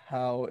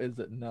 how is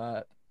it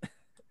not?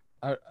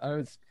 I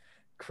was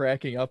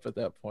cracking up at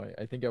that point.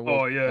 I think I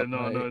woke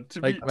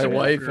my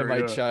wife and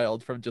my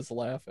child from just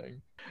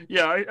laughing.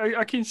 Yeah,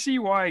 I can see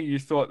why you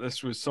thought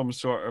this was some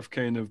sort of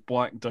kind of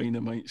Black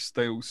Dynamite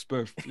style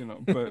spoof, you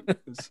know, but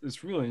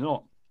it's really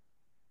not.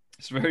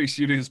 It's very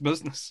serious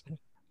business.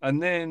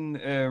 And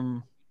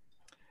then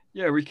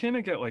we kind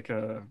of get like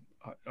a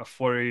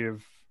flurry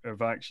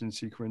of action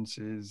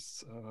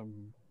sequences,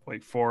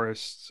 like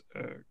Forrest.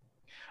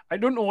 I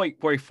don't know like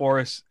why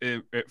Forrest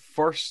at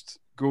first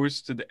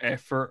goes to the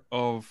effort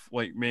of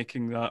like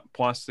making that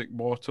plastic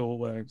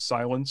bottle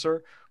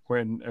silencer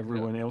when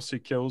everyone else he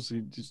kills,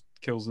 he just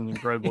kills in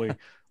incredibly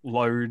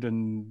loud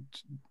and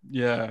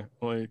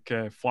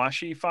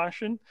flashy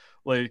fashion.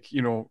 Like,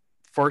 you know,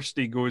 first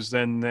he goes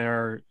in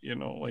there, you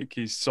know, like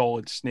he's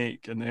Solid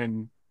Snake, and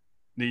then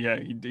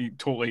he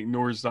totally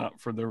ignores that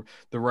for the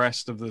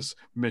rest of this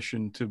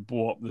mission to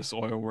blow up this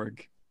oil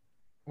rig.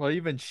 Well, he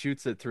even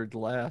shoots it through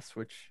glass,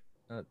 which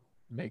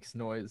makes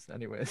noise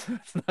anyways.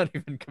 It's not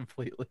even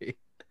completely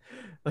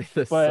like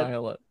the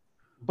silent.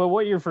 But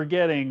what you're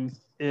forgetting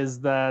is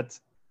that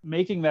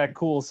making that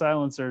cool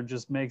silencer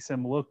just makes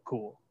him look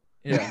cool.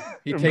 Yeah,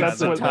 he takes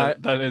the time.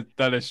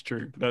 That is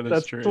true.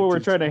 That's true. That's what we're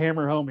trying to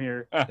hammer home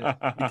here.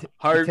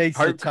 How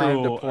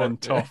cool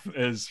and tough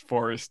is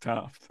Forrest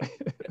Taft?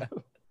 Yeah.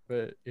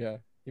 But yeah,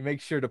 he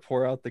makes sure to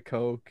pour out the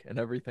Coke and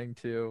everything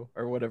too,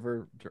 or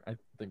whatever. I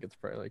think it's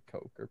probably like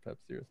Coke or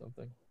Pepsi or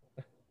something.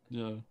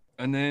 Yeah,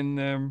 and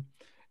then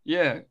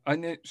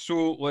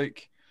so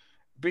like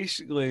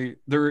basically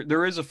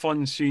there is a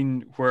fun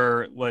scene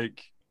where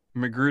like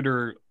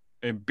Magruder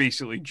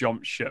basically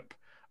jumps ship,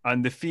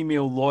 and the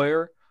female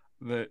lawyer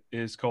that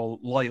is called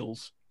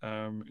Lyles,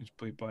 is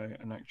played by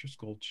an actress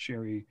called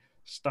Sherry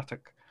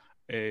Static.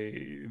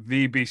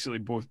 They basically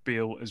both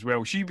bail as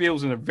well. She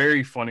bails in a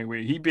very funny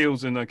way. He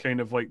bails in a kind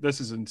of like, this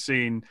is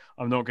insane,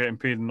 I'm not getting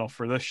paid enough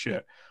for this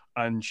shit.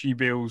 And she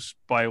bails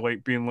by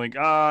like being like,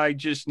 I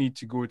just need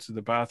to go to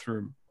the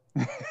bathroom.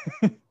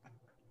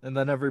 And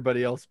then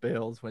everybody else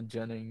bails when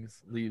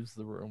Jennings leaves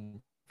the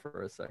room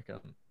for a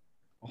second.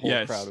 A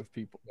whole crowd of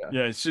people.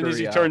 Yeah, as soon as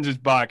he turns his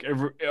back,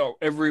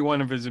 every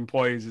one of his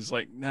employees is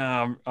like,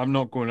 "Nah, I'm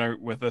not going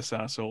out with this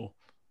asshole.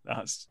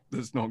 That's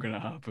not going to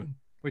happen."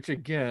 Which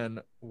again,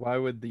 why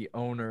would the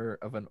owner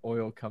of an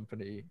oil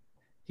company?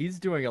 He's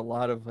doing a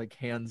lot of like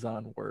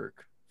hands-on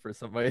work for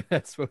somebody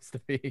that's supposed to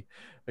be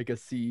like a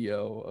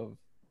CEO of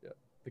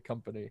the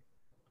company.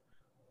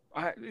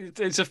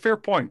 It's a fair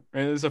point.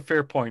 It's a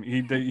fair point.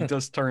 He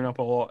does turn up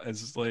a lot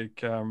as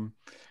like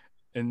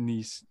in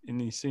these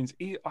scenes.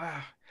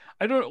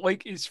 I don't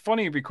like. It's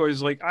funny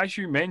because like as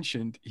you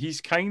mentioned,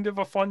 he's kind of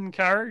a fun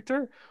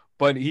character,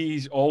 but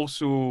he's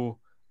also,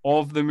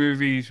 of the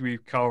movies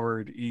we've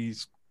covered,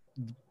 he's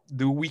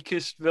the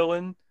weakest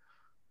villain.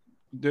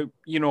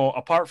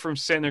 Apart from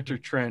Senator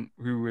Trent,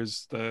 who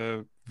was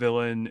the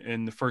villain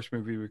in the first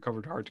movie we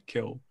covered, Hard to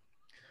Kill.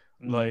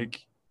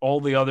 Like all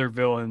the other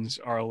villains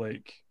are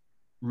like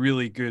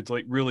really good,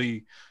 like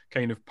really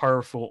kind of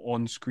powerful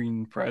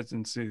on-screen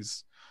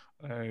presences.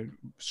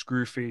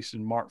 Screwface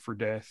and Marked for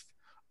Death,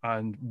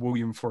 and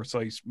William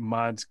Forsythe's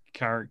mad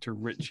character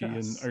Richie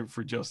in Out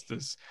for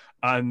Justice,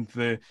 and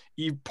the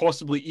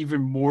possibly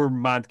even more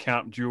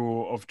madcap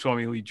duo of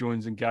Tommy Lee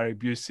Jones and Gary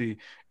Busey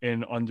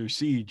in Under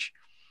Siege.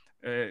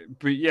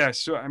 But yeah,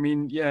 so I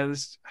mean, yeah,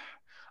 this,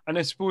 and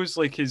I suppose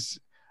like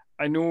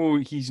I know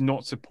he's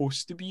not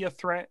supposed to be a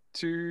threat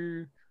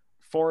to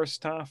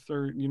Forrest Taft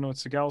or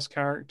Seagal's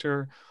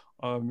character.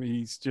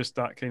 He's just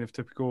that kind of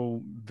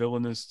typical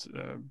villainous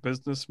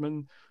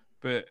businessman,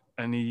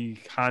 and he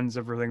hands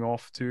everything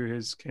off to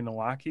his kind of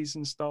lackeys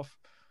and stuff.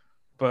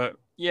 But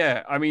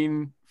yeah, I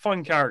mean,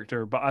 fun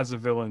character, but as a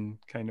villain,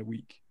 kind of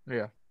weak.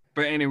 Yeah.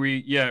 But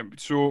anyway, yeah.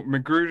 So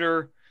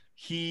Magruder,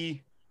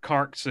 he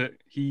carks it.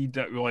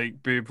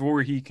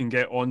 Before he can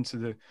get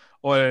onto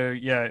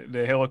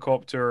the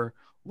helicopter.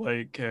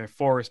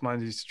 Forrest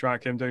manages to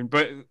track him down,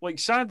 but like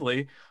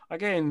sadly,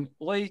 again,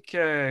 like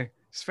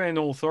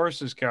Sven-Ole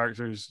Thorst's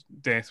character's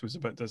death was a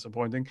bit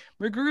disappointing.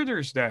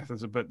 Magruder's death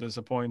is a bit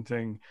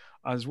disappointing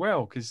as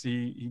well because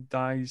he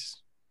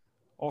dies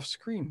off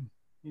screen.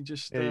 He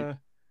just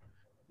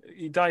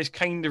he dies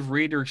kind of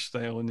Raider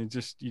style, and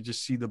you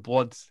just see the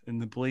blood in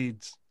the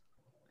blades.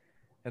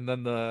 And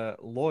then the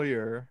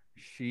lawyer,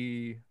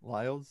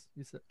 Lyles,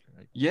 you said?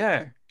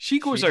 Yeah, she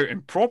goes out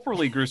in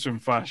properly gruesome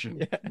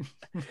fashion.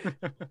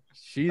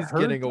 She's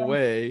getting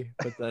away,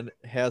 but then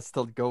has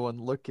to go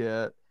and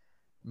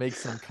make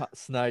some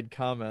snide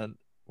comment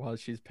while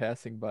she's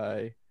passing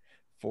by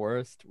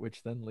Forrest,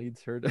 which then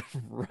leads her to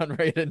run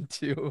right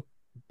into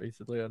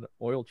basically an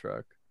oil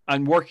truck.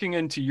 And working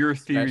into your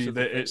theory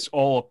that it's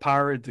all a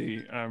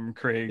parody,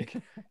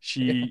 Craig,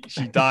 she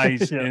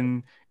dies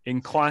in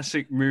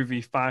classic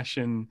movie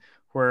fashion,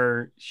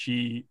 where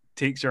she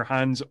takes her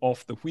hands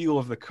off the wheel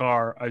of the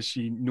car as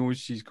she knows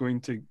she's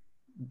going to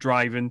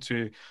drive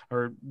into,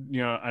 or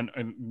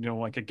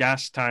like a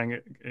gas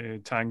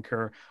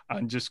tanker,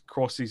 and just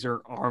crosses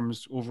her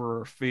arms over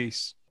her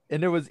face.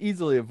 And it was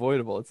easily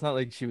avoidable. It's not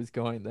like she was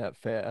going that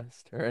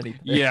fast or anything.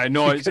 Yeah,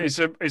 no,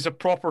 it's a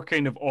proper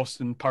kind of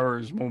Austin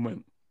Powers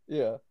moment.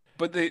 Yeah,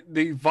 but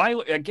the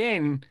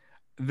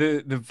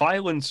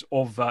violence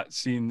of that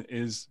scene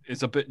is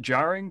a bit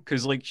jarring,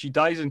 because like she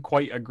dies in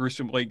quite a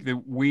gruesome, like the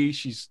way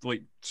she's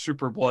like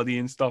super bloody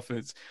and stuff.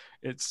 It's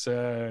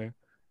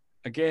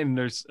again,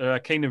 there's a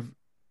kind of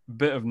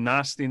bit of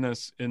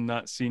nastiness in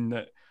that scene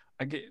that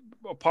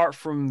apart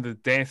from the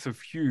death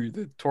of Hugh,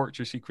 the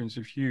torture sequence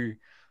of Hugh,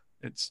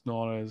 it's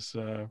not as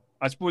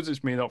I suppose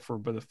it's made up for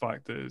by the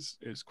fact that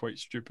it's quite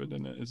stupid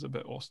and it is a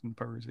bit Austin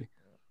Powersy.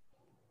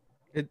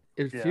 It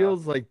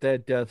feels like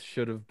that death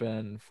should have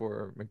been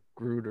for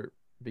Magruder,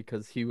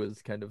 because he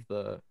was kind of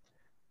the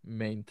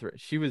main threat.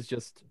 She was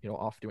just,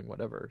 off doing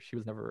whatever. She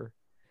was never,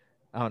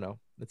 I don't know.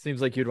 It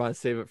seems like you'd want to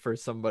save it for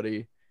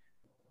somebody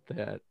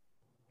that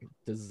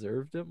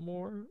deserved it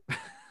more.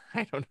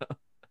 I don't know.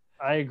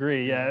 I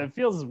agree. Yeah, it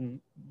feels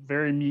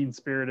very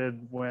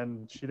mean-spirited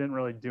when she didn't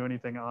really do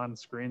anything on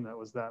screen that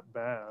was that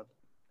bad.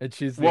 And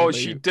she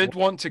did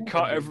want to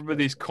cut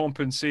everybody's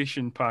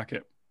compensation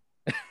packet.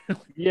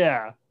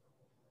 Yeah.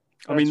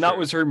 I mean, that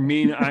was her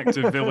main act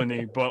of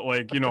villainy, but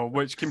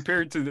which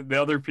compared to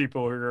the other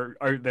people who are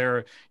out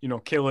there,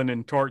 killing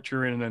and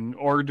torturing and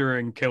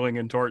ordering killing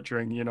and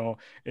torturing,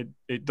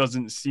 it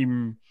doesn't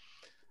seem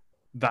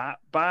that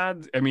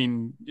bad. I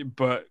mean,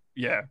 but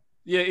yeah,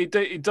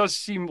 it does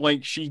seem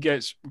like she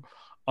gets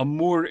a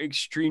more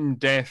extreme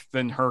death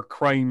than her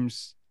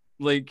crimes.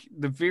 Like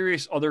the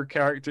various other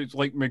characters,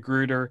 like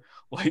Magruder,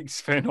 like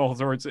Sven-Ole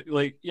Thorst,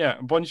 a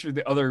bunch of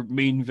the other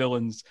main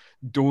villains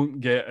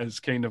don't get as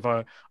kind of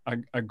a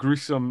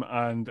gruesome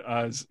and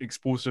as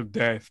explosive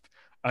death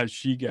as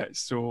she gets.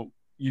 So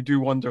you do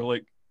wonder,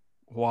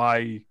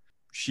 why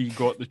she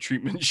got the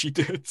treatment she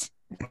did.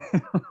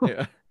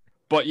 Yeah.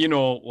 But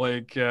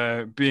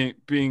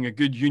being a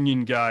good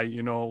union guy,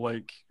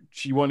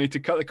 she wanted to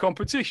cut the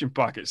compensation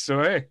packet.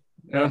 So hey.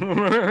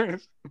 Yeah.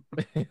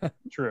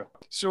 True.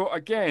 So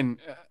again,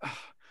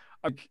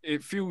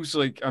 It feels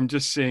like I'm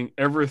just saying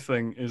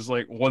everything is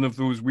like one of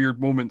those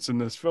weird moments in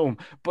this film.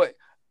 But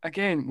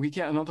again, we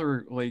get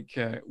another like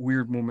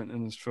weird moment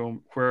in this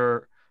film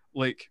where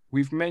like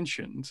we've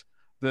mentioned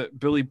that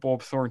Billy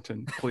Bob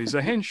Thornton plays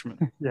a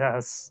henchman.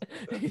 Yes.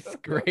 He's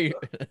great.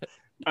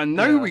 And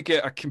now we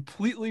get a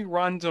completely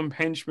random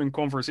henchman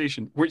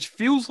conversation, which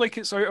feels like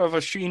it's out of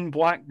a Shane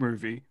Black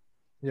movie.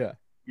 Yeah.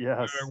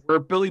 Yes. Where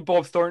Billy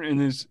Bob Thornton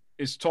is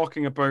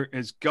talking about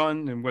his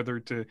gun and whether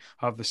to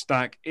have the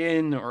stack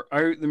in or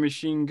out the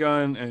machine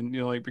gun, and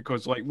you know, like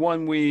because like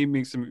one way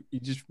makes him he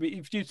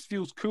just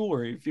feels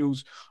cooler, he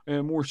feels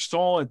more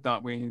solid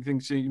that way, and he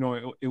thinks you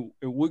know it'll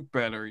look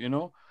better, you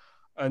know,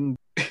 and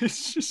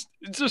it's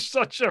just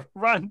such a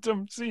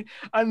random scene,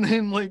 and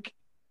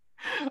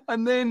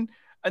then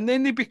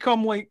they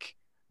become like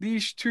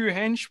these two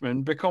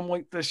henchmen become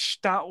like the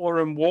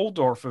Statler and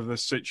Waldorf of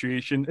this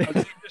situation, and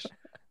they just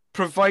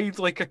provide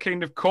like a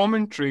kind of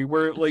commentary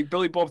where like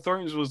Billy Bob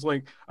Thornton was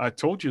like, I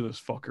told you this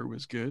fucker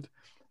was good.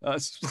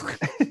 That's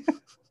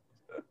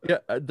yeah,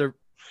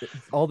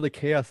 all the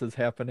chaos is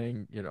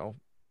happening, you know,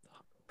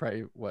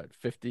 probably what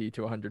 50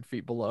 to 100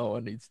 feet below,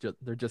 and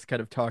they're just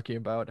kind of talking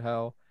about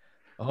how,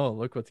 oh,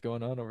 look what's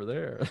going on over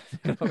there.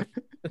 You know?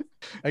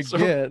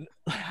 Again,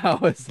 how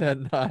is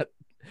that not?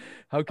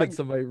 How could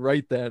somebody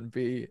write that and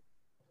be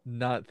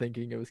not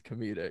thinking it was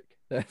comedic?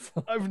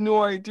 I've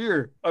no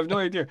idea.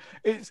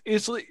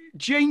 It's like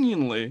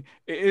genuinely,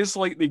 it is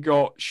like they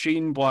got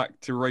Shane Black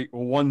to write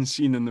one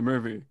scene in the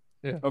movie.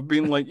 Yeah. Of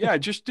being like, yeah,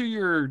 just do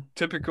your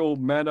typical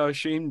meta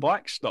Shane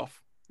Black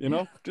stuff, you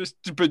know, just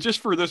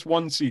for this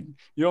one scene.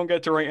 You don't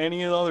get to write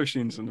any of the other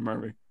scenes in the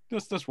movie.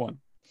 Just this one.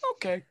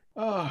 Okay.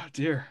 Oh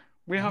dear.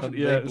 We haven't.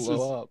 Yeah.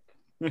 Blow up.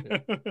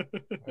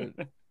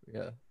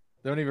 Yeah.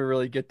 They don't even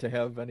really get to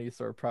have any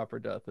sort of proper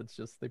death. It's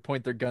just they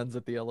point their guns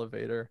at the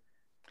elevator.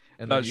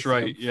 And that's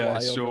right. Yeah.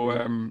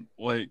 So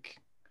like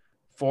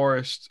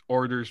Forrest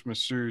orders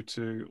Masu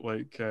to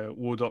like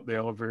load up the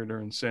elevator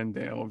and send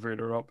the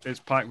elevator up. It's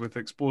packed with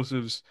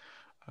explosives.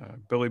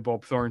 Billy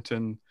Bob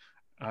Thornton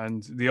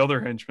and the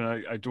other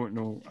henchman. I don't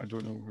know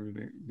who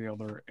the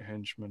other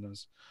henchman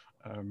is.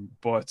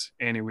 But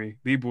anyway,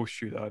 they both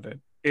shoot at it.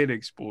 It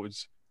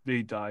explodes.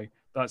 They die.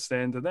 That's the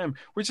end of them,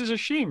 which is a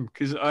shame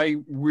because I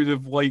would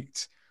have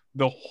liked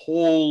the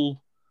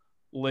whole,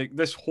 like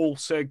this whole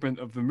segment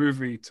of the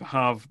movie to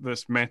have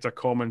this meta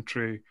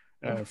commentary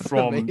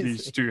from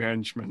these two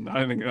henchmen.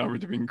 I think that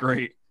would have been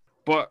great,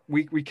 but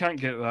we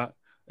can't get that.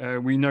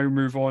 We now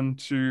move on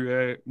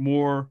to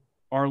more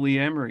R. Lee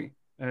Ermey.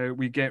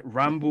 We get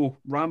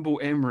Rambo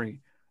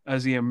Emery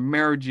as he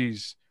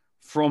emerges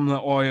from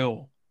the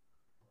oil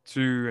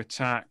to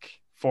attack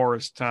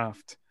Forrest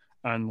Taft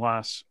and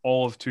lasts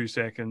all of 2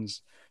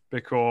 seconds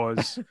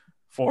because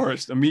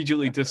Forrest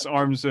immediately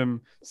disarms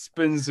him,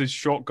 spins his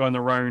shotgun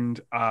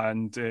around,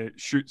 and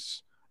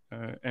shoots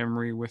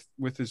Emery with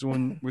his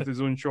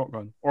own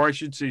shotgun. Or I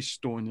should say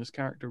Stone. His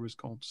character was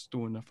called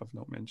Stone, if I've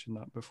not mentioned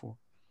that before.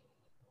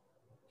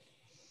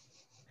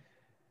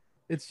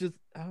 It's just,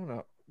 I don't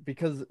know,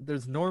 because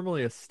there's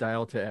normally a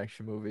style to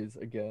action movies.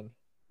 Again,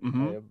 I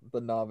am the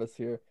novice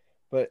here,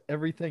 but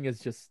everything is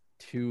just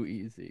too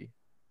easy.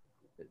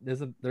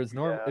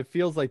 It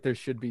feels like there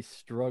should be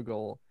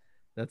struggle.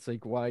 That's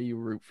like why you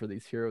root for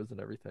these heroes and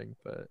everything.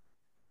 But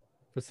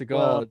for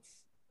Seagal, it's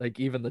like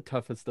even the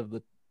toughest of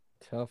the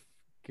tough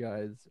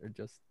guys are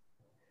just,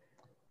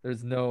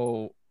 there's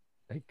no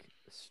like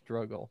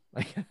struggle,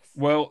 I guess.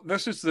 Well,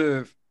 this is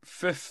the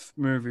 5th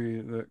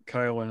movie that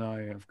Kyle and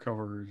I have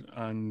covered,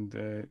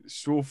 and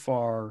so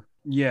far,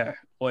 yeah,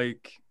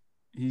 like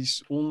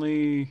he's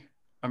only.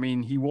 I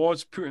mean, he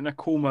was put in a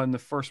coma in the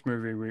first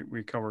movie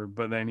we covered,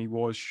 but then he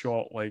was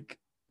shot like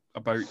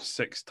about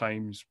 6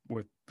 times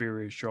with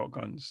various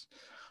shotguns.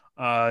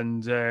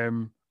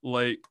 And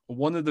like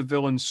one of the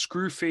villains,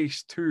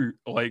 Screwface 2,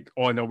 like,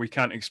 oh no, we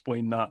can't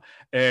explain that.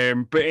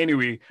 But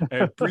anyway,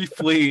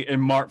 briefly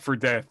in Marked for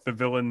Death,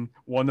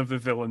 one of the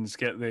villains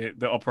get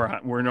the upper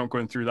hand. We're not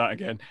going through that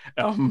again.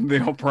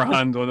 The upper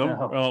hand on him.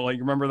 No. Like,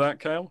 remember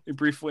that, Kyle? He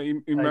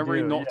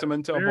knocked him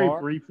into a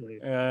bar? Briefly.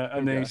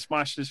 And then he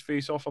smashed his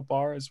face off a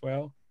bar as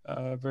well.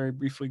 Very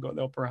briefly got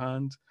the upper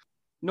hand.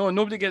 No,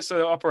 nobody gets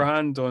the upper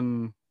hand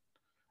on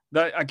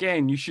that.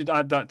 Again, you should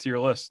add that to your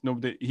list.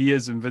 He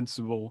is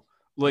invincible.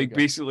 Like,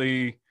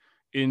 basically,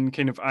 in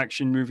kind of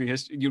action movie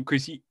history,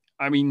 because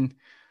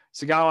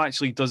Seagal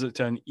actually does it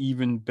to an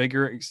even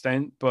bigger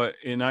extent, but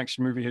in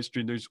action movie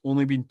history, there's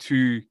only been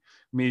 2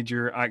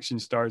 major action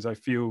stars, I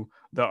feel,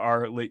 that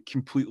are like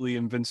completely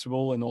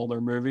invincible in all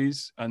their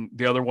movies, and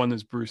the other one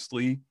is Bruce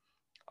Lee.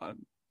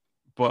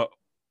 But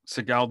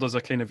Seagal does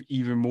a kind of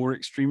even more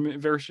extreme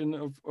version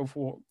of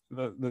what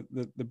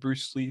the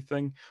Bruce Lee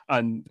thing,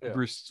 and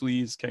Bruce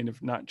Lee is kind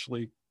of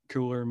naturally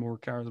cooler and more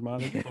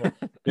charismatic. But,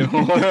 you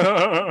know,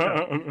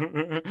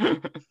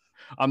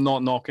 I'm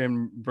not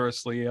knocking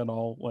Bruce Lee at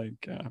all.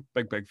 Like,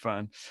 big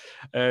fan.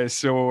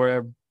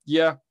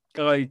 Yeah,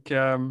 like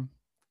I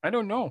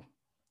don't know.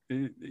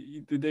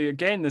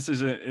 Again, this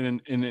is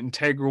an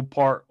integral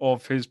part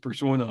of his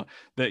persona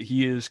that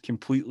he is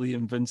completely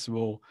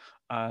invincible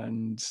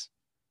and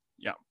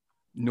yeah,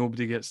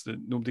 nobody gets the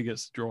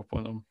drop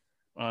on him,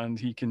 and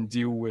he can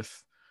deal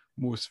with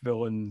most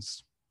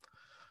villains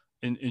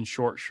in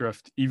short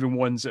shrift, even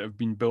ones that have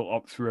been built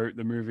up throughout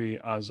the movie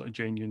as a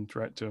genuine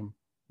threat to him.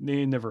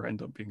 They never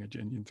end up being a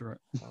genuine threat.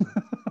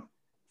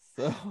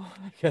 So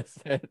I guess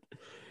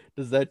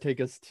does that take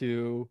us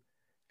to?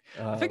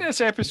 I think this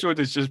episode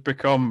has just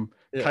become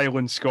Kyle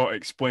and Scott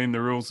explain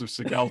the rules of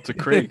Seagal to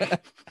Craig.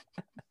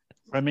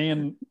 I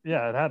mean,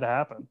 yeah, it had to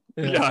happen.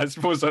 Yeah, I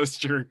suppose that's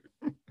true.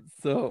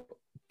 So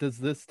does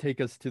this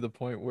take us to the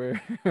point where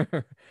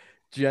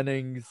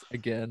Jennings,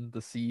 again,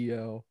 the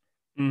CEO,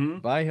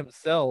 by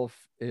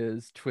himself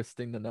is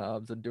twisting the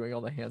knobs and doing all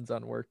the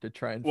hands-on work to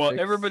try and fix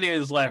everybody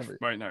is left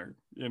right now,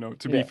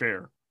 to be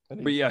fair.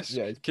 But yes,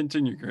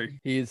 continue, Craig.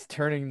 He's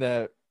turning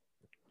that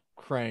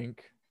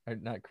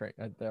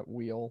that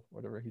wheel,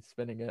 whatever he's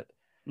spinning it,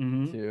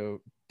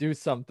 to do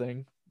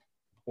something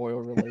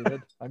oil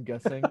related, I'm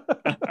guessing.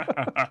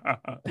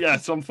 Yeah,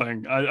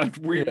 something.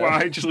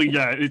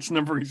 It's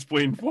never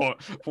explained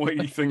what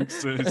he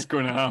thinks is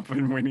going to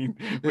happen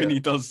when he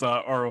does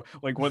that, or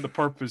like what the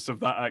purpose of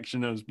that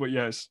action is. But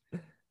yes,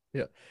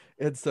 yeah.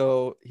 And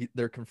so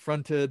they're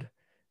confronted,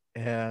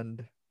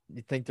 and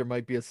you think there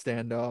might be a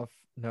standoff.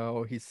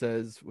 No, he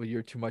says, "Well,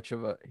 you're too much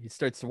of a." He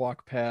starts to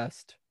walk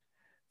past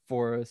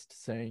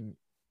Forrest, saying,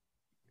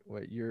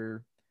 "What,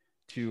 you're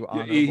too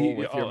honorable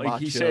with your macho."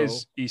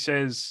 He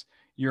says.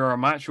 You're a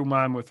macho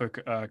man with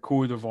a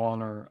code of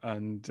honor,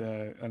 and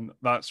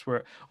that's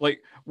where,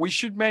 like, we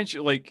should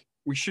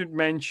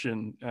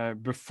mention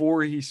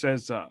before he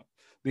says that,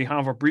 they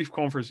have a brief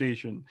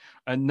conversation,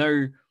 and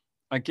now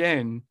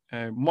again,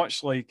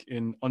 much like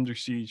in Under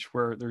Siege,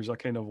 where there's a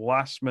kind of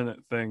last minute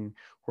thing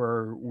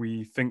where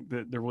we think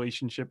that the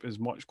relationship is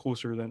much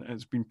closer than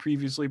it's been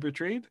previously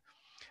portrayed.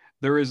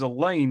 There is a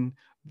line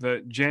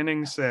that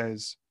Jennings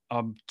says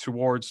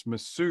towards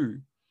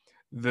Masu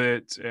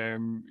that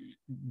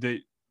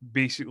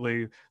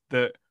basically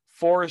that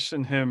Forrest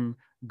and him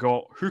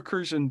got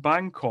hookers in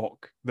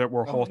Bangkok that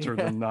were hotter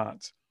than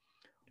that.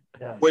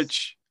 Yes.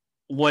 Which,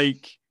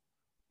 like,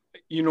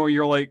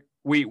 you're like,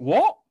 wait,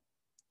 what?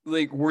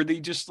 Like, were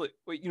they just like,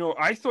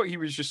 I thought he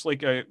was just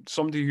like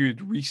somebody who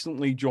had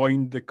recently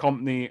joined the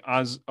company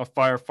as a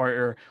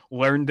firefighter,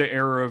 learned the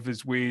error of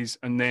his ways,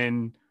 and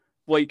then,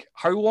 like,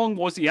 how long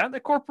was he at the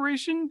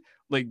corporation?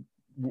 Like,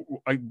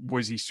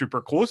 was he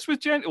super close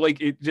with Jen?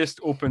 Like, it just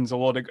opens a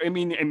lot of, I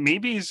mean, and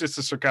maybe it's just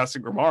a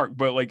sarcastic remark,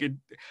 but like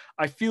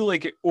I feel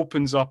like it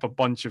opens up a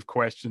bunch of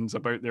questions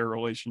about their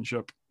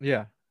relationship.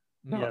 Yeah,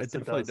 no, yes, it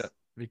definitely does.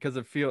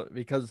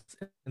 Because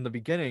in the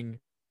beginning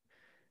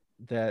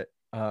that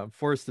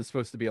Forrest is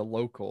supposed to be a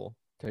local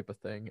type of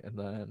thing, and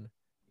then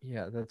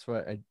that's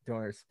what I don't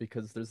understand,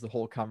 because there's the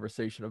whole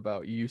conversation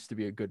about you used to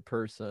be a good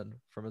person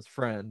from his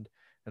friend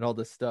and all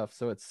this stuff.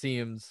 So it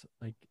seems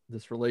like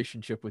this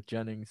relationship with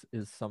Jennings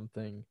is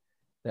something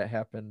that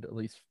happened at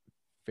least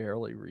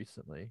fairly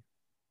recently.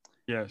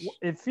 Yes.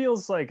 It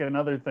feels like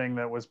another thing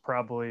that was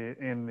probably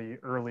in the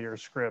earlier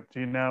script,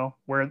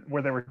 where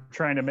they were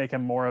trying to make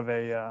him more of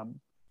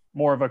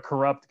a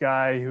corrupt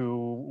guy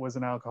who was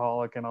an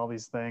alcoholic and all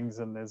these things,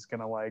 and is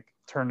going to like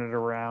turn it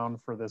around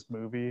for this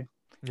movie.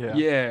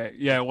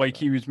 Yeah. Like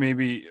he was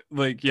maybe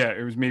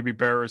it was maybe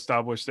better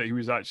established that he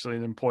was actually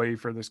an employee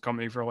for this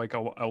company for like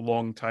a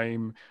long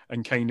time,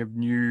 and kind of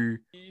knew,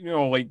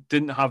 like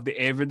didn't have the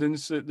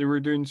evidence that they were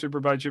doing super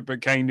bad shit,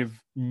 but kind of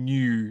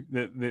knew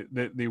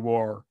that they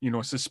were,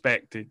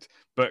 suspected,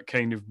 but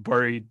kind of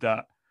buried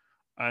that,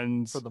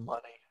 and for the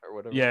money or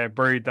whatever. Yeah,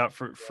 buried that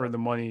for the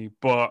money,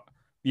 but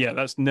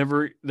that's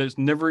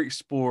never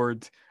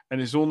explored, and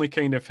it's only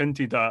kind of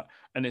hinted at,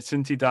 and it's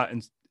hinted at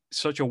in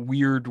such a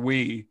weird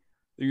way.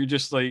 You're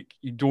just like,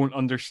 you don't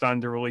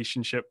understand the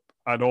relationship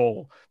at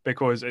all,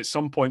 because at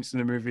some points in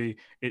the movie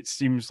it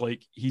seems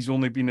like he's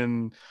only been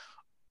an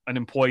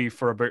employee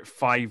for about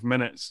 5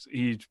 minutes.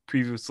 He'd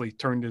previously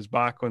turned his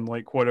back on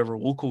like whatever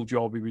local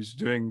job he was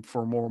doing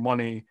for more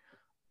money,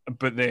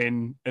 but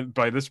then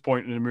by this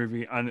point in the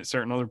movie and at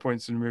certain other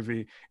points in the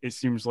movie, it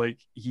seems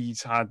like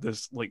he's had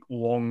this like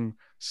long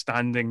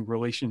standing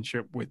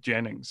relationship with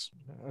Jennings,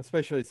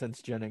 especially since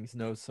Jennings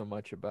knows so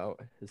much about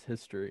his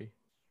history,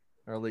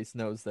 or at least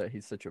knows that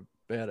he's such a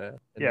badass.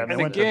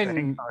 And again, I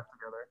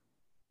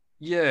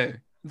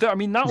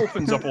mean, that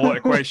opens up a lot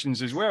of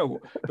questions as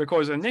well,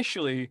 because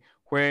initially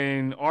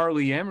when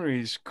Arlie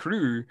Emery's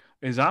crew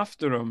is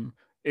after him,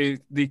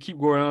 they keep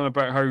going on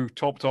about how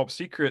top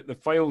secret the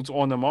files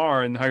on him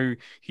are, and how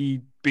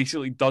he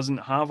basically doesn't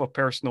have a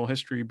personal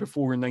history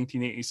before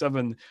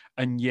 1987,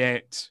 and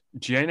yet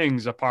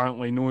Jennings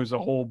apparently knows a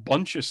whole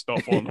bunch of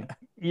stuff on him.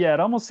 Yeah, it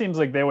almost seems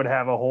like they would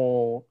have a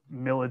whole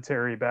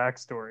military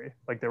backstory,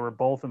 like they were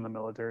both in the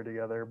military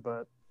together,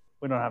 but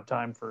we don't have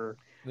time for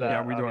that.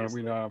 Yeah, we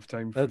don't have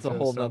time for that's a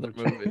whole nother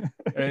movie.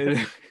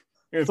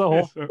 That's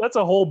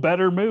a whole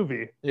better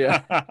movie.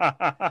 Yeah.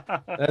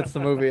 That's the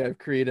movie I've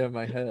created in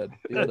my head.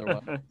 The other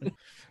one.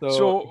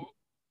 So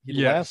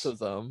he lassos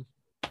them,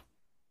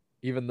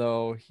 even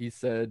though he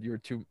said you're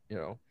too,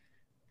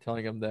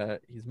 telling him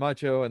that he's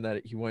macho and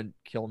that he wouldn't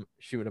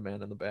shoot a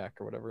man in the back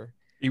or whatever.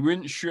 He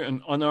wouldn't shoot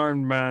an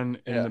unarmed man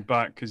in the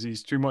back because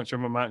he's too much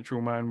of a macho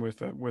man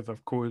with a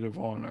code of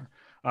honor,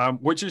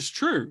 which is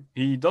true.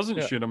 He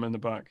doesn't shoot him in the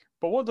back.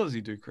 But what does he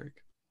do, Craig?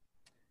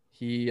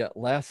 He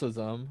lassos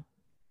him,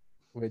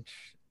 which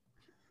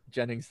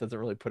Jennings doesn't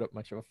really put up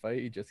much of a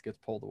fight. He just gets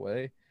pulled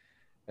away.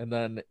 And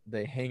then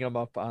they hang him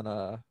up on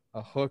a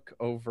hook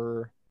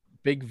over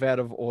big vat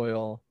of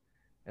oil,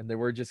 and they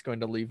were just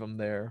going to leave him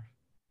there.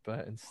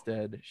 But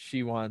instead,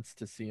 she wants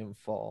to see him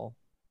fall.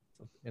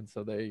 And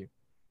so they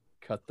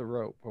cut the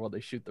rope. Well, they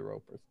shoot the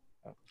rope.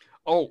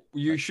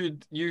 You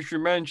should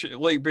mention,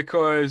 like,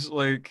 because,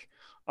 like,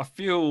 I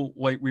feel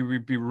like we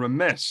would be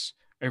remiss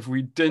if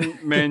we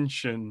didn't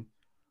mention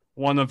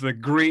one of the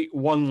great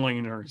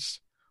one-liners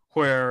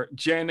where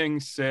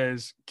Jennings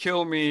says,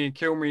 kill me, you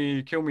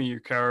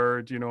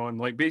coward, and,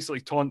 like,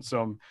 basically taunts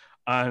him.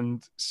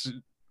 And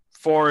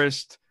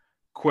Forrest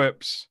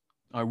quips,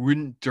 I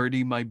wouldn't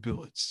dirty my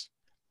bullets.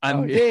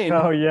 And then,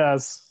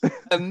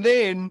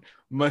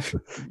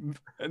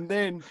 and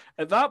then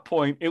at that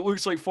point, it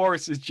looks like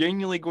Forrest is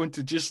genuinely going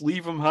to just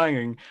leave him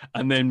hanging.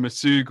 And then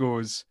Masu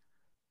goes,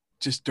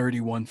 just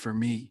dirty one for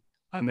me.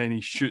 And then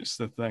he shoots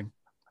the thing.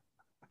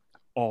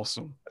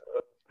 Awesome.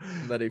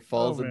 And then he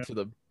falls into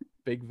the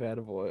big vat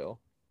of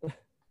oil.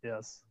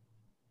 Yes.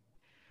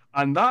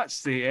 And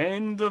that's the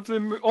end of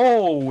the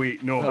Oh,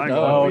 wait, no, hang on.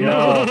 Oh,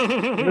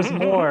 no. There's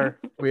more.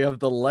 We have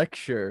the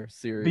lecture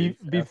series.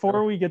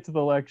 Before we get to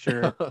the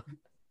lecture,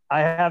 I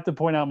have to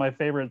point out my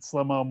favorite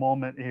slow-mo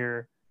moment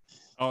here.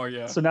 Oh,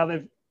 yeah. So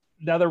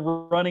now they're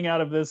running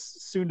out of this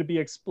soon-to-be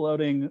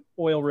exploding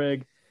oil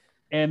rig,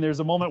 and there's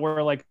a moment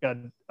where, like, a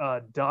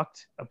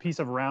duct, a piece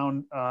of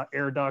round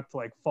air duct,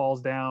 like,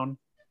 falls down,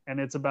 and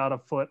it's about a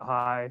foot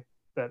high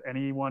that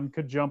anyone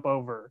could jump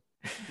over.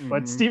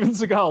 But Steven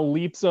Seagal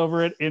leaps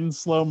over it in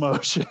slow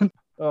motion.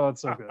 Oh,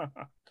 it's so good.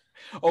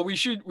 Oh, we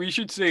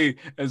should say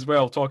as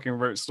well, talking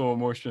about slow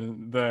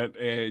motion,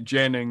 that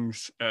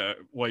Jennings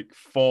like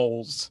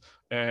falls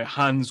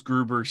Hans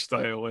Gruber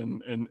style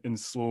in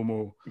slow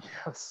mo.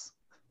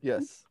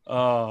 Yes.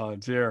 Oh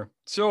dear.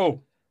 So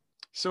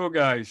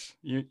guys,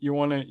 you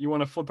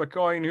wanna flip a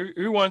coin?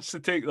 Who wants to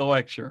take the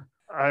lecture?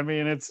 I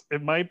mean,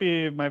 it might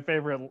be my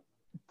favorite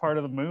part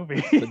of the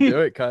movie.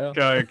 Do it, Kyle.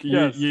 Kyle,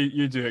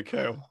 you do it,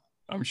 Kyle.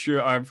 I'm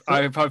sure I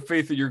have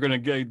faith that you're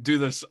going to do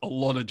this a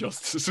lot of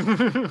justice.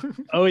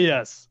 Oh,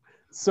 yes.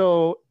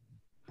 So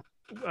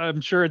I'm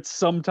sure it's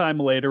sometime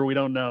later. We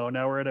don't know.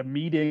 Now we're at a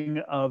meeting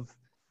of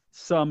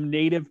some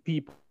native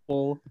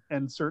people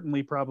and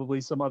certainly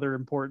probably some other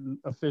important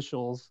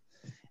officials.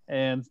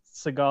 And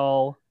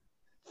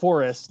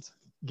Forrest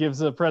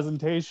gives a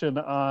presentation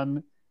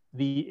on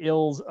the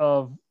ills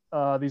of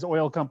these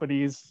oil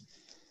companies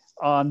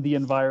on the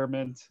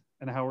environment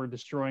and how we're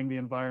destroying the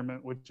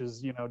environment, which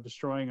is,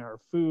 destroying our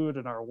food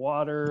and our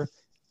water,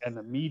 and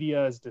the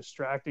media is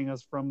distracting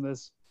us from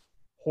this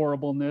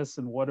horribleness.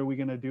 And what are we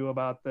going to do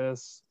about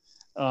this?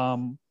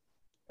 And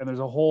there's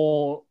a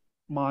whole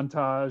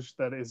montage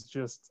that is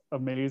just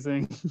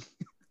amazing.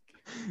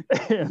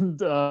 and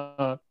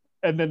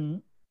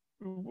then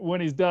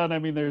when he's done, I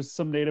mean, there's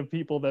some native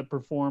people that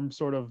perform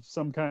sort of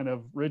some kind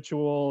of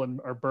ritual and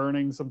are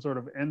burning some sort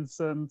of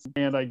incense.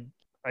 And I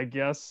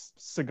guess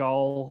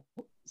Seagal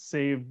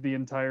saved the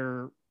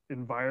entire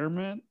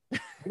environment.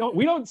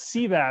 We don't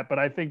see that, but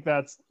I think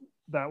that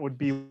would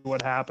be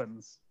what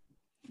happens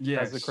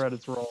as the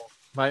credits roll.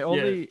 My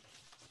only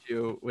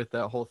issue with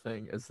that whole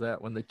thing is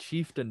that when the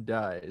chieftain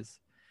dies,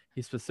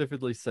 he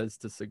specifically says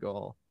to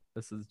Seagal,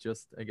 this is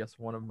just, I guess,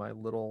 one of my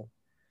little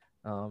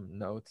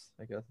notes,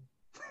 I guess.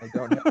 I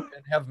don't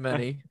have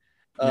many.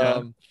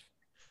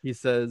 He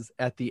says,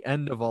 at the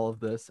end of all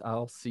of this,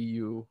 I'll see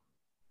you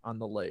on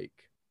the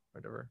lake.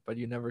 Whatever, but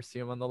you never see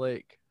him on the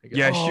lake.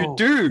 Yes, you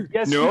do.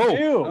 Yes, you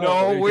do.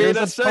 No, wait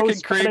a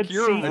second, Craig.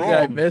 You're wrong. Did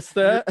I miss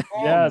that?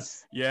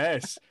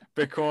 Yes,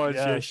 because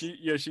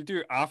yes, you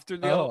do. After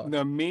the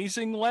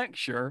amazing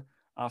lecture,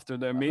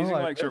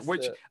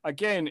 which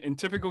again, in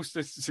typical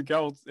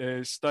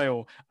Seagal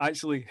style,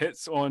 actually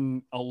hits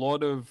on a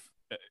lot of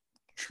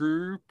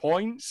true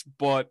points,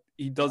 but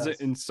he does it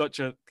in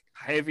such a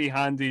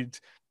heavy-handed,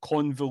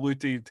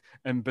 convoluted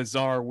and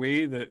bizarre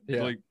way that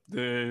like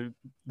the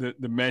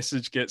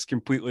message gets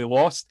completely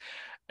lost.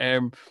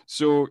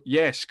 So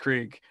yes,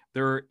 Craig,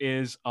 there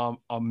is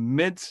a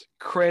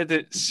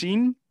mid-credit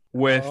scene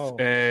with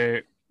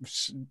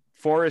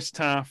Forrest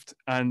Taft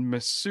and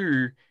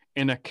Masu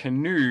in a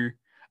canoe,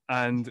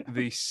 and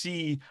they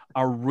see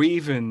a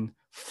raven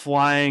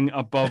flying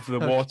above the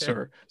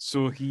water.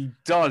 So he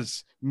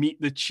does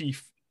meet the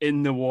chief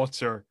in the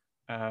water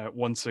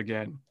once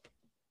again.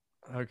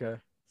 Okay.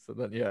 So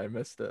then, I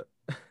missed it.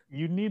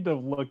 You need to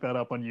look that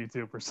up on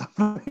YouTube or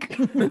something.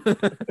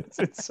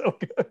 it's so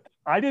good.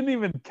 I didn't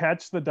even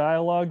catch the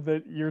dialogue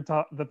that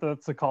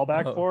that's a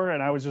callback for,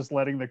 and I was just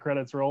letting the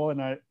credits roll, and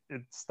it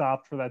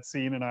stopped for that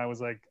scene, and I was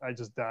like, I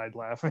just died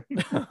laughing.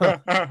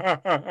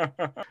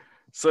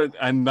 So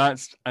and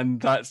that's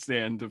the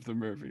end of the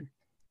movie.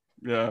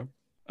 Yeah,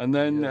 and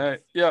then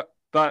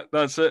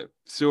that's it.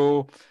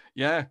 So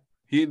yeah,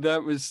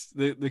 that was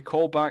the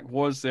callback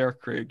was there,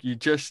 Craig. You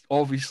just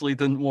obviously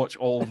didn't watch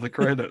all of the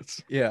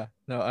credits. Yeah,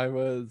 no, I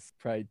was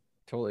probably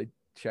totally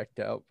checked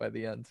out by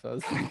the end, so I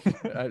was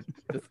I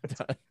just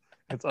done.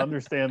 It's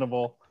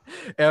understandable.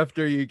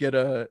 After you get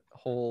a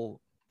whole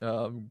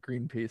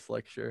Greenpeace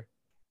lecture,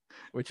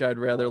 which I'd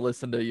rather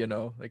listen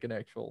to, like an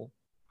actual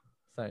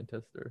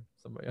scientist or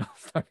somebody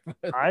else talk about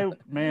it.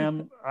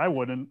 I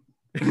wouldn't.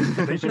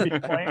 They should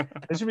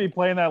be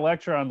playing that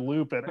lecture on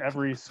loop at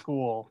every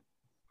school,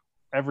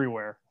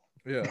 everywhere.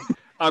 Yeah,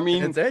 I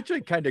mean, it's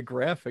actually kind of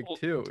graphic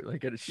too.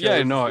 Like it shows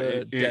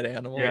dead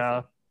animals.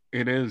 Yeah,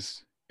 it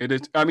is. It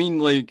is. I mean,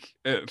 like,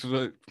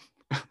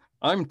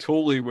 I'm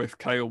totally with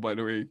Kyle, by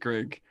the way,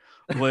 Greg.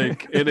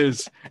 Like,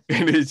 it's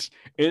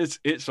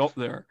up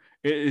there.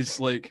 It is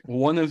like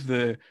one of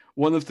the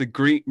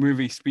great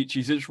movie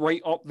speeches. It's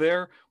right up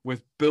there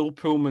with Bill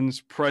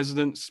Pullman's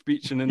President's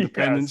Speech on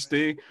Independence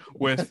Day,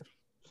 with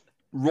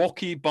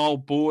Rocky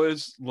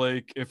Balboa's,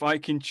 like, if I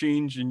can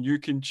change and you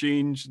can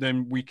change,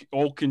 then we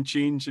all can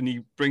change. And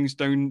he brings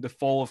down the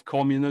fall of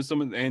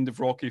communism at the end of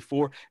Rocky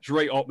IV. It's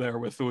right up there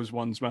with those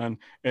ones, man.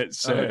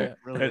 It's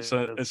really it's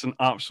an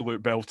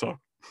absolute belter.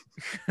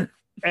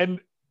 And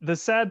the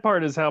sad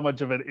part is how much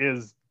of it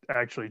is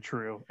actually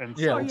true. And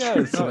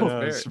it's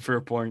a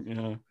fair point.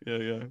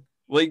 Yeah.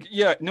 Like,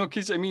 yeah, no,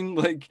 because I mean,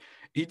 like,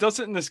 he does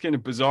it in this kind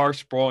of bizarre,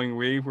 sprawling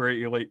way where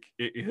it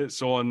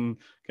hits on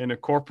kind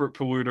of corporate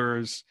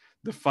polluters,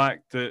 the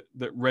fact that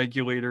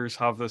regulators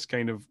have this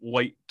kind of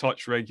light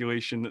touch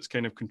regulation that's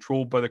kind of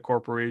controlled by the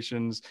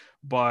corporations,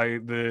 by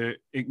the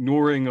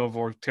ignoring of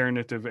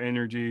alternative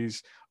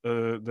energies,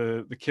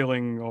 the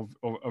killing of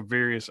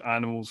various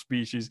animal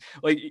species.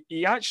 Like,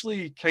 he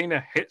actually kind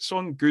of hits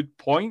on good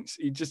points.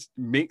 He just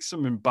makes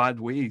them in bad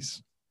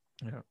ways.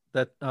 Yeah,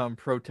 that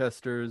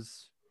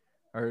protesters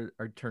are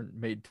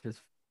made to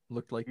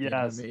look like the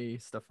enemy,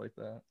 stuff like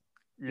that.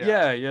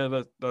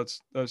 Yeah,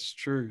 that's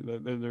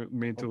true. They're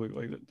made to look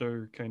like that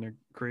they're kind of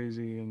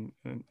crazy and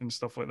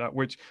stuff like that,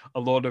 which a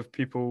lot of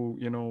people,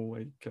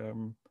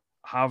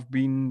 have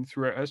been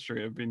throughout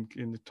history, have been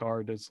kind of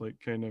tarred as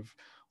kind of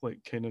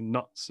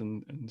nuts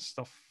and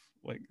stuff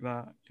like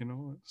that.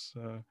 It's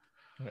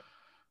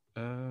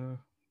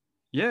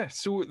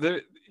So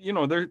there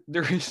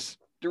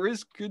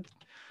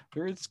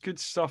is good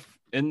stuff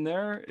in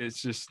there.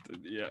 It's just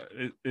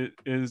it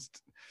is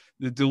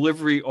the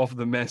delivery of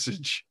the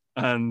message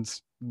and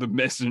the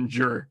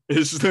messenger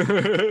is the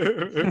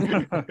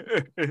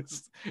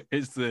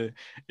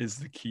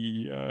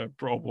key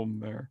problem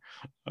there.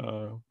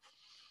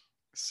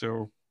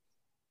 So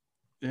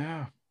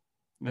yeah,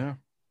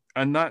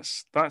 and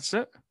that's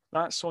it.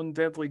 That's On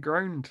Deadly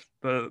Ground.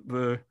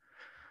 The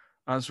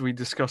as we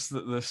discussed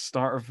at the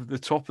start of the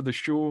top of the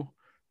show,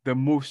 the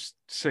most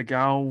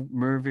Seagal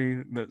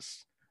movie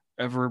that's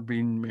ever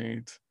been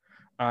made.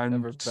 And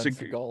never been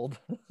Seagal.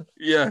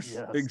 Yes,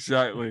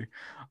 exactly.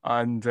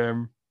 And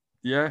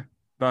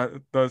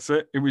that's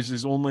it. It was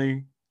his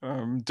only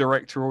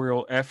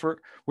directorial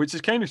effort, which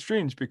is kind of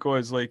strange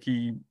because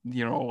he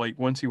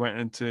once he went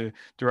into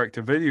direct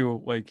to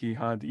video, he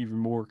had even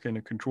more kind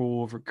of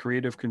control over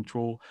creative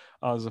control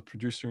as a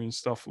producer and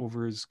stuff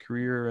over his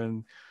career.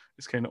 And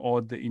it's kind of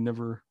odd that he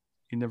never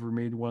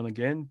made one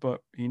again,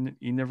 but he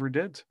never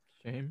did.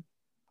 Shame.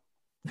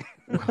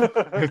 You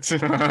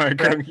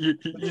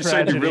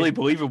sounded really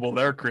believable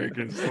there, Craig.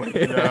 It's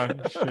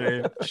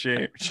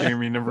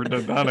shame he never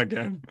did that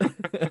again.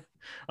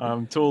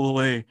 I'm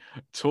totally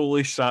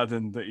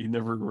saddened that he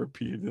never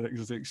repeated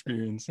his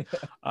experience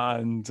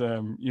and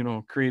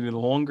created a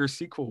longer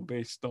sequel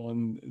based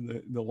on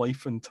the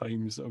life and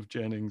times of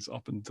Jennings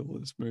up until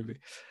this movie.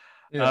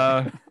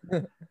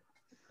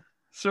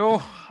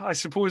 So I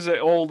suppose that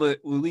all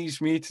that leaves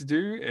me to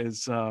do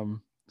is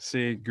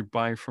say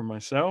goodbye for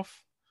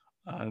myself.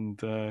 And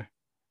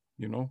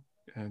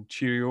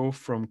cheerio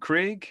from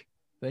Craig.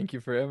 Thank you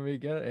for having me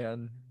again,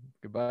 and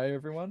goodbye,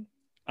 everyone.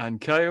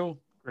 And Kyle.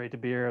 Great to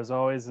be here as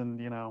always,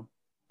 and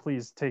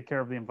please take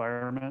care of the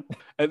environment.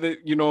 In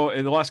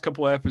the last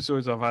couple of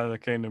episodes, I've had a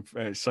kind of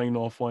sign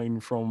off line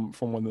from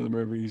one of the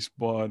movies,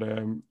 but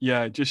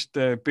just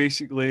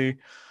basically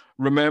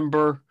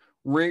remember,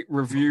 rate,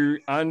 review,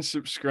 and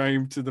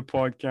subscribe to the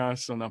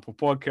podcast on Apple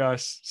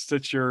Podcasts,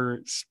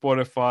 Stitcher,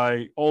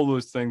 Spotify, all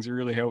those things. It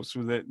really helps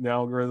with the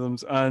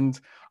algorithms. And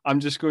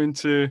I'm just going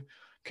to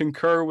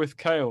concur with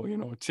Kyle,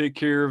 take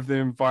care of the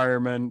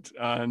environment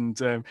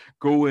and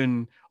go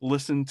and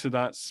listen to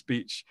that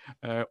speech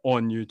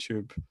on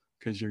YouTube,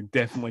 because you're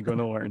definitely going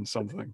to learn something.